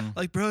people. Mhm.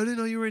 Like, bro, I didn't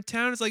know you were in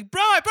town. It's like,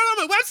 bro, I put it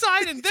on my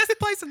website and this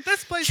place and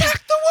this place.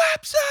 Check the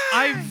website.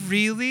 I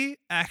really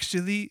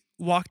actually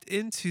walked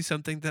into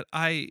something that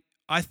I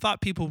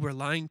thought people were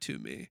lying to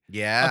me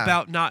yeah.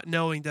 about not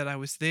knowing that I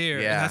was there,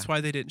 and Yeah. that's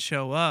why they didn't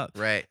show up.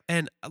 Right.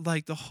 And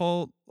like the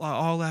whole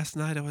all last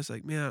night, I was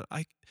like, man,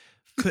 I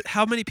could.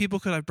 How many people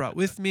could I brought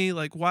with me?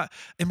 Like, what?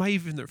 Am I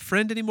even their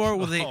friend anymore?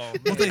 Will they? Oh,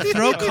 Will they man.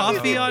 throw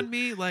coffee on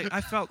me? Like,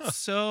 I felt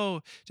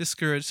so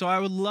discouraged. So I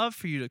would love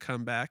for you to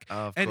come back.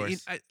 Oh, of And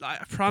course. I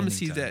promise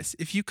you Anytime. this: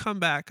 if you come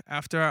back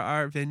after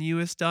our venue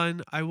is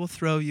done, I will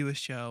throw you a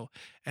show,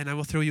 and I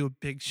will throw you a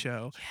big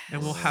show,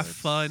 and we'll have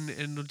fun,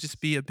 and it'll just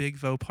be a big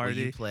Vo Will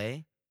party. you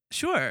play?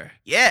 Sure.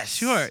 Yes.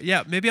 Sure.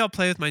 Yeah. Maybe I'll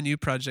play with my new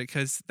project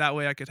because that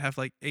way I could have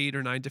like 8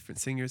 or 9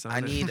 different singers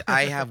on it.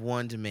 I have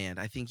one demand.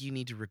 I think you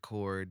need to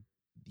record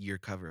your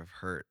cover of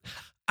 "Hurt."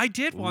 I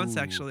did once Ooh.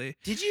 actually.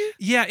 Did you?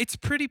 Yeah, it's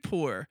pretty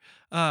poor.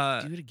 Do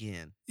it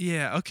again.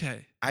 Yeah.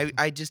 Okay.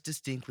 I just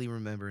distinctly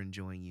remember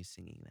enjoying you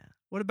singing that.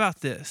 What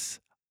about this?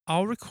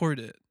 I'll record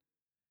it,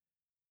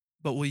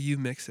 but will you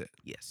mix it?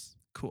 Yes.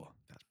 Cool.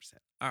 1,000%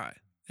 All right.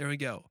 There we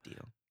go.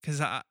 deal. Because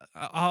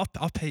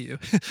I'll pay you.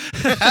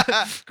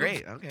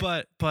 Great. Okay.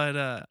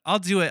 But I'll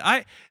do it.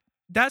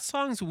 That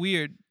song's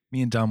weird.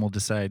 Me and Dom will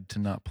decide to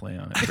not play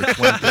on it for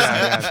 20%.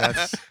 Yeah,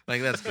 that's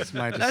like that's that's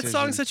my That decision.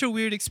 song's such a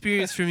weird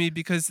experience for me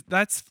because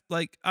that's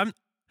like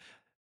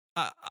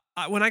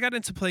when I got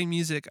into playing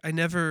music, I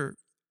never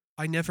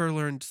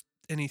learned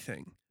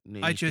anything.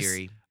 New I just-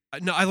 theory.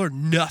 No, I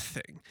learned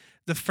nothing.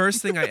 The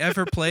first thing I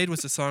ever played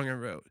was a song I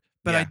wrote,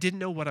 but I Yeah. didn't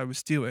know what I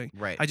was doing.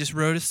 Right. I just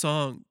wrote a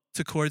song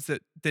to chords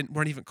that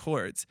weren't even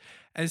chords,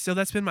 and so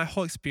that's been my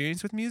whole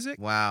experience with music.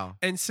 Wow.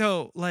 And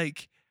so,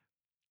 like,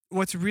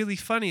 what's really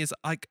funny is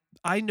like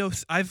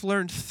I've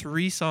learned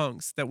 3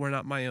 songs that were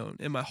not my own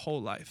in my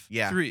whole life.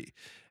 Yeah. 3,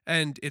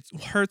 and it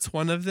hurts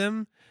one of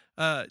them.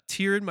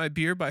 "Tear in My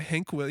Beer" by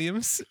Hank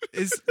Williams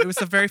it was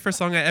the very first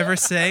song I ever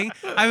sang.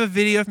 I have a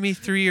video of me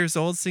 3 years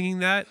old singing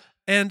that,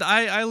 and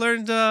I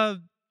learned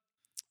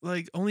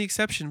like "Only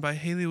Exception" by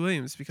Haley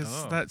Williams because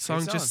Oh, that good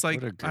song song. just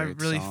like What a I great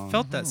really song.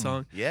 felt that Mhm.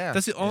 song. Yeah.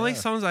 That's the only Yeah.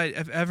 songs I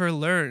have ever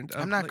learned.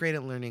 I'm not like, great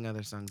at learning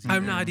other songs. I'm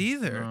either. not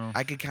either. No.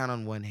 I could count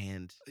on one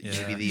hand. Yeah.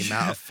 Maybe the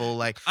amount of full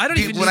like. I don't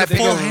Dude, even when need I the pick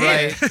full up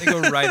hand. They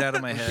go right out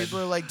of my when head. people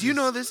are like, "Do you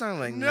know this song?" I'm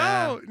like,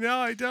 nah. No,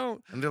 I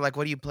don't. And they're like,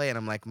 "What do you play?" And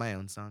I'm like, "My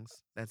own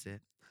songs. That's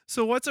it."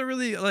 So what's a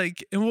really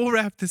like, and we'll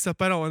wrap this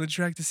up. I don't want to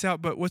drag this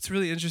out, but what's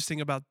really interesting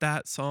about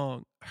that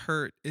song,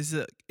 "Hurt," is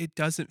that it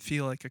doesn't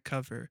feel like a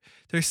cover.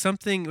 There's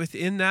something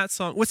within that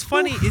song. What's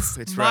funny is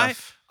It's my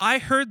rough. I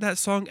heard that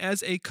song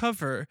as a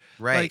cover.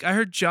 Right. Like I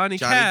heard Johnny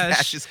Johnny Cash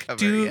Cash's cover.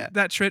 do Yeah.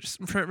 that Trent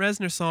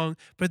Reznor song,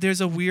 but there's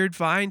a weird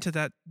vine to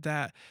that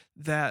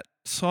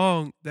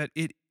song that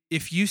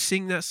if you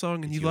sing that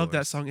song and It's you love that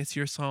yours. song, it's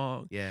your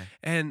song. Yeah.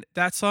 And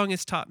that song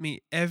has taught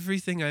me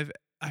everything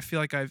I feel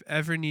like I've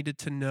ever needed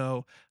to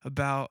know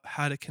about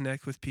how to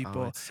connect with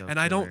people. Oh, it's so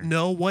And I don't killer.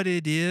 know what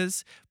it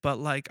is, but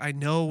like I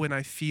know when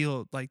I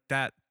feel like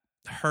that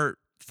hurt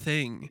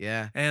thing.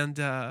 Yeah. And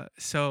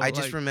so I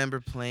just like,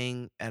 remember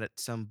playing at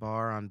some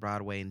bar on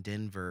Broadway in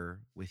Denver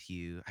with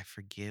you. I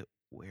forget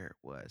where it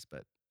was,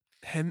 but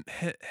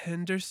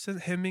Henderson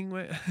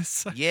Hemingway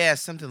it's like- yeah,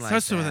 something like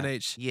starts that. with an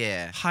H.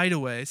 Yeah.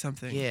 Hideaway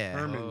something. Yeah.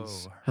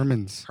 Herman's. Oh.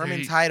 Herman's. There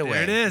Herman's you- Hideaway.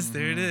 There it is.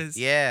 There it Mhm. is.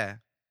 Yeah.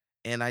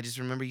 And I just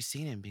remember you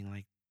seeing it and being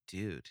like,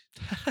 dude,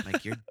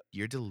 like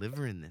you're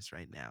delivering this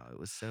right now. It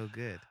was so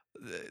good.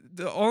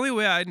 The only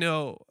way I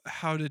know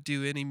how to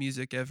do any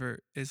music ever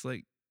is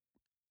like,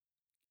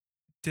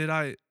 did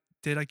I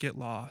get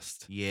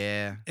lost?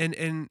 Yeah.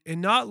 And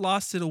not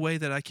lost in a way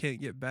that I can't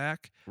get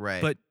back,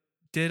 Right. but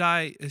did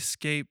I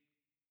escape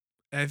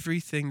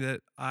everything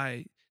that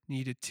I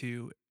needed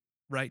to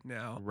right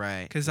now?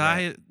 right. Because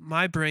right.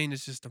 my brain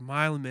is just a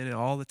mile a minute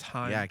all the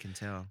time. Yeah, I can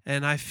tell.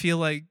 And I feel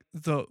like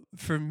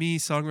for me,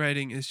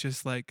 songwriting is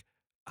just like,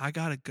 I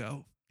gotta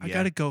go. I Yeah.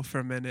 got to go for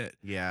a minute.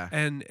 Yeah.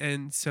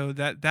 And so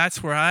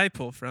that's where I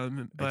pull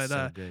from. But It's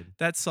so good.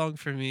 that song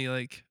for me,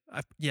 like,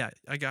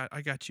 I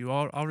got you.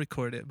 I'll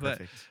record it. But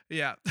Perfect.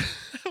 yeah,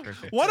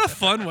 Perfect. what a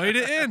fun way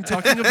to end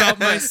talking about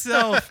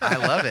myself. I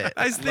love it.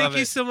 Guys, thank Love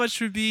you it. so much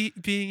for being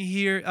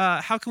here.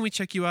 How can we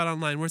check you out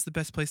online? Where's the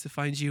best place to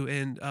find you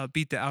and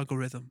beat the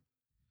algorithm?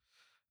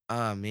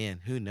 Oh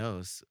man, who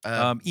knows?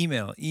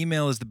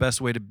 Email is the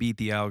best way to beat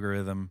the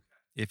algorithm.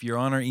 If you're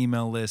on our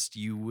email list,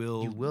 you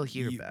will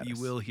hear about you us.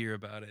 will hear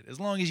about it. As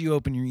long as you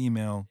open your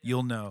email,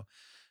 you'll know.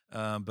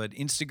 But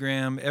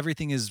Instagram,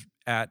 everything is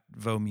at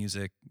Vo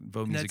Music,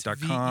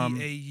 vomusic.com.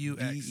 VEAUX.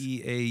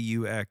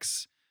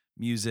 VEAUX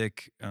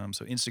music.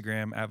 So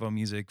Instagram at Vo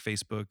Music,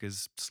 Facebook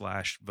is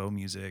 /Vo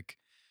Music.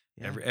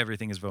 Yeah.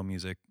 Everything is Vo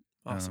Music.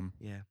 Awesome.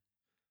 Yeah.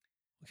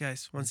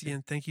 Guys, once That's it.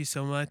 again, thank you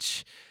so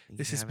much. Thank you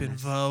This for has having been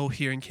us. Vo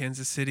here in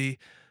Kansas City.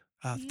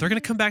 They're going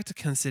to come back to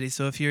Kansas City.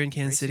 So if you're in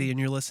Kansas Very City soon. and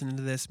you're listening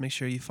to this, make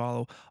sure you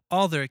follow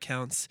all their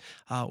accounts.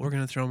 We're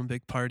going to throw them a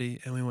big party,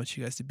 and we want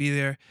you guys to be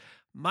there.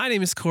 My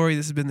name is Corey.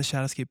 This has been the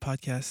Shadowscape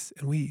Podcast,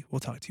 and we will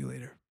talk to you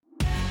later.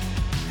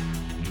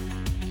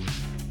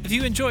 If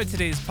you enjoyed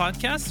today's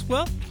podcast,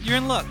 well, you're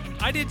in luck.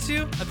 I did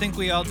too. I think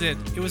we all did.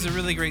 It was a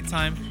really great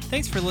time.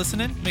 Thanks for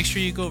listening. Make sure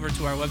you go over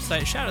to our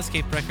website,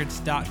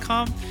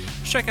 shadowscaperecords.com.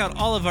 Check out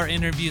all of our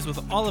interviews with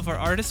all of our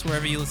artists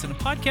wherever you listen to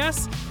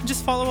podcasts, and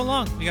just follow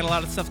along. We got a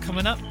lot of stuff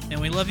coming up,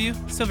 and we love you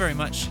so very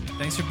much.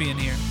 Thanks for being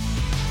here.